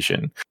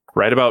limitation.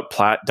 Right about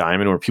Plat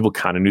Diamond, where people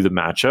kind of knew the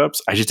matchups,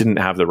 I just didn't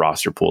have the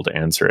roster pool to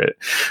answer it.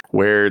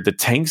 Where the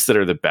tanks that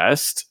are the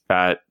best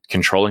at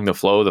controlling the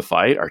flow of the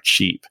fight are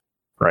cheap,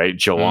 right?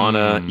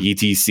 Joanna,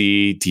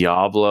 ETC,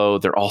 Diablo,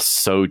 they're all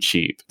so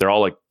cheap. They're all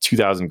like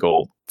 2,000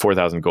 gold,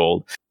 4,000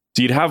 gold.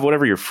 So you'd have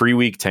whatever your free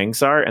week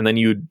tanks are, and then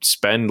you'd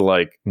spend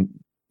like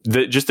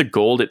just the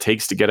gold it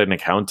takes to get an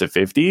account to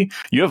 50.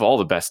 You have all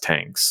the best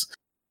tanks.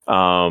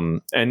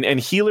 And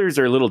healers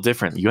are a little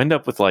different. You end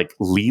up with like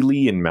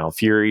Lili and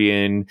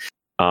Malfurion.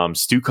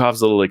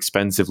 Stukov's a little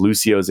expensive.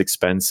 Lucio's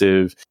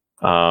expensive.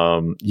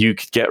 You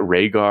could get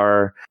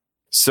Rhaegar.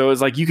 So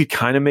it's like you could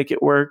kind of make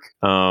it work.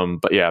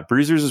 But yeah,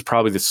 Bruisers is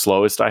probably the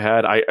slowest I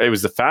had. It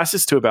was the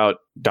fastest to about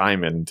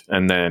Diamond,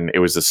 and then it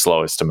was the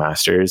slowest to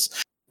Masters,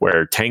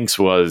 where Tanks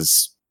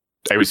was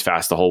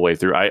fast the whole way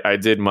through. I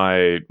did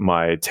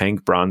my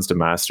Tank Bronze to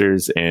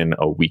Masters in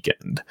a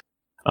weekend.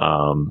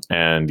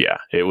 And yeah,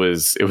 it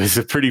was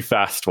a pretty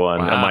fast one.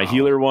 Wow. And my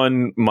healer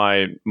one,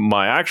 my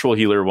actual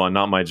healer one,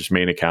 not my just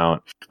main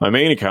account. My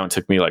main account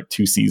took me like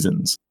 2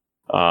 seasons.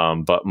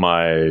 But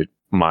my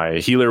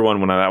healer one,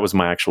 when that was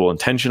my actual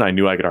intention, I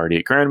knew I could already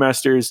hit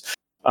Grandmasters.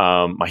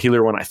 My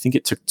healer one, I think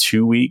it took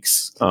 2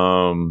 weeks.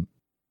 And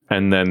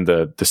then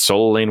the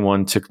solo lane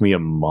one took me a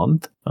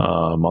month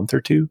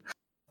or 2.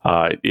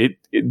 It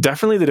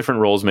definitely, the different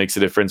roles makes a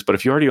difference, but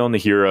if you already own the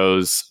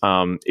heroes,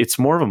 it's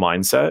more of a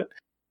mindset.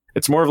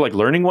 It's more of like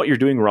learning what you're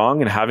doing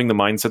wrong and having the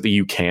mindset that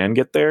you can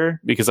get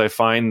there. Because I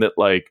find that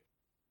like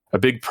a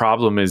big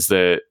problem is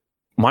that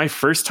my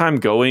first time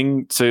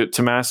going to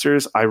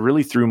Masters, I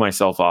really threw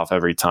myself off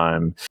every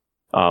time.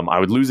 I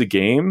would lose a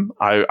game.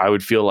 I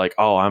would feel like,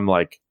 oh,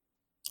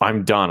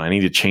 I'm done. I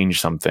need to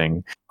change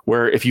something.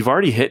 Where if you've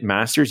already hit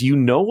Masters, you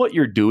know what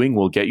you're doing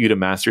will get you to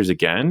Masters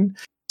again.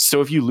 So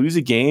if you lose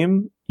a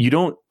game, you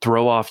don't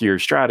throw off your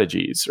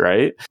strategies,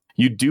 right?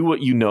 You do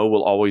what you know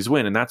will always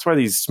win. And that's why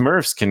these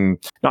Smurfs can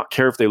not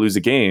care if they lose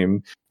a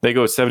game. They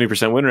go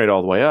 70% win rate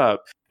all the way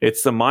up.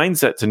 It's the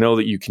mindset to know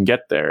that you can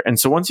get there.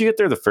 And so once you get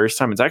there the first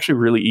time, it's actually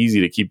really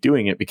easy to keep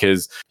doing it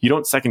because you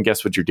don't second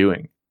guess what you're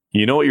doing.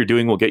 You know what you're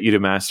doing will get you to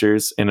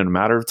Masters in a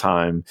matter of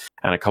time,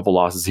 and a couple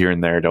losses here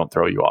and there don't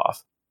throw you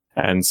off.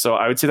 And so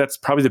I would say that's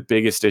probably the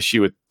biggest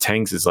issue with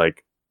tanks is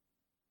like,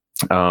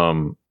 it's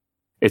the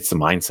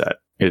mindset.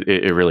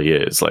 It really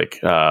is like,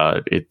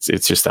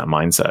 it's just that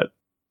mindset.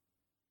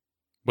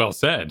 Well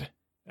said.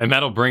 And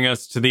that'll bring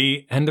us to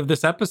the end of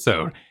this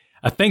episode.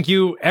 Thank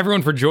you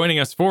everyone for joining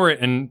us for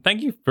it. And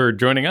thank you for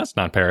joining us,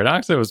 Not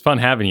Paradox. It was fun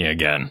having you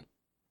again.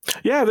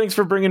 Yeah, thanks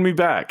for bringing me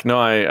back. No,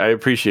 I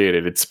appreciate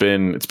it. It's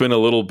been a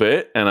little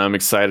bit, and I'm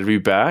excited to be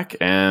back.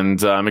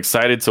 And I'm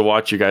excited to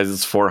watch you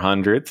guys'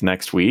 400th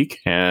next week.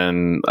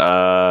 And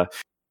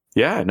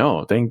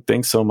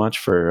thanks so much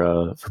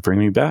for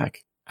bringing me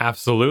back.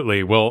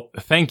 Absolutely. Well,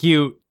 thank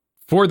you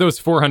for those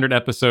 400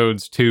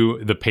 episodes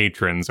to the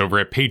patrons over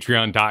at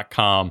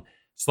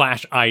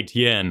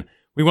patreon.com/ITN.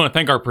 We want to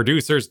thank our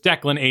producers,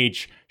 Declan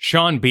H.,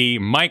 Sean B.,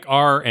 Mike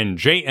R., and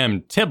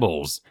J.M.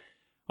 Tibbles.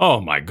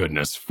 Oh my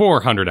goodness,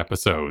 400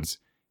 episodes.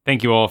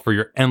 Thank you all for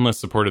your endless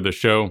support of the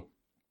show.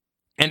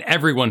 And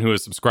everyone who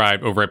has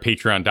subscribed over at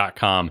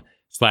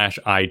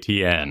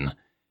patreon.com/ITN.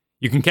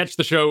 You can catch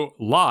the show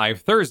live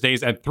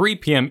Thursdays at 3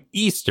 p.m.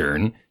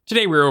 Eastern.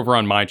 Today we're over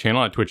on my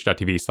channel at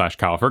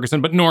twitch.tv/Kyle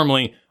Ferguson, but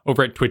normally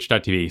over at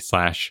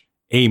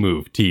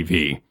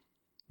twitch.tv/AMoveTV.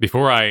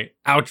 Before I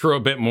outro a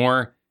bit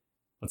more,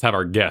 let's have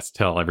our guests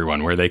tell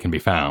everyone where they can be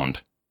found.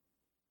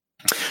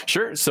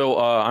 Sure. So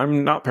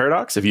I'm Not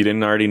Paradox, if you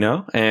didn't already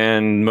know.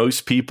 And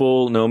most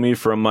people know me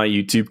from my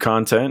YouTube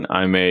content.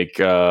 I make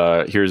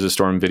Here's a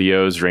Storm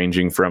videos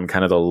ranging from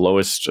kind of the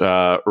lowest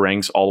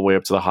ranks all the way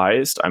up to the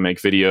highest. I make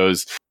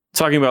videos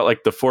talking about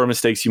like the 4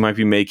 mistakes you might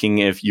be making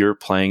if you're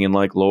playing in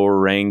like lower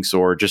ranks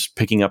or just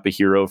picking up a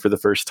hero for the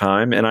first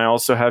time. And I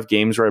also have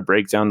games where I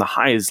break down the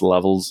highest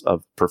levels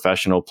of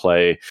professional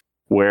play,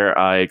 where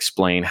I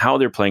explain how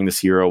they're playing this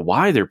hero,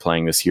 why they're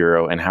playing this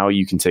hero, and how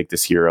you can take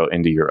this hero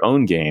into your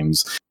own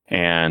games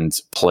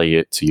and play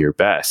it to your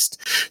best.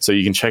 So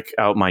you can check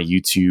out my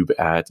YouTube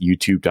at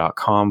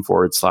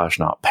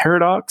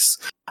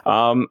youtube.com/notparadox.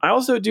 I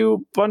also do a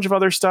bunch of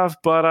other stuff,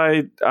 but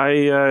I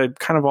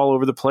kind of all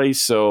over the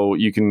place. So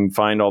you can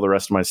find all the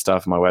rest of my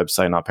stuff on my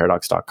website,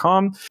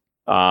 notparadox.com.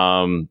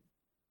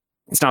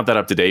 It's not that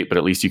up to date, but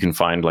at least you can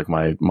find like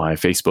my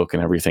Facebook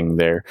and everything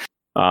there.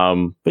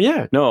 But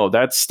yeah, no,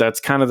 that's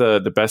kind of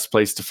the best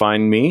place to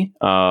find me.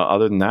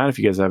 Other than that, if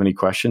you guys have any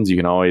questions, you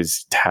can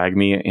always tag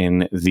me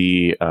in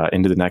the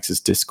Into the Nexus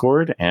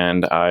Discord,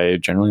 and I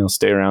generally will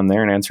stay around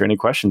there and answer any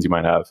questions you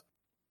might have.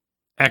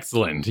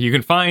 Excellent. You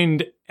can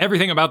find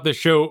everything about this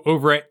show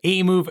over at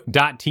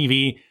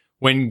amove.tv.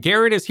 When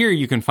Garrett is here,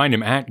 you can find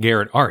him at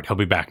Garrett Art. He'll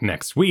be back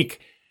next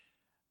week.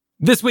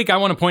 This week, I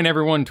want to point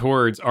everyone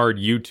towards our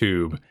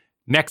YouTube,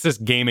 Nexus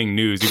Gaming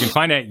News. You can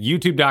find it at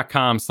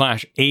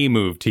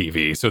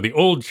youtube.com/amovetv. So the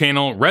old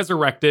channel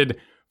resurrected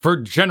for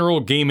general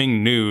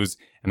gaming news.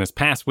 And this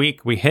past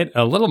week, we hit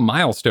a little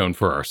milestone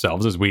for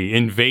ourselves as we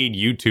invade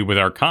YouTube with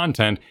our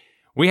content.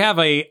 We have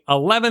a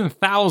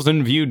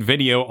 11,000 viewed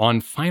video on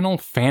Final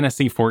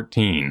Fantasy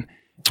XIV.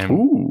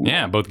 And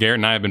yeah, both Garrett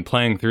and I have been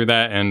playing through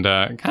that and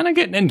kind of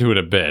getting into it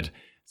a bit.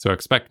 So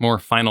expect more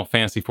Final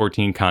Fantasy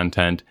XIV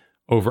content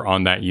over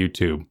on that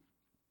YouTube.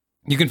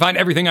 You can find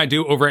everything I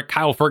do over at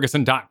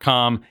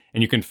kyleferguson.com,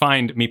 and you can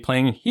find me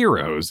playing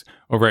Heroes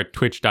over at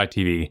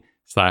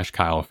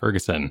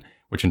twitch.tv/KyleFerguson,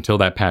 which until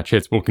that patch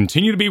hits will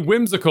continue to be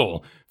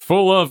whimsical,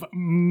 full of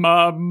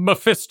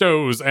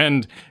Mephistos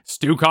and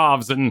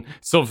Stukovs and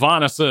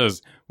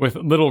Sylvanuses with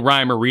little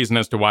rhyme or reason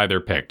as to why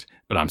they're picked,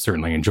 but I'm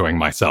certainly enjoying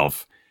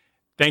myself.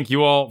 Thank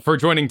you all for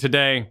joining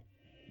today.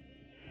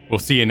 We'll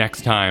see you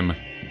next time.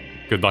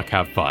 Good luck,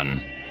 have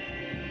fun.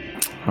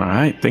 All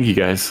right. Thank you,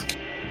 guys.